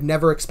that you would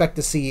never expect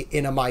to see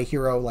in a My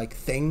Hero like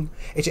thing.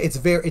 It's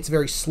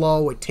very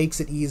slow. It takes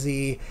it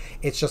easy.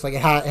 It's just like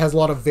it has a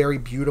lot of very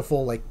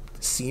beautiful like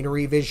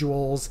scenery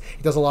visuals.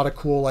 It does a lot of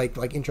cool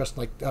like interesting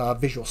like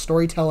visual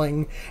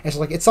storytelling. It's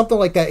like it's something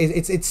like that.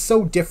 It's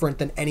so different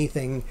than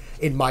anything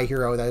in My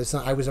Hero that is.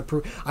 I was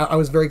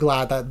very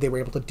glad that they were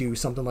able to do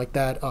something like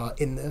that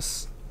in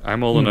this.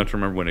 I'm old enough to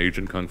remember when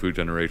Asian Kung Fu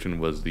Generation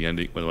was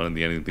one of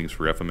the ending things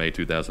for FMA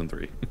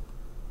 2003.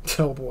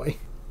 Oh boy.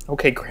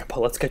 Okay, Grandpa,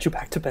 let's get you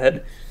back to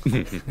bed.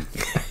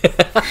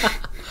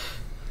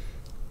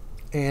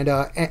 And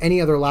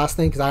any other last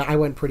thing? Because I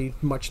went pretty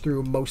much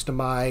through most of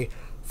my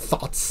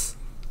thoughts.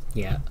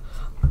 Yeah.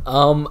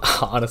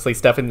 Honestly,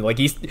 Stefan, like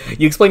you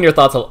explain your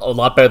thoughts a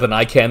lot better than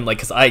I can. Like,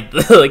 cause I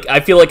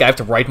feel like I have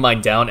to write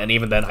mine down, and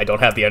even then, I don't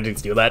have the ending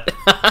to do that.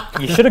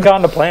 You should have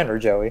gone to Planner,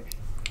 Joey.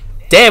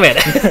 Damn it!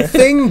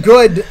 Thing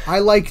good. I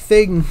like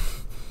Thing.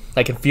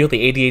 I can feel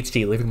the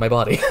ADHD leaving my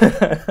body.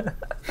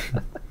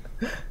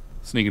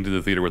 Sneak into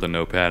the theater with a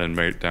notepad and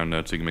write down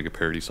notes so you can make a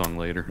parody song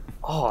later.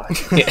 Oh,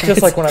 it's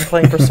just like when I'm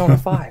playing Persona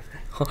 5.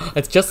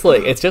 It's just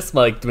like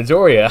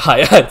Midoriya.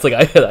 It's like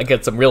I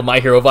get some real My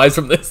Hero vibes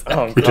from this.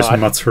 Oh, God. You're just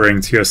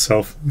muttering to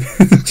yourself,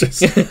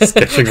 just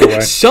sketching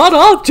away. Shut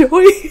up,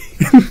 Joey.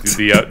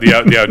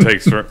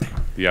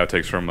 The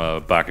outtakes from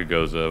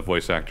Bakugo's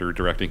voice actor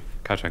directing.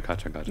 Gotcha.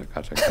 Gotcha. I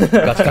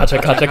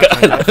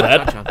love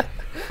that.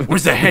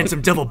 Where's that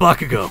handsome devil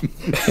Bakugo?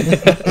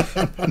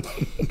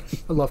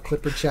 I love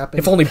Clifford Chapman.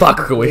 If only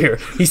Bakugo were here.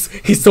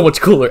 He's so much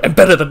cooler and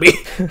better than me.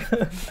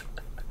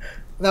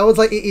 That was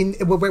like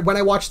when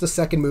I watched the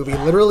second movie.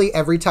 Literally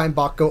every time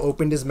Bakugo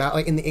opened his mouth,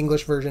 like in the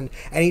English version,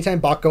 anytime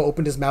Bakugo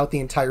opened his mouth, the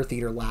entire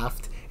theater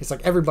laughed. It's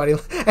like everybody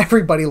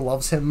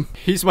loves him.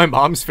 He's my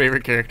mom's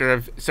favorite character.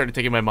 I've started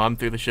taking my mom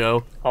through the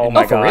show. Oh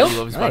my for god, real? She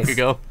loves Nice.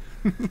 Bakugo.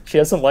 she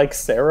doesn't like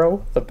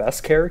Sero, the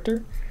best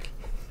character.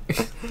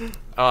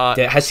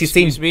 Yeah, has she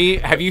seen? Excuse me,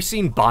 have you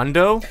seen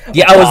Bondo?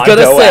 Yeah, I was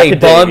gonna Bondo say Academia.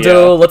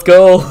 Bondo. Let's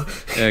go.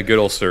 Yeah, good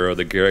old Suro,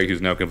 the guy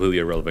who's now completely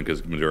irrelevant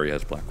because Midori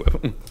has Black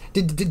Whip.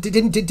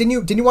 Didn't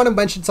you want to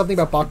mention something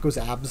about Bakugo's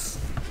abs?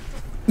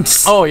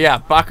 Oh yeah,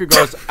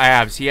 Bakugo's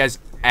abs. He has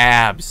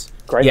abs.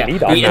 Great Yeah,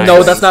 meat on that.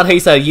 no, that's not how you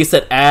said it. You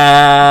said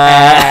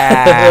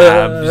abs.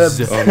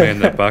 Abs. Oh man,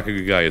 that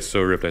Bakugo guy is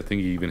so ripped. I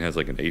think he even has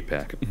like an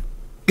 8-pack.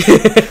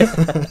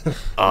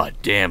 Oh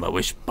damn! I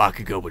wish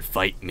Bakugo would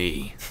fight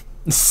me.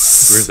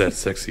 Where's that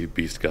sexy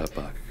beast god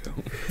Bakugo?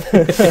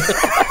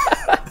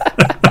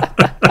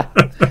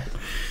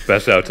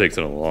 Best outtakes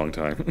in a long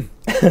time.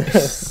 Well,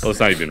 it's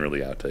not even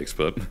really outtakes,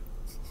 but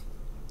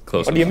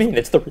close. What do you mean?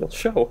 It's the real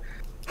show.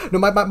 No,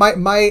 my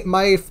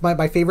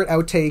favorite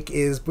outtake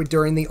is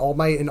during the All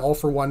Might and All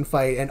for One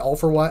fight, and All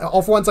for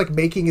One's like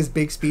making his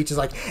big speech is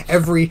like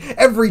every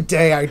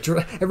day I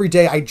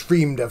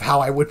dreamed of how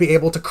I would be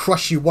able to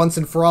crush you once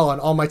and for all,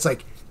 and All Might's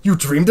like, you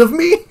dreamed of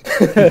me?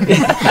 No,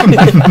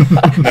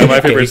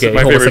 my favorite's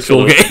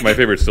homosexual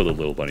still the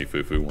Little Bunny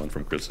Foo Foo one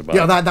from Chris Sabat.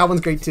 Yeah, that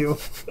one's great too.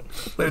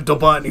 Little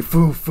bunny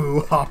foo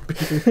foo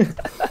hopping.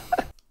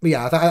 But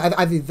yeah,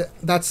 I think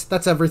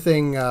that's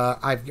everything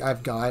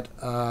I've got.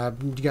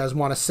 Do you guys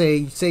want to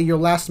say your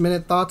last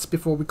minute thoughts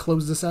before we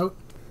close this out?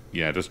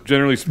 Yeah, just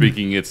generally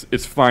speaking,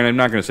 it's fine. I'm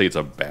not going to say it's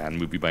a bad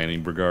movie by any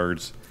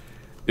regards.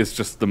 It's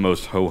just the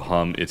most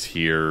ho-hum. It's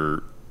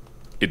here.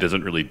 It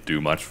doesn't really do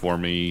much for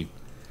me.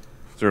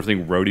 So I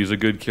think Rhodey's a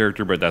good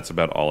character, but that's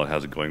about all it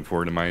has going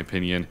for it, in my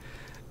opinion.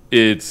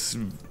 It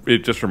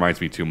just reminds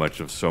me too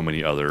much of so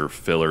many other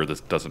filler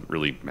that doesn't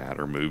really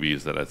matter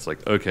movies that it's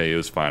like, okay, it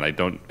was fine. I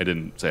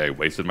didn't say I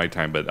wasted my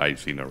time, but I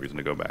see no reason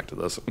to go back to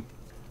this.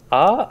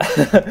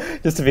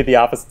 Just to be the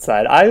opposite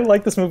side, I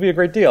like this movie a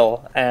great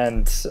deal,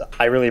 and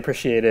I really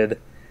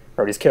appreciated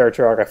Rhodey's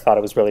character arc. I thought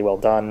it was really well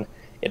done.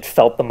 It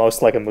felt the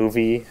most like a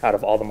movie out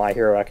of all the My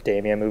Hero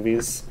Academia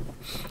movies.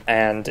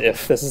 And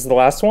if this is the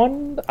last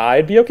one,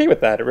 I'd be okay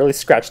with that. It really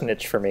scratched an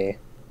itch for me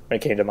when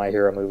it came to My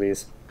Hero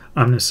movies.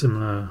 I'm in a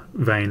similar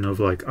vein of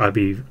like I'd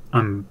be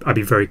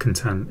very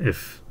content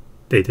if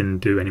they didn't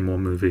do any more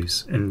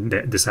movies, and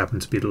this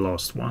happened to be the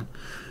last one.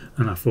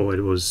 And I thought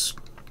it was,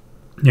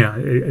 yeah,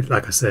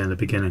 like I said in the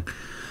beginning,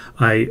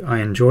 I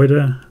enjoyed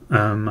it.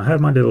 I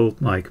had my little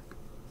like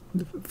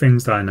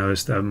things that I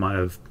noticed that might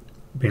have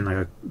been like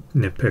a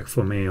nitpick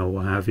for me or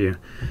what have you,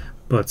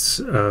 but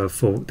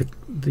for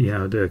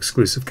the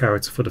exclusive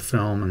character for the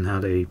film and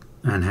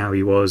how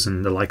he was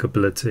and the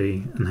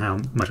likability and how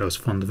much I was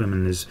fond of him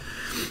and his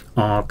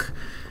arc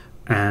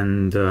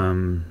and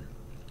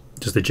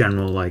just the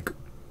general like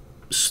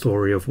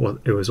story of what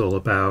it was all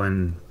about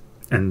and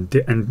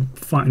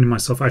finding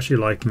myself actually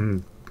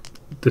liking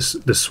the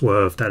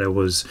swerve that it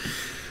was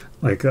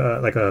like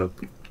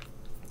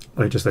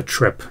just a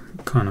trip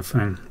kind of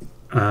thing.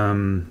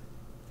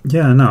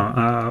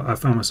 I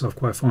found myself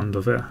quite fond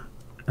of it,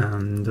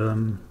 and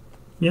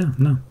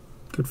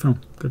good film.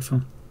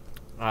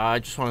 I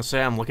just want to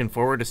say I'm looking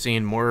forward to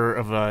seeing more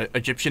of a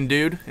Egyptian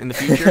dude in the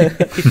future.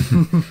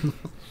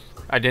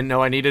 I didn't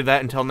know I needed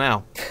that until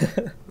now,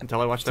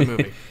 until I watched that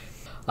movie.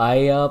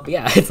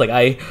 It's like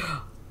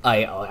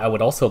I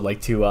would also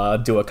like to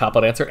do a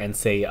cop-out answer and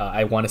say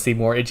I want to see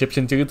more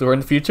Egyptian dudes in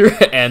the future,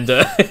 and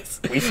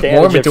We stand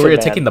more Egyptian Midoriya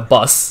man. taking the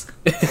bus.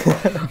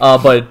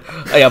 But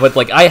I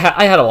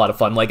had a lot of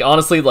fun. Like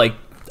honestly, like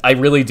I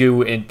really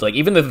do, and like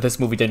even if this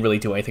movie didn't really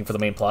do anything for the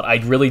main plot, I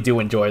really do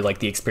enjoy like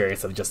the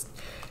experience of just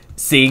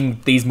seeing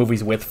these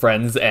movies with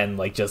friends and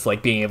like just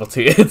like being able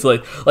to it's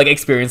like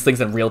experience things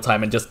in real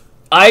time and just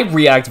I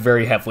react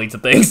very heavily to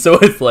things, so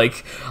it's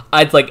like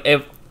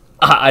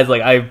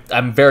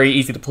I'm very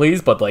easy to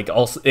please, but like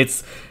also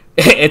it's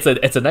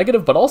a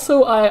negative, but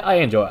also I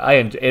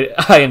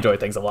enjoy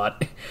things a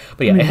lot.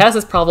 But yeah, it has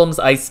its problems.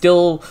 I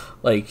still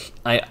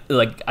I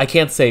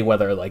can't say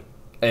whether like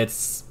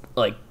it's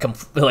like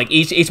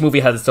each movie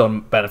has its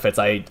own benefits.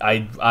 I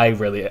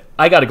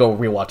gotta go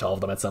rewatch all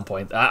of them at some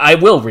point. I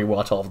will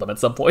rewatch all of them at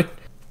some point.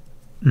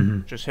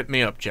 Mm-hmm. Just hit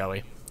me up,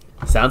 Joey.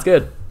 Sounds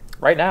good.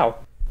 Right now.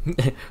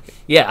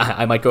 Yeah,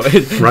 I might go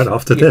Right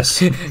after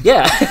this.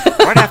 Yeah.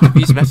 Right after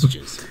these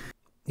messages.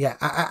 Yeah,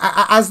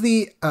 as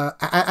the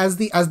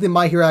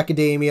My Hero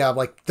Academia,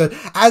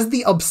 as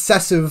the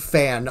obsessive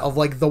fan of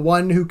like the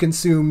one who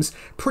consumes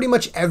pretty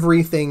much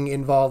everything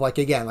involved. Like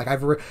again, like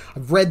I've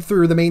read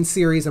through the main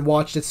series and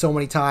watched it so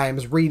many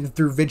times, reading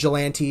through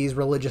Vigilantes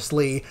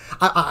religiously.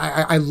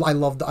 I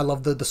love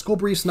the School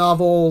Briefs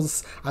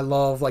novels. I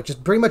love like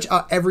just pretty much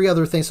every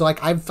other thing. So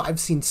like I've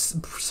seen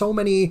so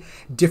many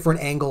different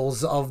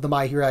angles of the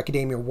My Hero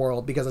Academia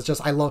world because it's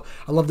just I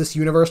love this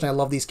universe and I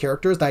love these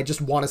characters that I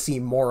just want to see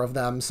more of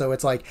them. So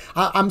it's like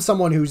I'm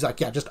someone who's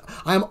like,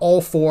 I'm all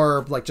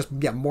for like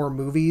more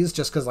movies,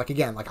 just because like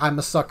again, like I'm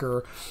a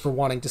sucker for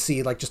wanting to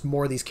see like just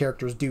more of these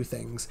characters do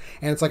things,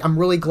 and it's like I'm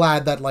really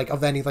glad that like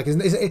of any like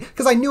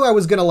because I knew I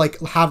was gonna like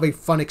have a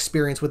fun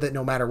experience with it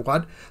no matter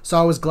what. So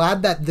I was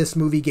glad that this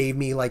movie gave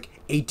me like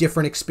a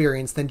different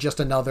experience than just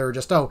another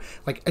just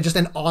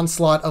an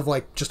onslaught of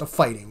like just a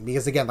fighting,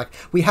 because again like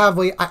we have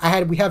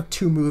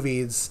two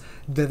movies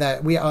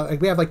that we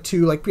have like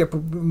two like we have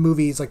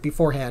movies like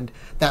beforehand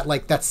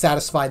that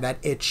satisfy that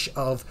itch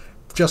of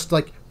just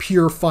like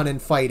pure fun and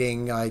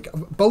fighting, like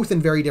both in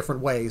very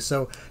different ways.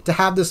 So to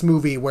have this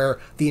movie where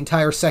the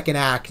entire second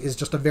act is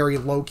just a very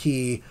low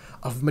key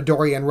of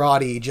Midori and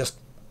Roddy just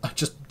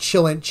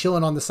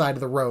chilling on the side of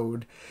the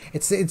road,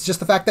 it's just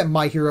the fact that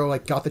My Hero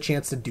like got the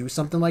chance to do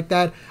something like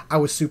that, I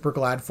was super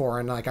glad for,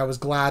 and like I was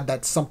glad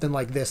that something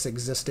like this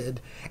existed.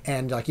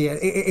 And like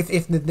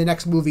if the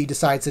next movie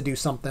decides to do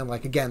something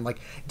like again like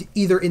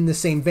either in the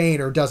same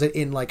vein or does it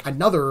in like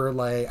another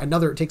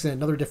it takes it in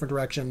another different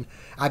direction,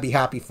 I'd be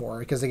happy for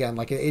it, because again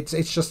like it's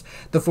just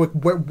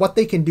what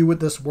they can do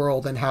with this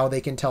world and how they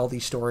can tell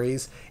these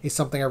stories is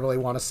something I really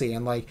want to see.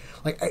 And like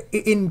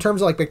in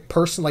terms of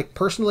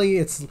personally,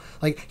 it's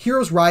like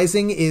Heroes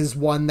Rising is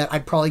one that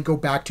I'd probably go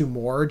back to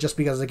more, just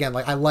because again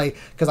like I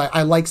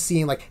like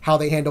seeing like how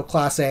they handle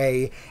Class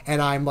A,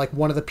 and I'm like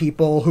one of the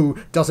people who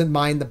doesn't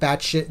mind the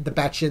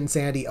batshit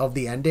insanity of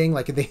the ending.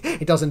 Like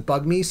it doesn't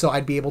bug me, so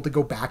I'd be able to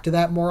go back to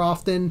that more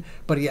often.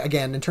 But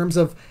again, in terms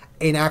of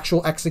an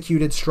actual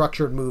executed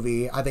structured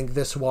movie, I think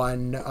this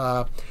one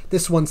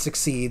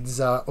succeeds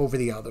over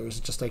the others.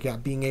 Just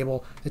like being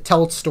able to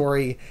tell its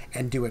story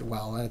and do it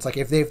well. And it's like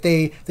if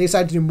they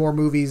decide to do more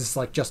movies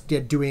like just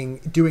doing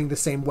the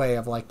same way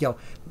of like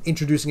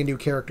introducing a new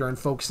character and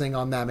focusing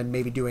on them and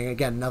maybe doing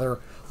again another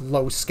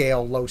low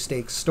scale low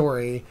stakes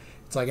story,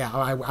 it's like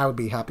I would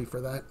be happy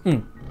for that.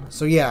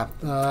 So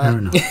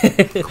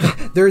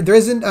there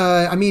isn't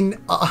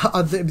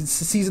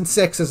season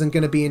 6 isn't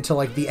going to be until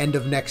like the end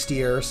of next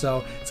year,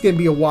 so it's going to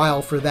be a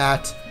while for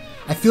that.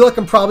 I feel like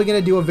I'm probably going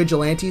to do a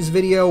Vigilantes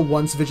video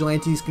once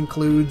Vigilantes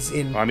concludes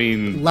in by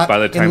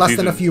the time in less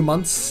than a few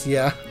months.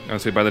 Yeah, I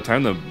would say by the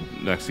time the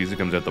next season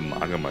comes out, the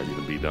manga might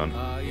even be done.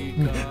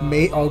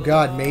 Maybe. Oh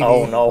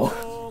no.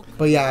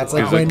 But yeah, it's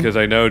like because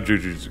I know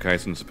Jujutsu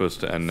Kaisen's supposed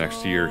to end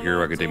next year.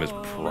 Hero Academia is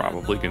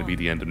probably going to be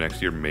the end of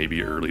next year,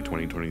 maybe early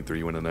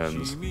 2023 when it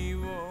ends.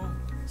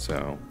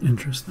 So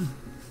interesting.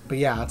 But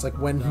yeah, it's like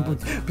when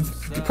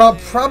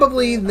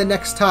probably the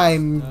next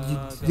time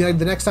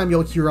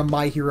you'll hear a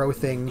My Hero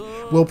thing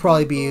will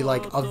probably be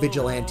like a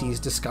Vigilantes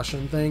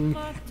discussion thing,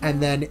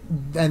 and then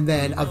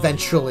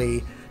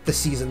eventually the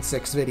season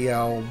 6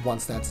 video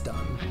once that's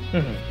done.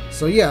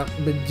 So yeah,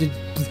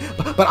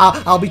 but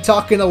I'll be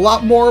talking a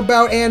lot more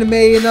about anime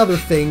and other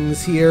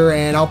things here,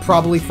 and I'll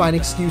probably find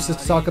excuses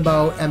to talk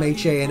about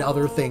MHA and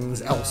other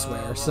things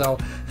elsewhere. So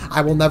I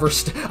will never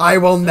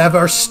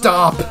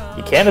stop.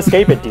 You can't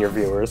escape it, dear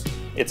viewers.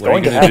 It's what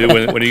going to happen.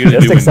 happen. What are you going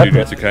to do when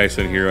Jujutsu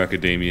Kaisen, Hero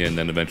Academia, and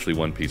then eventually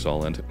One Piece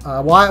all end? I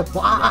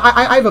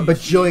have a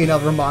bajillion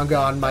other manga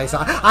on my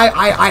side.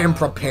 I am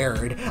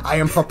prepared. I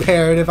am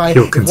prepared. If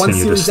one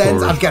series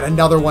ends, I've got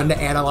another one to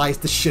analyze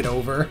the shit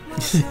over.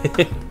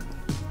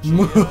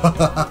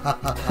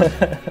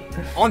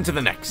 On to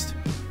the next.